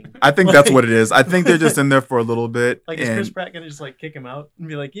leaving? I think that's what it is. I think they're just in there for a little bit. Like, is Chris Pratt going to just like kick him out and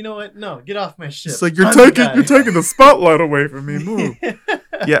be like, you know what? No, get off my ship. It's like, you're taking the spotlight away from me. Move.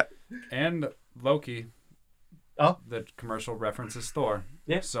 Yeah. And Loki. Oh, the commercial references Thor.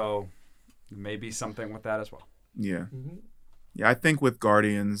 Yeah. So maybe something with that as well. Yeah. Yeah, I think with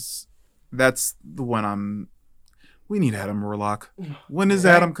Guardians, that's the one we need Adam Warlock. When does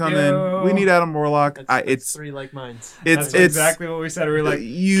Adam come in? We need Adam Warlock. It's 3 like minds. It's exactly what we said. We were like,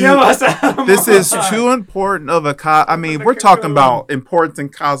 give us Adam This is too important of a we're talking about importance in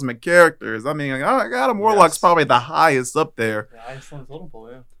cosmic characters. I mean, Adam Warlock's probably the highest up there. The highest on totem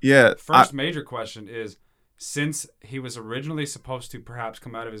pole, yeah. First major question is, since he was originally supposed to perhaps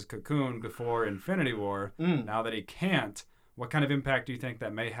come out of his cocoon before Infinity War, now that he can't, what kind of impact do you think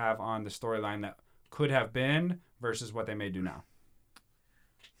that may have on the storyline that could have been versus what they may do now?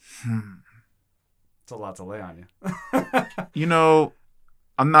 It's a lot to lay on you. You know,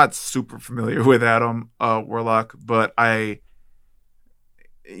 I'm not super familiar with Adam Warlock, but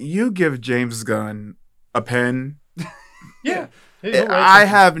you give James Gunn a pen. Yeah. I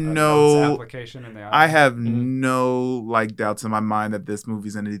have no application in the I have no like doubts in my mind that this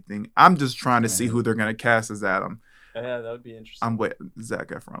movie's anything. I'm just trying to see who they're gonna cast as Adam. Yeah, that would be interesting. Zac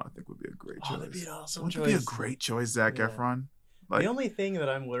Efron, I think, would be a great choice. That'd be an awesome choice. Would be a great choice, Zac Efron. Like, the only thing that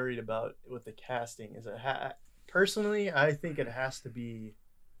I'm worried about with the casting is that personally, I think it has to be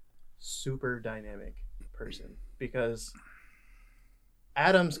super dynamic person, because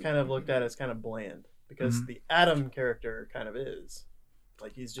Adam's kind of looked at as kind of bland, because the Adam character kind of is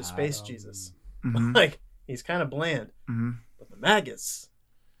like, he's just space Jesus. Like, he's kind of bland. But the Magus,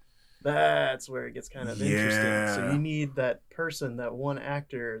 that's where it gets kind of interesting. So you need that person, that one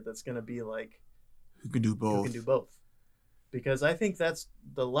actor that's going to be like, who can do both. Because I think that's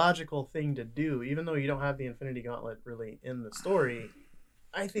the logical thing to do, even though you don't have the Infinity Gauntlet really in the story.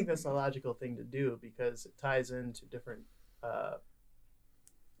 I think that's the logical thing to do, because it ties into different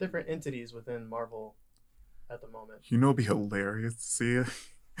entities within Marvel at the moment. You know, it'd be hilarious to see it.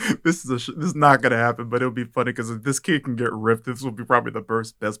 This is not gonna happen, but it'll be funny, because if this kid can get ripped, this will be probably the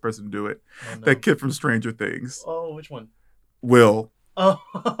best person to do it. Oh, no. That kid from Stranger Things. Oh, which one? Will. Oh,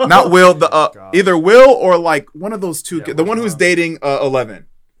 not Will. Either Will or like one of those two kids. The one who's dating 11.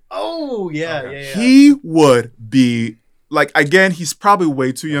 Oh yeah, yeah. He would be like, again, he's probably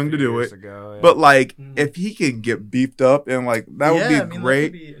way too young to do it. But like, if he could get beefed up, and like that would be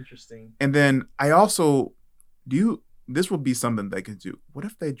great. That would be interesting. And then I also this would be something they could do. What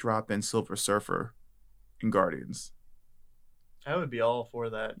if they drop in Silver Surfer in Guardians? I would be all for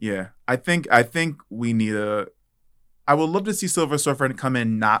that. Yeah. I think we need I would love to see Silver Surfer come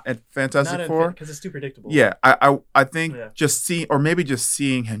in not at Fantastic Four, because it's too predictable. Yeah. I think just seeing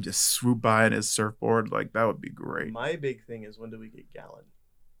him just swoop by on his surfboard, like, that would be great. My big thing is, when do we get Gallon?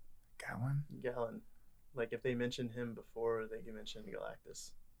 Gallon? Like, if they mention him before they mention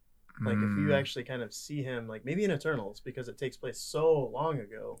Galactus. Like if you actually kind of see him, like maybe in Eternals, because it takes place so long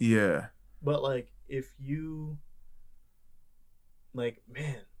ago. Yeah. But like if you, like,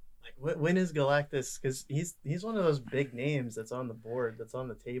 man, like when is Galactus? Because he's one of those big names that's on the board, that's on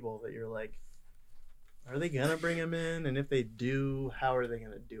the table, that you're like, are they gonna bring him in? And if they do, how are they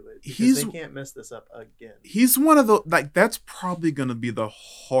gonna do it? Because they can't mess this up again. He's one of the, like, that's probably gonna be the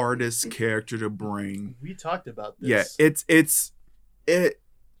hardest character to bring. We talked about this. Yeah,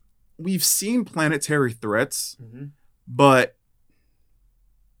 we've seen planetary threats, but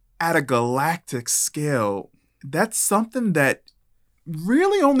at a galactic scale, that's something that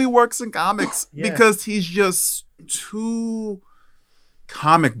really only works in comics because he's just too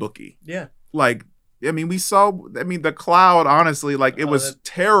comic booky. Yeah. Like, I mean, the Cloud, honestly, like, it was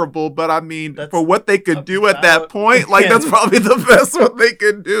terrible, but I mean, for what they could do at that point, like, that's probably the best what they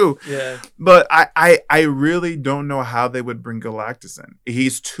could do. Yeah. But I really don't know how they would bring Galactus in.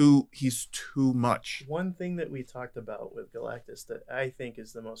 He's too much. One thing that we talked about with Galactus that I think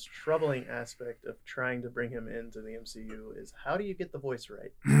is the most troubling aspect of trying to bring him into the MCU is, how do you get the voice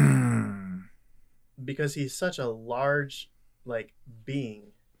right? Because he's such a large, like,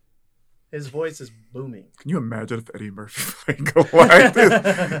 being. His voice is booming. Can you imagine if Eddie Murphy played Galactus?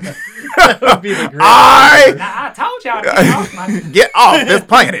 That would be the greatest. I told y'all to get off this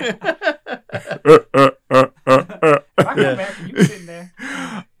planet. You sitting there.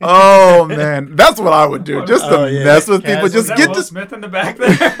 Oh man, that's what I would do. Just to mess with people. Just get Will Smith in the back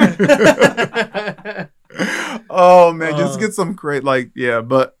there. Oh man, just get some great, like,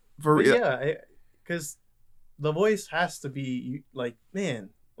 but because the voice has to be like,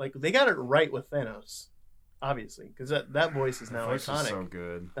 man. Like, they got it right with Thanos, obviously, because that voice is now iconic. So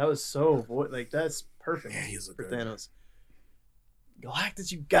good. That was so that's perfect for Thanos.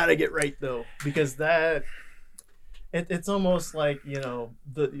 Galactus, you gotta get right though, because it's almost like, you know,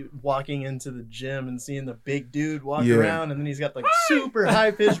 the walking into the gym and seeing the big dude walk around, and then he's got like super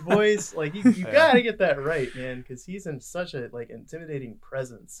high pitched voice. Like, you gotta get that right, man, because he's in such a, like, intimidating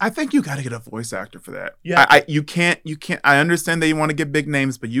presence. I think you gotta get a voice actor for that. Yeah, you can't. I understand that you want to get big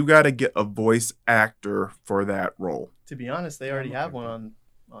names, but you gotta get a voice actor for that role. To be honest, they already have one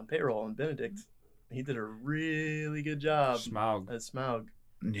on payroll, and Benedict, he did a really good job as Smaug.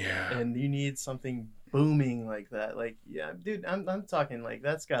 Yeah, and you need something booming like that. Like, yeah, dude, I'm talking like,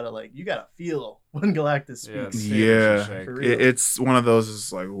 that's gotta, like, you gotta feel when Galactus speaks. It's one of those.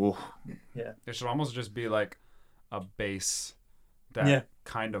 It's like, whoa. Yeah, it should almost just be like a bass that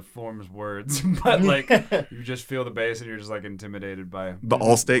kind of forms words, but like you just feel the bass and you're just like intimidated by the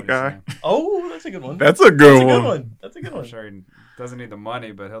Allstate guy. Oh, that's a good one. That's a good one. That's a good one. I'm sure he doesn't need the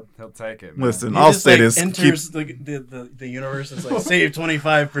money, but he'll take it. Listen, Allstate is enters the universe is like, save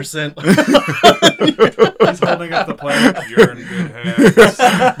 25%. He's holding up the planet. You're in good hands.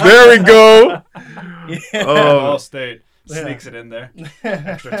 There we go. Allstate sneaks it in there.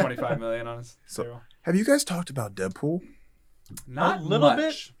 Extra $25 million on his payroll. Have you guys talked about Deadpool? Not a little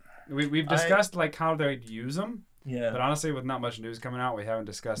bit. We've discussed like how they'd use them. Yeah. But honestly, with not much news coming out, we haven't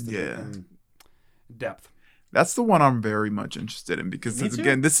discussed it in depth. That's the one I'm very much interested in, because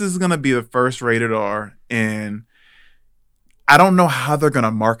again, this is going to be the first rated R, and I don't know how they're going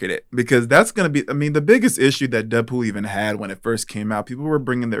to market it, because that's going to be, I mean, the biggest issue that Deadpool even had when it first came out, people were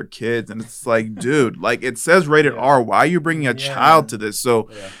bringing their kids, and it's like, dude, like, it says rated R. Why are you bringing a child to this? So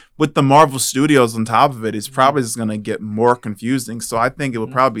with the Marvel Studios on top of it, it's probably just going to get more confusing. So I think it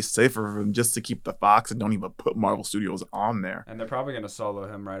would probably be safer for them just to keep the Fox and don't even put Marvel Studios on there. And they're probably going to solo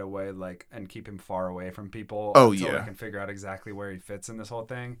him right away, like, and keep him far away from people until they can figure out exactly where he fits in this whole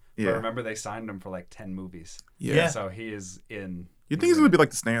thing. But remember, they signed him for like 10 movies. Yeah. So he is in. You think he's going to be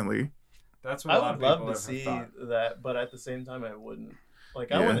like the Stan Lee? That's what a lot of people have thought. I would love to see that, but at the same time, I wouldn't.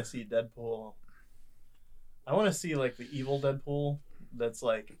 Like, I want to see Deadpool. I want to see, like, the evil Deadpool that's,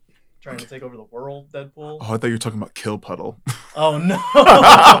 like, trying to take over the world Deadpool. Oh, I thought you were talking about Kill Puddle. Oh, no.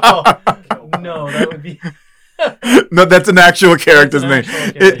 No, that would be... No, that's an actual character's name.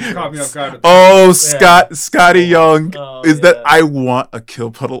 You caught me off guard. Scotty Young. That I want a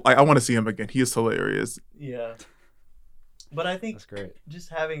Kill Puddle. I want to see him again. He is hilarious. Yeah. But I think that's great. Just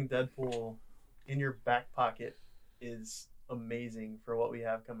having Deadpool in your back pocket is amazing for what we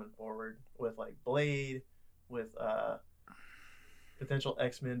have coming forward with, like, Blade, with potential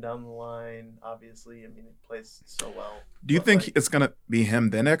X-Men down the line. Obviously, I mean, it plays so well. Do you think it's going to be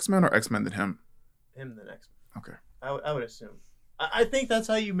him then X-Men, or X-Men then him? Him then X-Men. Okay. I would assume. I think that's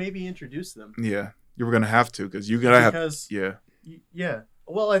how you maybe introduce them. Yeah. You were going to have to, because you got to have... Yeah. Yeah.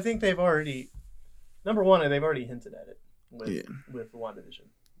 Well, I think they've already... Number one, they've already hinted at it with WandaVision.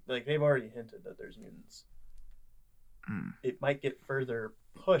 Like, they've already hinted that there's mutants. it might get further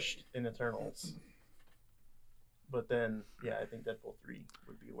pushed in Eternals. But then, yeah, I think Deadpool 3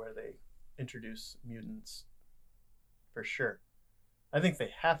 would be where they introduce mutants for sure. I think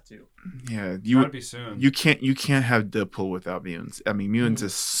they have to. Yeah, Gotta be soon. You can't have Deadpool without mutants. I mean,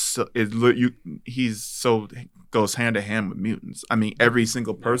 mutants goes hand to hand with mutants. I mean, every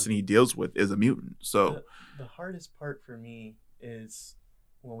single person he deals with is a mutant. So the hardest part for me is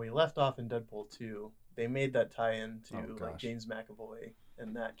when we left off in Deadpool 2, they made that tie-in to like James McAvoy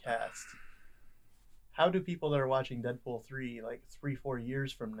and that cast. How do people that are watching Deadpool 3 like 3-4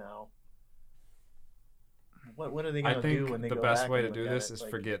 years from now? What are they going to do when they go back? I think the best way to do this is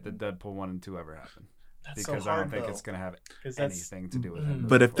forget that Deadpool 1 and 2 ever happened. Because I don't think it's going to have anything to do with him.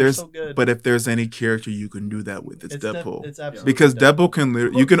 But if there's any character you can do that with, it's Deadpool. It's absolutely because Deadpool can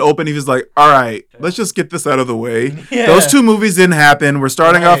you can open. He's like, all right, let's just get this out of the way. Those 2 movies didn't happen. We're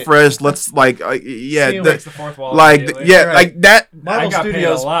starting off fresh. Let's like the fourth wall like that. Marvel Studios paid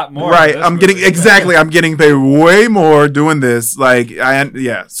a lot more. Right, I'm getting paid way more doing this.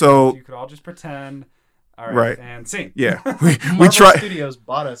 So you could all just pretend. All right. And scene. Yeah, we try. Studios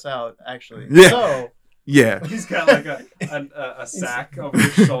bought us out actually. Yeah. So. Yeah. He's got like a sack over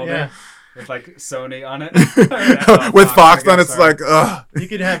his shoulder with like Sony on it. With Fox on it, it's like, ugh. You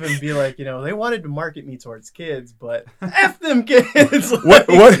could have him be like, they wanted to market me towards kids, but F them kids. What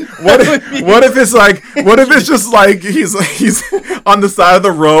if it's just like he's on the side of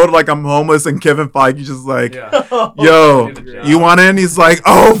the road like I'm homeless and Kevin Feige just like, yo, you want in? He's like,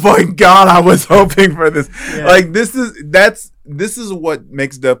 oh my God, I was hoping for this. Yeah. Like this is what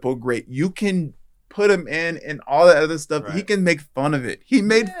makes Deadpool great. You can put him in and all that other stuff. Right. He can make fun of it. He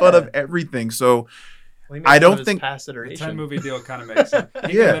made fun of everything. So I don't think the 10 movie deal kind of makes sense.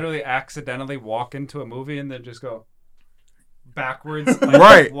 He can literally accidentally walk into a movie and then just go backwards.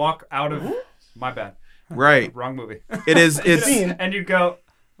 Like, walk out of my bad. Right. Wrong movie. It's and you'd go,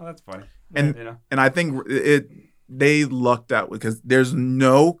 oh, that's funny. And I think they lucked out because there's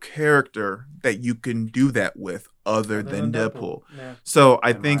no character that you can do that with other than Deadpool. Yeah. So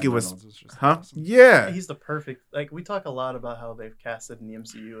I think Ryan it was awesome. Yeah. He's the perfect, like we talk a lot about how they've casted in the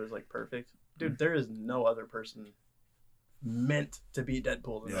MCU as like perfect. Dude, there is no other person meant to be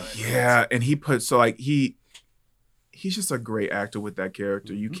Deadpool than Ryan. Yeah, and he's just a great actor with that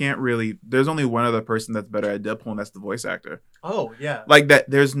character. You can't really. There's only one other person that's better at Deadpool, and that's the voice actor. Oh yeah, like that.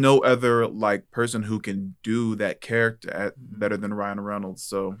 There's no other like person who can do that character better than Ryan Reynolds.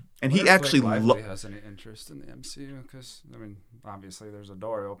 So, and he actually has any interest in the MCU because I mean, obviously there's a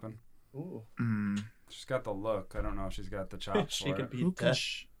door open. Ooh, she's got the look. I don't know if she's got the chops. She could be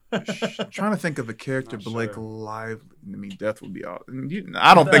I'm trying to think of a character, but like live. I mean, Death would be all.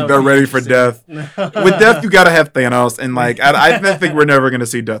 I don't think they're ready for Death. With Death, you gotta have Thanos, and like I think we're never gonna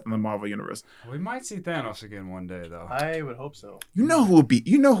see Death in the Marvel universe. We might see Thanos again one day, though. I would hope so. You know who would be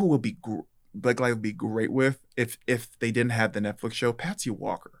great with if they didn't have the Netflix show? Patsy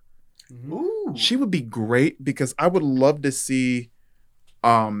Walker. Ooh, she would be great because I would love to see,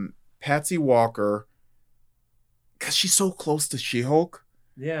 Patsy Walker, because she's so close to She-Hulk.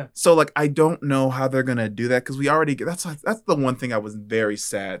 Yeah. So like I don't know how they're gonna do that because we already that's the one thing I was very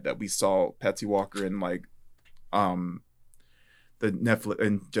sad that we saw Patsy Walker in like the Netflix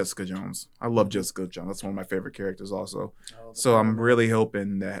and Jessica Jones. I love Jessica Jones. That's one of my favorite characters also. So I'm really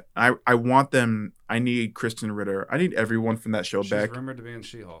hoping that I want them. I need Kristen Ritter. I need everyone from that show back. She's rumored to be in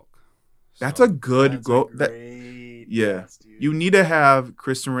She-Hulk. So that's a good go. Yeah. You need to have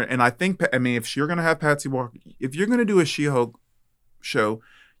Kristen Ritter, and I mean if you're gonna have Patsy Walker, if you're gonna do a She-Hulk show,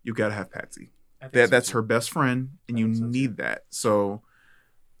 you gotta have Patsy. That's her best friend, and you need that. So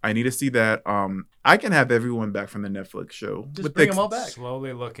I need to see that. I can have everyone back from the Netflix show. Just bring them all back.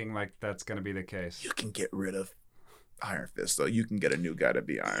 Slowly looking like that's gonna be the case. You can get rid of Iron Fist, so you can get a new guy to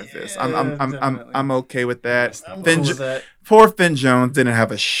be Iron Fist. I'm okay with that. Poor Finn Jones didn't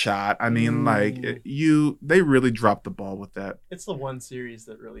have a shot. I mean, they really dropped the ball with that. It's the one series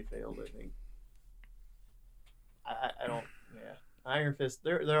that really failed, I think. I don't. Iron Fist,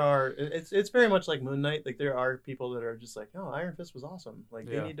 there are, it's very much like Moon Knight. Like there are people that are just like, oh, Iron Fist was awesome. Like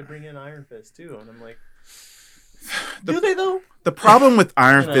they need to bring in Iron Fist too. And I'm like, do they though? The problem with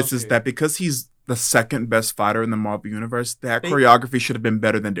Iron Fist is that because he's the second best fighter in the Marvel universe, that choreography should have been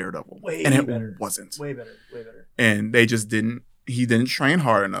better than Daredevil, and it wasn't. Way better. And they just didn't. He didn't train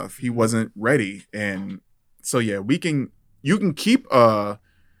hard enough. He wasn't ready. And so you can keep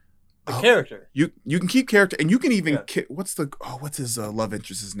character. You can keep character, and you can even what's his love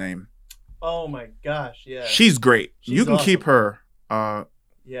interest's name? Oh my gosh, yeah. She's great. You can keep her.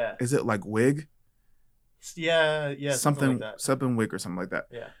 Yeah. Is it like Wig? Yeah, something like that. Something Wig or something like that.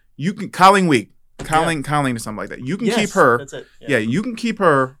 Yeah. You can Colleen Wig. Colleen or something like that. You can keep her. That's it. Yeah, you can keep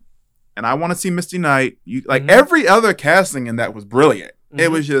her. And I want to see Misty Knight. Every other casting in that was brilliant. It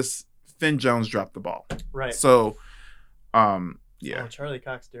was just Finn Jones dropped the ball. Right. So, yeah. Oh, Charlie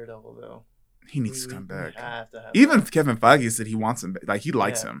Cox Daredevil though. He needs to come back. Have to have Even Kevin Feige said he wants him. Like he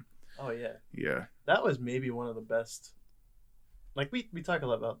likes him. Oh yeah. Yeah. That was maybe one of the best. Like we talk a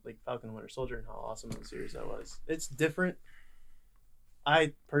lot about like Falcon and Winter Soldier and how awesome of a series that was. It's different.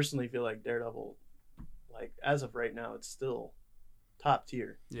 I personally feel like Daredevil, like as of right now, it's still top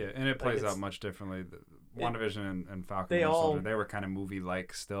tier. Yeah, and it plays out much differently. WandaVision and Falcon and Soldier, they were kind of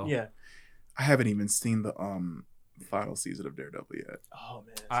movie-like still. Yeah. I haven't even seen the final season of Daredevil yet. Oh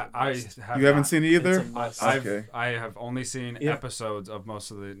man, you haven't seen it either? I have only seen episodes of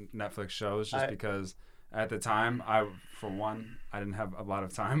most of the Netflix shows just because at the time I didn't have a lot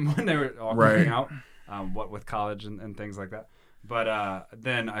of time when they were all coming out. What with college and things like that. But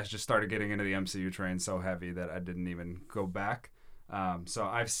then I just started getting into the MCU train so heavy that I didn't even go back. So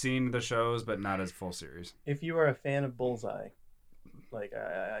I've seen the shows, but not as full series. If you are a fan of Bullseye, like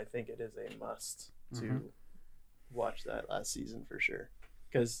I think it is a must to watch that last season for sure,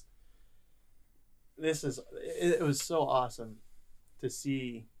 because it was so awesome to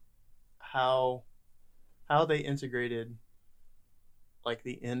see how they integrated like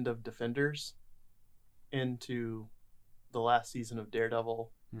the end of Defenders into the last season of Daredevil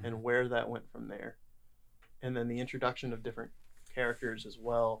and where that went from there, and then the introduction of different characters as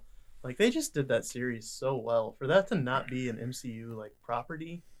well. Like they just did that series so well. For that to not be an MCU like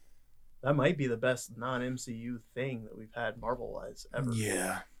property, that might be the best non-MCU thing that we've had Marvel-wise ever.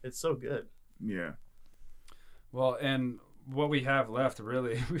 Yeah, it's so good. Yeah. Well, and what we have left,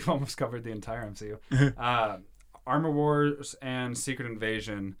 really, we've almost covered the entire MCU. Armor Wars and Secret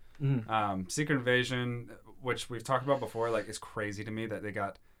Invasion. Secret Invasion, which we've talked about before, like it's crazy to me that they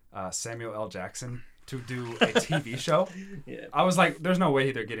got Samuel L. Jackson to do a TV show. Yeah. I was like, there's no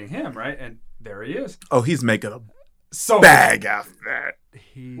way they're getting him, right? And there he is. Oh, he's making a bag after that.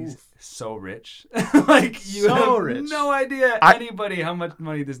 He's so rich. Like you have no idea anybody how much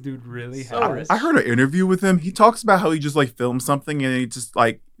money this dude really has. I heard an interview with him. He talks about how he just like films something and he just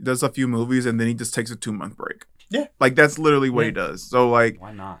like does a few movies and then he just takes a 2-month break. Yeah. Like that's literally what he does. So like,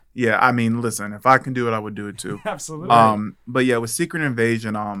 why not? Yeah, I mean, listen, if I can do it, I would do it too. Absolutely. But yeah, with Secret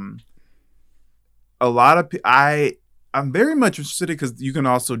Invasion, a lot of I'm very much interested because you can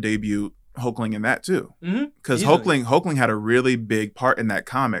also debut Hulkling in that too. Because Hulkling had a really big part in that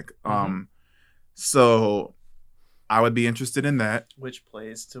comic. So I would be interested in that. Which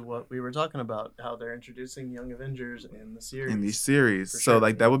plays to what we were talking about, how they're introducing Young Avengers in the series. In these series. So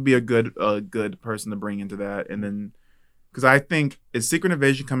like that would be a good person to bring into that. And then because I think, is Secret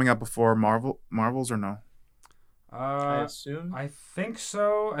Invasion coming out before Marvels or no? I assume. I think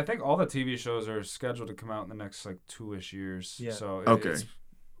so. I think all the TV shows are scheduled to come out in the next like 2-ish years. Yeah. So it's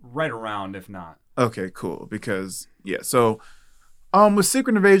right around, if not. Okay, cool. Because so with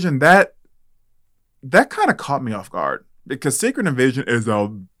Secret Invasion, that kind of caught me off guard because Secret Invasion is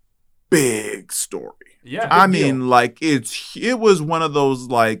a big story. Yeah. I mean, like it was one of those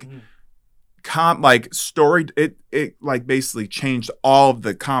like story. It like basically changed all of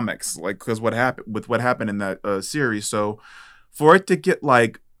the comics, like because what happened in that series. So for it to get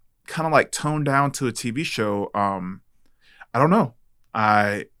like kind of like toned down to a TV show, I don't know.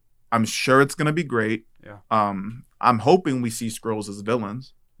 I'm sure it's gonna be great. Yeah. I'm hoping we see Skrulls as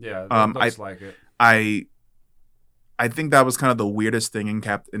villains. Yeah. That looks like it. I think that was kind of the weirdest thing in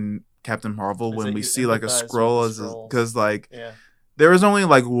Captain Marvel when we see like a Skrull as because like there was only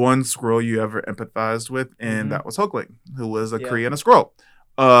like one Skrull you ever empathized with, and that was Hulkling, who was a Kree and a Skrull.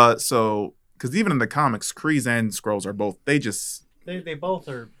 So because even in the comics, Krees and Skrulls are both they both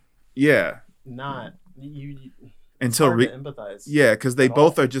are not you until to empathize. Yeah, because they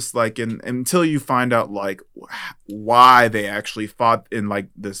both are just like until you find out like why they actually fought in like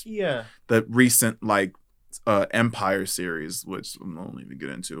this the recent like Empire series, which I won't even get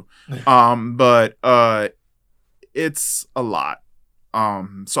into. But it's a lot.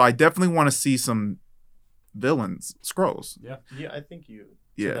 So I definitely want to see some villains, Skrulls. Yeah. Yeah, I think to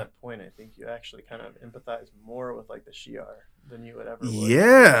that point, I think you actually kind of empathize more with like the Shi'ar than you would ever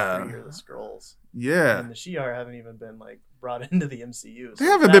would or the Skrulls. Yeah. And the Shi'ar haven't even been like brought into the MCU. So they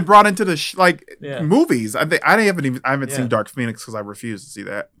haven't been brought into the movies. I haven't seen Dark Phoenix because I refuse to see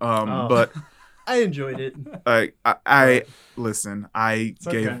that. But I enjoed it. I listen. I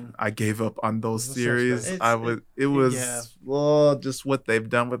gave up on those series. It was just what they've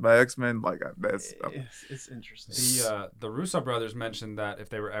done with my X-Men. Like it's interesting. The Russo brothers mentioned that if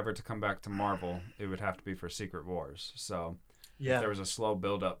they were ever to come back to Marvel, it would have to be for Secret Wars. So if there was a slow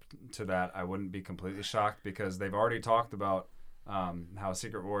build up to that, I wouldn't be completely shocked because they've already talked about how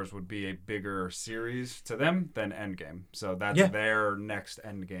Secret Wars would be a bigger series to them than Endgame. So that's their next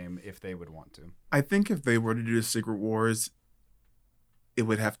Endgame if they would want to. I think if they were to do Secret Wars, it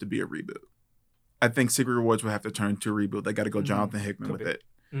would have to be a reboot. I think Secret Wars would have to turn to a reboot. They got to go Jonathan Hickman with it.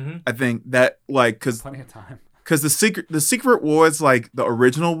 Mm-hmm. I think that because plenty of time. Because the Secret Wars, like the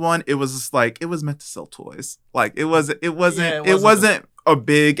original one, it was just like it was meant to sell toys. Like it wasn't a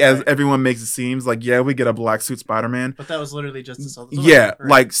big as everyone makes it seems. Like we get a black suit Spider-Man, but that was literally just to sell the toys. Yeah, right?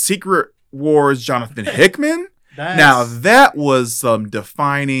 Like Secret Wars, Jonathan Hickman. Now that was some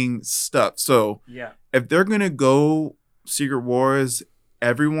defining stuff. So if they're gonna go Secret Wars,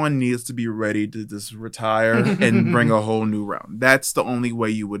 everyone needs to be ready to just retire and bring a whole new round. That's the only way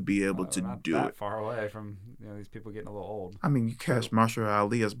you would be able to do it. Far away from these people getting a little old. I mean, you cast Marshall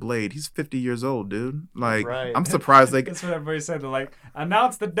Ali as Blade. He's 50 years old, dude. Like, I'm surprised. Like, that's what everybody said. They're like,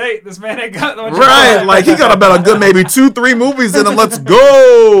 announce the date. This man ain't got no. Right, like he got about a good maybe 2-3 movies in him. Let's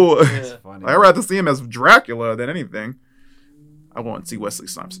go. That's funny. I'd rather see him as Dracula than anything. I want to see Wesley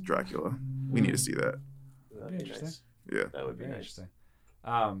Snipes as Dracula. We need to see that. That'd be interesting. Nice. Yeah, that would be interesting.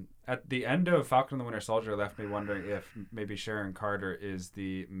 At the end of Falcon and the Winter Soldier, left me wondering if maybe Sharon Carter is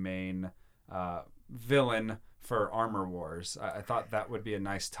the main villain for Armor Wars. I thought that would be a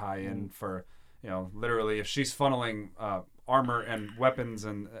nice tie-in for, literally if she's funneling armor and weapons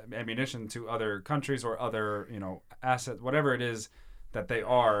and ammunition to other countries or other, assets, whatever it is that they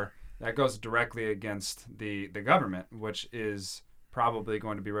are, that goes directly against the government, which is probably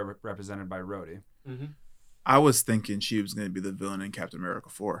going to be represented by Rhodey. Mm-hmm. I was thinking she was going to be the villain in Captain America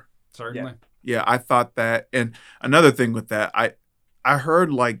 4. Certainly. Yeah, I thought that. And another thing with that, I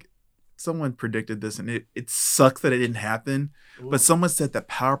heard like someone predicted this, and it sucks that it didn't happen. Ooh. But someone said that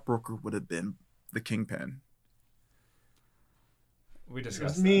Power Broker would have been the Kingpin. We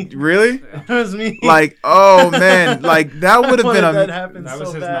discussed that. Me. Really? Yeah. It was me. Like, oh man, like that would have been that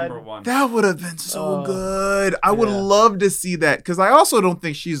was his number one. That would have been so good. I would love to see that because I also don't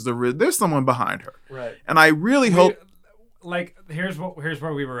think she's there's someone behind her. Right. And I really hope. Like, here's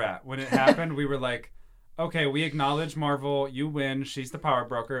where we were at when it happened. We were like, okay, we acknowledge Marvel, you win, she's the Power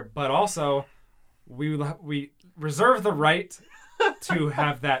Broker, but also we reserve the right to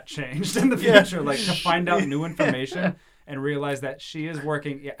have that changed in the future, like to find out new information and realize that she is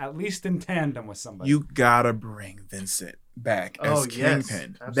working at least in tandem with somebody. You gotta bring Vincent back as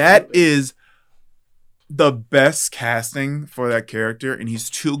Kingpin. Absolutely. That is the best casting for that character, and he's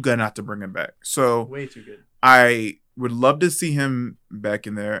too good not to bring him back. So way too good. I would love to see him back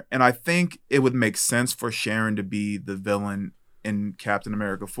in there, and I think it would make sense for Sharon to be the villain in Captain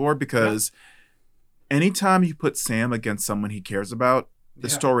America 4 because anytime you put Sam against someone he cares about, the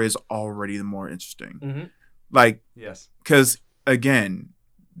story is already more interesting. Mm-hmm. Like, yes, because again,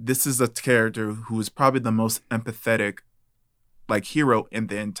 this is a character who is probably the most empathetic, like, hero in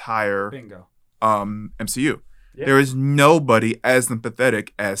the entire MCU. Yeah. There is nobody as empathetic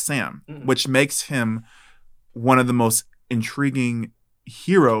as Sam, which makes him one of the most intriguing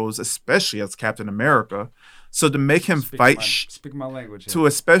heroes, especially as Captain America. So to make him speak my language,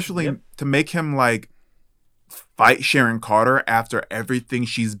 to make him like fight Sharon Carter after everything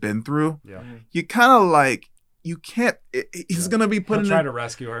she's been through, you kind of like you can't. He's gonna be putting. He'll try to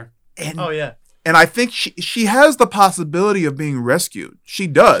rescue her. And, and I think she has the possibility of being rescued. She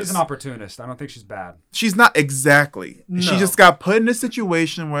does. She's an opportunist. I don't think she's bad. She's not exactly. No. She just got put in a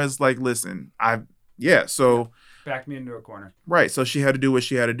situation where it's like, listen, so backed me into a corner. Right. So she had to do what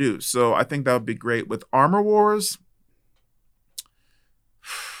she had to do. So I think that would be great. With Armor Wars,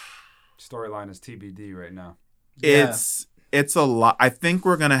 storyline is TBD right now. It's a lot. I think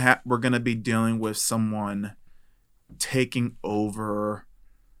we're gonna be dealing with someone taking over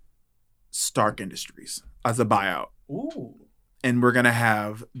Stark Industries as a buyout. Ooh. And we're gonna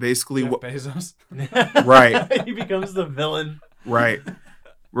have basically Jeff Bezos. Right. He becomes the villain. Right.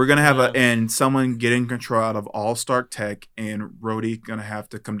 We're gonna have and someone getting control out of all Stark tech, and Rhodey gonna have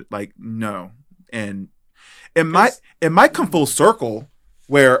to come and it might come full circle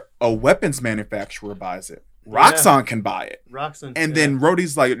where a weapons manufacturer buys it. Roxxon can buy it. Roxxon, and then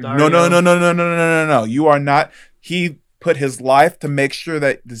Rhodey's like, no, you are not. He put his life to make sure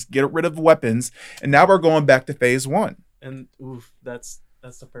that just get rid of weapons, and now we're going back to phase 1. And that's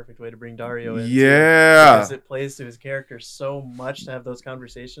the perfect way to bring Dario in. Yeah. Because it plays to his character so much to have those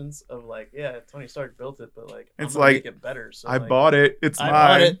conversations of like, Tony Stark built it, but like, it's I'm gonna make it better. So I bought it. It's mine. I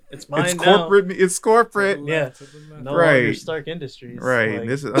bought it. It's mine. It's corporate. Now. It's corporate. No longer Stark Industries. Right. Like,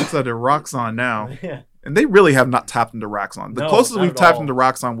 that's under Roxxon now. Yeah. And they really have not tapped into Roxxon. The closest we've tapped into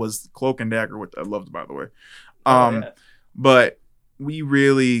Roxxon was Cloak and Dagger, which I loved, by the way. But we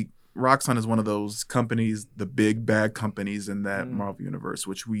really, Roxxon is one of those companies, the big bad companies in that Marvel universe,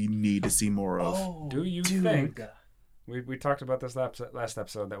 which we need to see more of. Oh, do you think? We talked about this last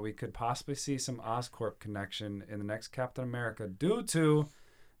episode that we could possibly see some Oscorp connection in the next Captain America due to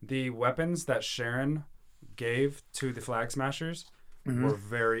the weapons that Sharon gave to the Flag Smashers were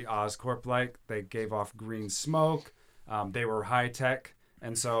very Oscorp-like. They gave off green smoke. They were high-tech.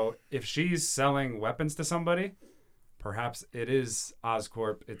 And so if she's selling weapons to somebody, perhaps it is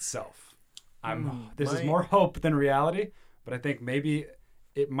Oscorp itself. This is more hope than reality, but I think maybe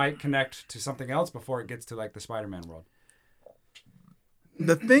it might connect to something else before it gets to like the Spider-Man world.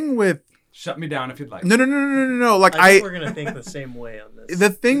 The thing with shut me down if you'd like. No. Like I think we're gonna think the same way on this. The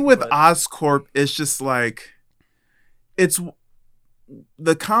thing with Oscorp is just like it's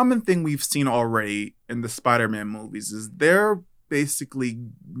the common thing we've seen already in the Spider-Man movies is they're basically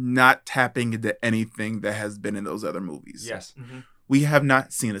not tapping into anything that has been in those other movies. Yes. We have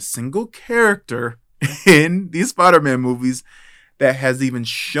not seen a single character in these Spider-Man movies that has even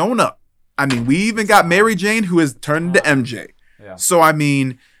shown up. I mean, we even got Mary Jane who has turned into MJ. Yeah. So, I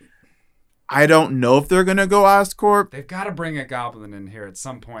mean, I don't know if they're going to go Oscorp. They've got to bring a goblin in here at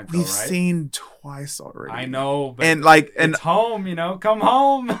some point, though, We've right? seen twice already. I know, but it's home, come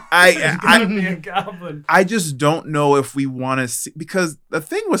home. There's gotta be a goblin. I just don't know if we want to see, because the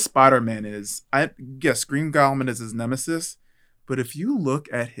thing with Spider-Man is, I guess Green Goblin is his nemesis, but if you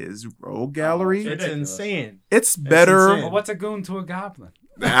look at his rogue gallery, it's insane. It's better. Insane. Well, what's a goon to a goblin?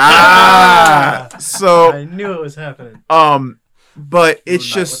 So I knew it was happening. But it's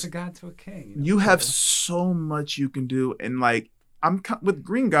just what's a god to a king? You have so much you can do, and like with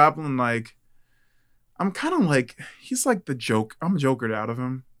Green Goblin, like I'm kind of like he's like the joke. I'm jokered out of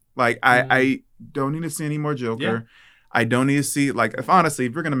him. Like I don't need to see any more Joker. Yeah. I don't need to see like if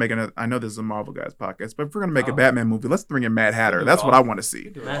we're gonna make another. I know this is a Marvel Guys podcast, but if we're gonna make a Batman movie, let's bring in Mad Hatter. That's what I want to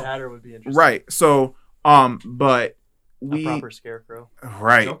see. Mad Hatter would be interesting, right? So but. A proper Scarecrow.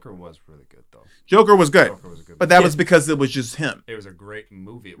 Right. Joker was really good, though. Joker was good. But that was because it was just him. It was a great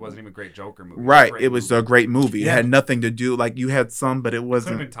movie. It wasn't even a great Joker movie. Right. It was a great movie. Yeah. It had nothing to do, like, you had some, but it wasn't.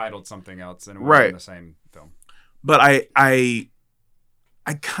 It could have been titled something else, and it wasn't in the same film. But I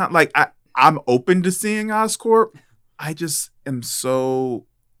can't, like, I'm open to seeing Oscorp. I just am so...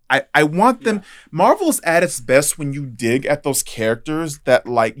 I want them. Marvel's at its best when you dig at those characters that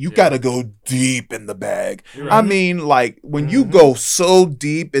like you gotta go deep in the bag. Right. I mean, like when you go so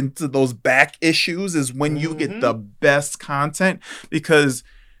deep into those back issues is when you get the best content because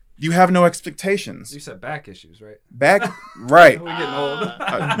you have no expectations. You said back issues, right? Back, right? We're getting old.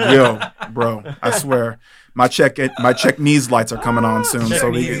 Yo, bro, I swear, my check knees lights are coming on soon.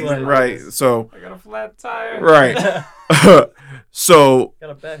 So So I got a flat tire. Right. So got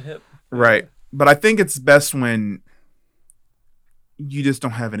a bad hip. Right. But I think it's best when you just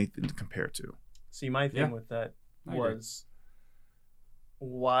don't have anything to compare to. See, my thing with that was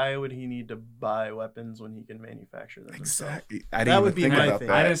why would he need to buy weapons when he can manufacture them exactly? I didn't even think about that.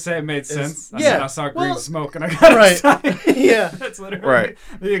 I didn't say it made sense. I saw green smoke and I got yeah. That's literally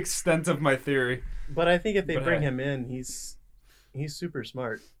the extent of my theory. But I think if they bring him in, he's super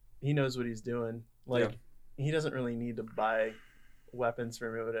smart. He knows what he's doing. Like he doesn't really need to buy weapons from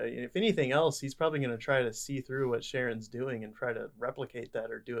everybody. If anything else, he's probably going to try to see through what Sharon's doing and try to replicate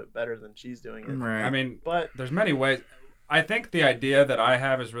that or do it better than she's doing it. Right. I mean, but there's many ways. I think the idea that I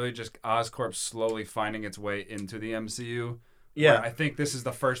have is really just Oscorp slowly finding its way into the MCU. Yeah. I think this is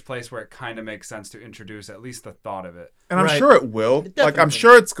the first place where it kind of makes sense to introduce at least the thought of it. And I'm sure it will. Like, I'm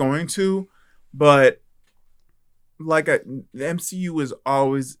sure it's going to, but the MCU is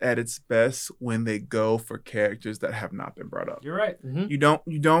always at its best when they go for characters that have not been brought up. You're right. Mm-hmm. You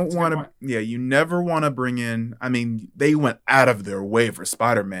don't want to. Yeah, you never want to bring in. I mean, they went out of their way for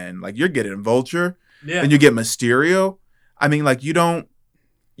Spider-Man. Like you're getting Vulture, and you get Mysterio. I mean, like you don't.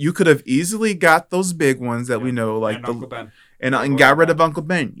 You could have easily got those big ones that we know, like Uncle Ben, and got rid of Uncle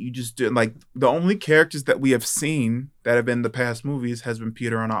Ben. You just did like the only characters that we have seen that have been in the past movies has been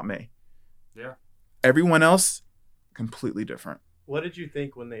Peter and Aunt May. Yeah. Everyone else. Completely different. What did you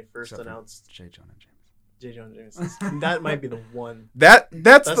think when they first announced J. Jonah Jameson? That might be the one. That's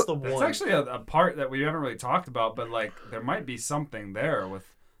the one. That's actually a part that we haven't really talked about, but like there might be something there with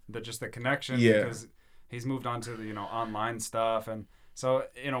the connection because he's moved on to the online stuff, and so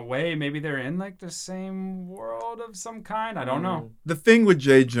in a way maybe they're in like the same world of some kind. I don't know. The thing with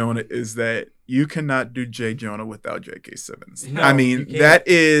J. Jonah is that you cannot do J. Jonah without J.K. Simmons. No, I mean, that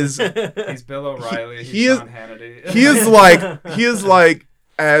is... He's Bill O'Reilly. He's Sean Hannity. He is like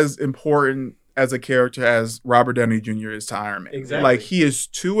as important as a character as Robert Downey Jr. is to Iron Man. Exactly. Like, he is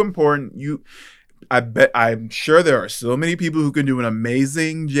too important. I'm sure there are so many people who can do an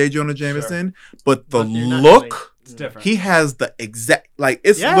amazing J. Jonah Jameson, but the look, it's different. He has the exact, like,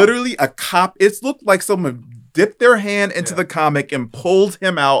 it's literally a cop. It's looked like someone dipped their hand into the comic and pulled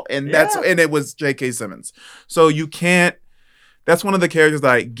him out, and and it was J.K. Simmons. So you can't, that's one of the characters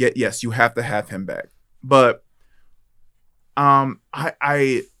that I get, yes, you have to have him back. But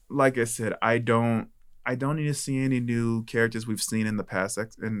I like I said, I don't need to see any new characters we've seen in the past,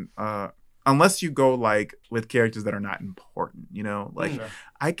 and unless you go like with characters that are not important, you know, like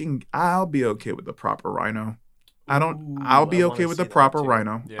I'll be okay with the proper Rhino. I'll be okay with the proper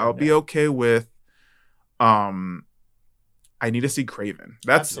Rhino. Yeah, I'll be okay with I need to see Kraven.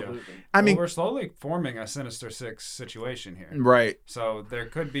 That's absolutely. I mean, we're slowly forming a Sinister Six situation here, right? So there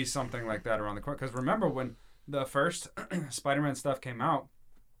could be something like that around the corner. Because remember when the first Spider-Man stuff came out,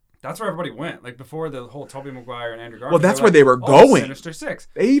 that's where everybody went. Like before the whole Tobey Maguire and Andrew Garfield. Well, that's where they were going. Sinister Six.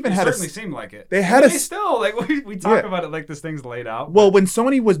 They even had certainly seemed like it. They had still like we talk about it like this thing's laid out. Well, when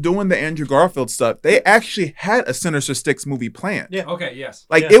Sony was doing the Andrew Garfield stuff, they actually had a Sinister Six movie planned. Yeah. Okay. Yes.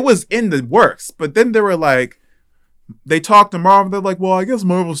 Like it was in the works, but then they were like, they talked to Marvel. They're like, well, I guess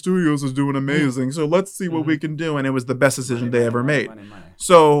Marvel Studios is doing amazing, so let's see what we can do. And it was the best decision they ever made. Money.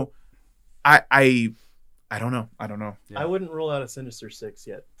 So, I don't know. Yeah. I wouldn't rule out a Sinister Six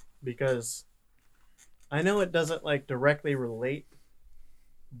yet because I know it doesn't like directly relate,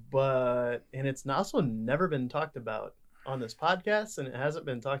 and it's also never been talked about on this podcast, and it hasn't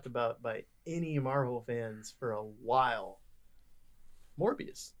been talked about by any Marvel fans for a while.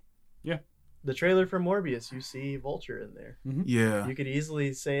 Morbius. Yeah. The trailer for Morbius, you see Vulture in there. Mm-hmm. Yeah. You could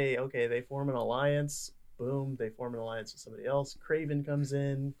easily say, okay, they form an alliance. Boom, they form an alliance with somebody else. Kraven comes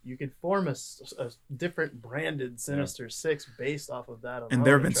in. You could form a different branded Sinister Six based off of that. And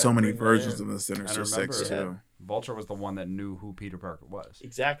there have been so many versions of the Sinister Six, too. Vulture was the one that knew who Peter Parker was.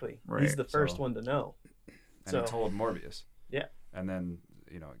 Exactly. Right. He's the first one to know. And he told Morbius. Yeah. And then,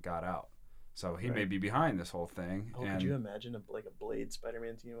 it got out. So he may be behind this whole thing. Oh, could you imagine a Blade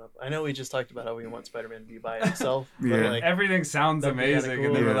Spider-Man team up? I know we just talked about how we want Spider-Man to be by himself. But like, everything sounds amazing, cool.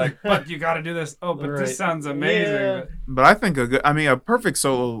 And they were like, "But you got to do this." Oh, but this sounds amazing. Yeah. But I think a perfect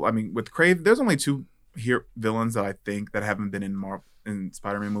solo. I mean, with Kraven, there's only two villains that I think that haven't been in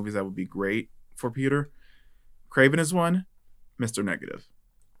Spider-Man movies that would be great for Peter. Kraven is one. Mr. Negative.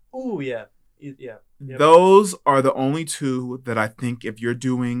 Oh yeah. Yep. Those are the only two that I think if you're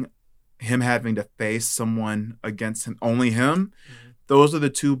doing him having to face someone against him, only him, those are the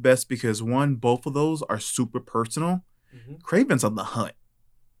two best because both of those are super personal. Kraven's on the hunt.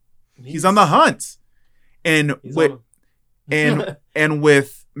 He's on the hunt. And with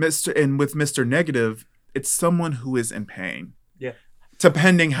Mr. Negative, it's someone who is in pain. Yeah.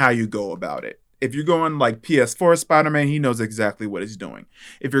 Depending how you go about it. If you're going like PS4 Spider-Man, he knows exactly what he's doing.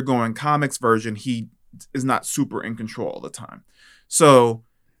 If you're going comics version, he is not super in control all the time. So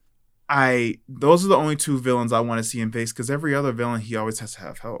those are the only two villains I want to see him face because every other villain he always has to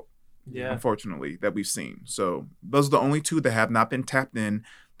have help. Yeah. Unfortunately, that we've seen. So those are the only two that have not been tapped in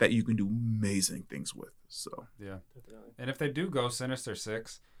that you can do amazing things with. So yeah. Definitely. And if they do go Sinister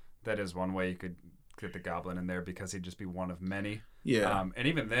Six, that is one way you could get the Goblin in there because he'd just be one of many. Yeah. And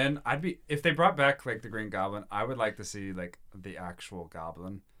even then, if they brought back like the Green Goblin, I would like to see like the actual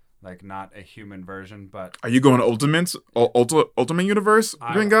Goblin. Like, not a human version, but... Are you going Ultimate Universe,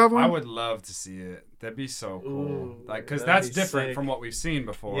 Green Goblin? I would love to see it. That'd be so cool. Ooh, like, because that's different from what we've seen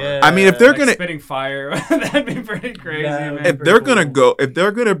before. Yeah. I mean, if they're gonna... spitting fire, that'd be pretty crazy, man. If they're gonna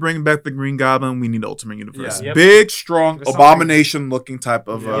bring back the Green Goblin, we need Ultimate Universe. Yeah. Yep. Big, strong, abomination-looking type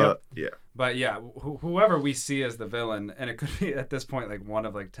of... Yeah. But yeah, whoever we see as the villain, and it could be, at this point, like, one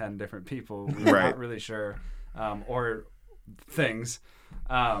of, like, 10 different people. We're not really sure. Or things...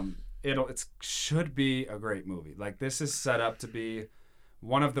 it should be a great movie. Like, this is set up to be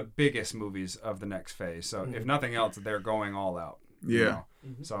one of the biggest movies of the next phase. So if nothing else, they're going all out. Yeah. You know?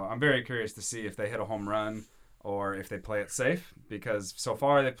 So I'm very curious to see if they hit a home run or if they play it safe, because so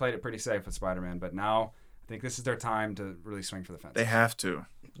far they played it pretty safe with Spider-Man, but now I think this is their time to really swing for the fence. They have to.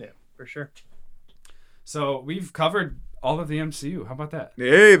 Yeah, for sure. So we've covered all of the MCU. How about that?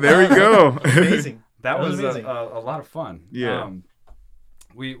 Hey, there we go. Amazing. That was amazing. A lot of fun. Yeah.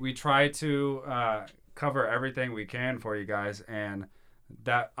 We try to cover everything we can for you guys, and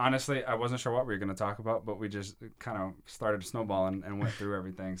that honestly, I wasn't sure what we were going to talk about, but we just kind of started snowballing and went through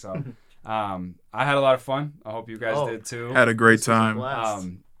everything. So I had a lot of fun. I hope you guys did too. Had a great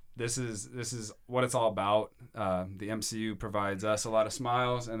time. This is what it's all about. The MCU provides us a lot of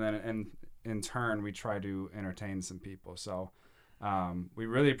smiles, and then in turn we try to entertain some people. So we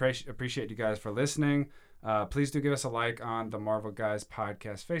really appreciate you guys for listening. Please do give us a like on the Marvel Guys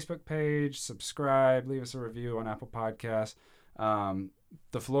Podcast Facebook page. Subscribe. Leave us a review on Apple Podcasts.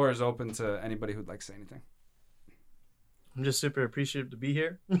 The floor is open to anybody who'd like to say anything. I'm just super appreciative to be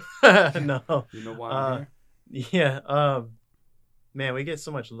here. No. You know why I'm here? Yeah. Man, we get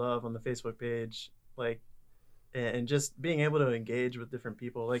so much love on the Facebook page. Like, and just being able to engage with different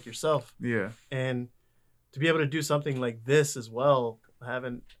people like yourself. Yeah. And to be able to do something like this as well,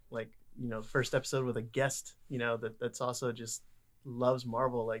 having like, first episode with a guest, that's also just loves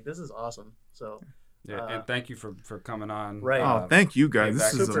Marvel. Like, this is awesome. So yeah, and thank you for coming on. Right. Thank you guys.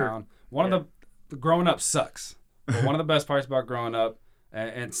 This is one of the growing up sucks. But one of the best parts about growing up,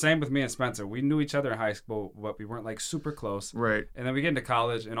 and same with me and Spencer, we knew each other in high school, but we weren't like super close. Right. And then we get into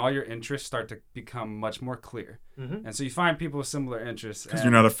college, and all your interests start to become much more clear. Mm-hmm. And so you find people with similar interests. Because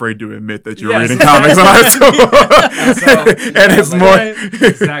you're not afraid to admit that you're reading comics in high school. And it's more...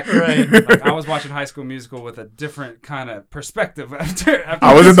 Exactly. Right. Like, I was watching High School Musical with a different kind of perspective. After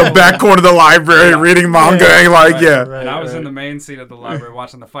I was in the back corner of the library reading manga and and I was in the main seat of the library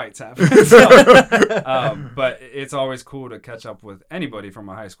watching the fights happen. But it's always cool to catch up with anybody from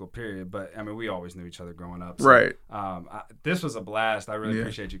a high school period. But, I mean, we always knew each other growing up. So, right. This was a blast. I really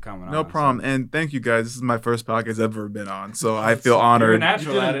appreciate you coming on. No problem. So. And thank you, guys. This is my first podcast I've ever been on. So I feel honored. You're a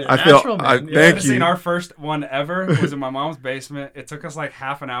natural at it. Thank you. Seen our first one ever was in my mom's basement. It took us like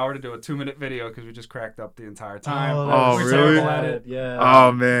half an hour to do a 2-minute video because we just cracked up the entire time. Oh we were really? terrible at it. Yeah.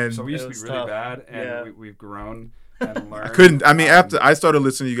 Oh, man. So we used to be really bad, and we've grown. After I started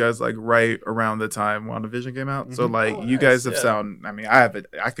listening to you guys like right around the time WandaVision came out. So like you guys have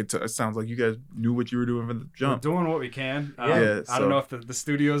it sounds like you guys knew what you were doing from the jump. We're doing what we can. I don't know if the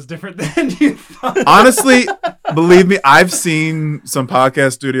studio is different than you thought. Honestly, believe me, I've seen some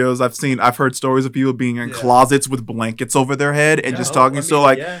podcast studios. I've heard stories of people being in closets with blankets over their head and just talking.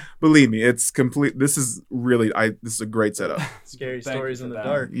 Believe me, it's complete. This is a great setup. Scary stories in the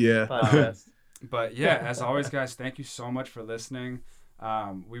dark. Yeah. Podcast. But yeah, as always, guys, thank you so much for listening.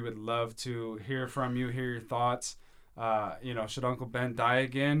 We would love to hear from you, hear your thoughts. Should Uncle Ben die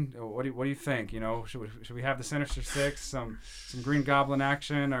again? What do you think? Should we have the Sinister Six, some Green Goblin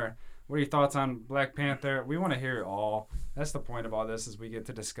action, or what are your thoughts on Black Panther? We want to hear it all. That's the point of all this, is we get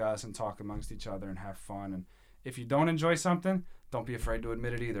to discuss and talk amongst each other and have fun. And if you don't enjoy something, don't be afraid to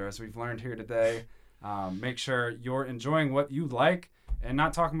admit it either, as we've learned here today. Make sure you're enjoying what you like and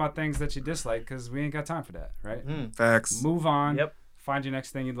not talking about things that you dislike, because we ain't got time for that, right? Facts. Move on. Yep. Find your next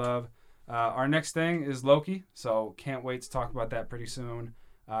thing you love. Our next thing is Loki, so can't wait to talk about that pretty soon.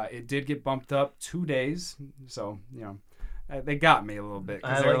 It did get bumped up 2 days, so, they got me a little bit,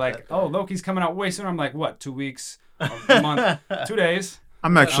 because they were like, Loki's coming out way sooner. I'm like, what, 2 weeks, a month, 2 days?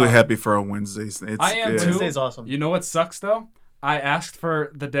 I'm actually happy for a Wednesday. I am too. Wednesday's awesome. You know what sucks, though? I asked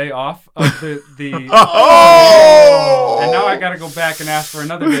for the day off of the and now I gotta go back and ask for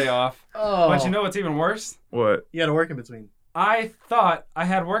another day off. But you know what's even worse? What? You gotta work in between. I thought I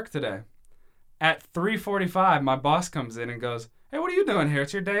had work today. At 3:45, my boss comes in and goes, "Hey, what are you doing here?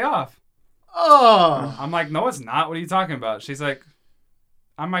 It's your day off." Oh. I'm like, "No, it's not. What are you talking about?" She's like,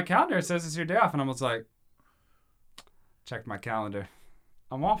 "On my calendar it says it's your day off," and I was like, "Checked my calendar.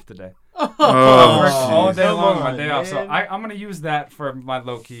 I'm off today." I worked all day long on my day off, so I'm going to use that for my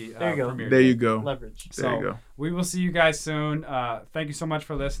Loki premiere. There you go. Leverage. There you go. We will see you guys soon. Thank you so much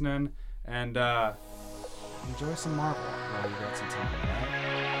for listening, and enjoy some Marvel while you got some time.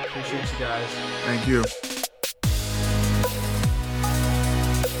 Right? Appreciate you guys. Thank you.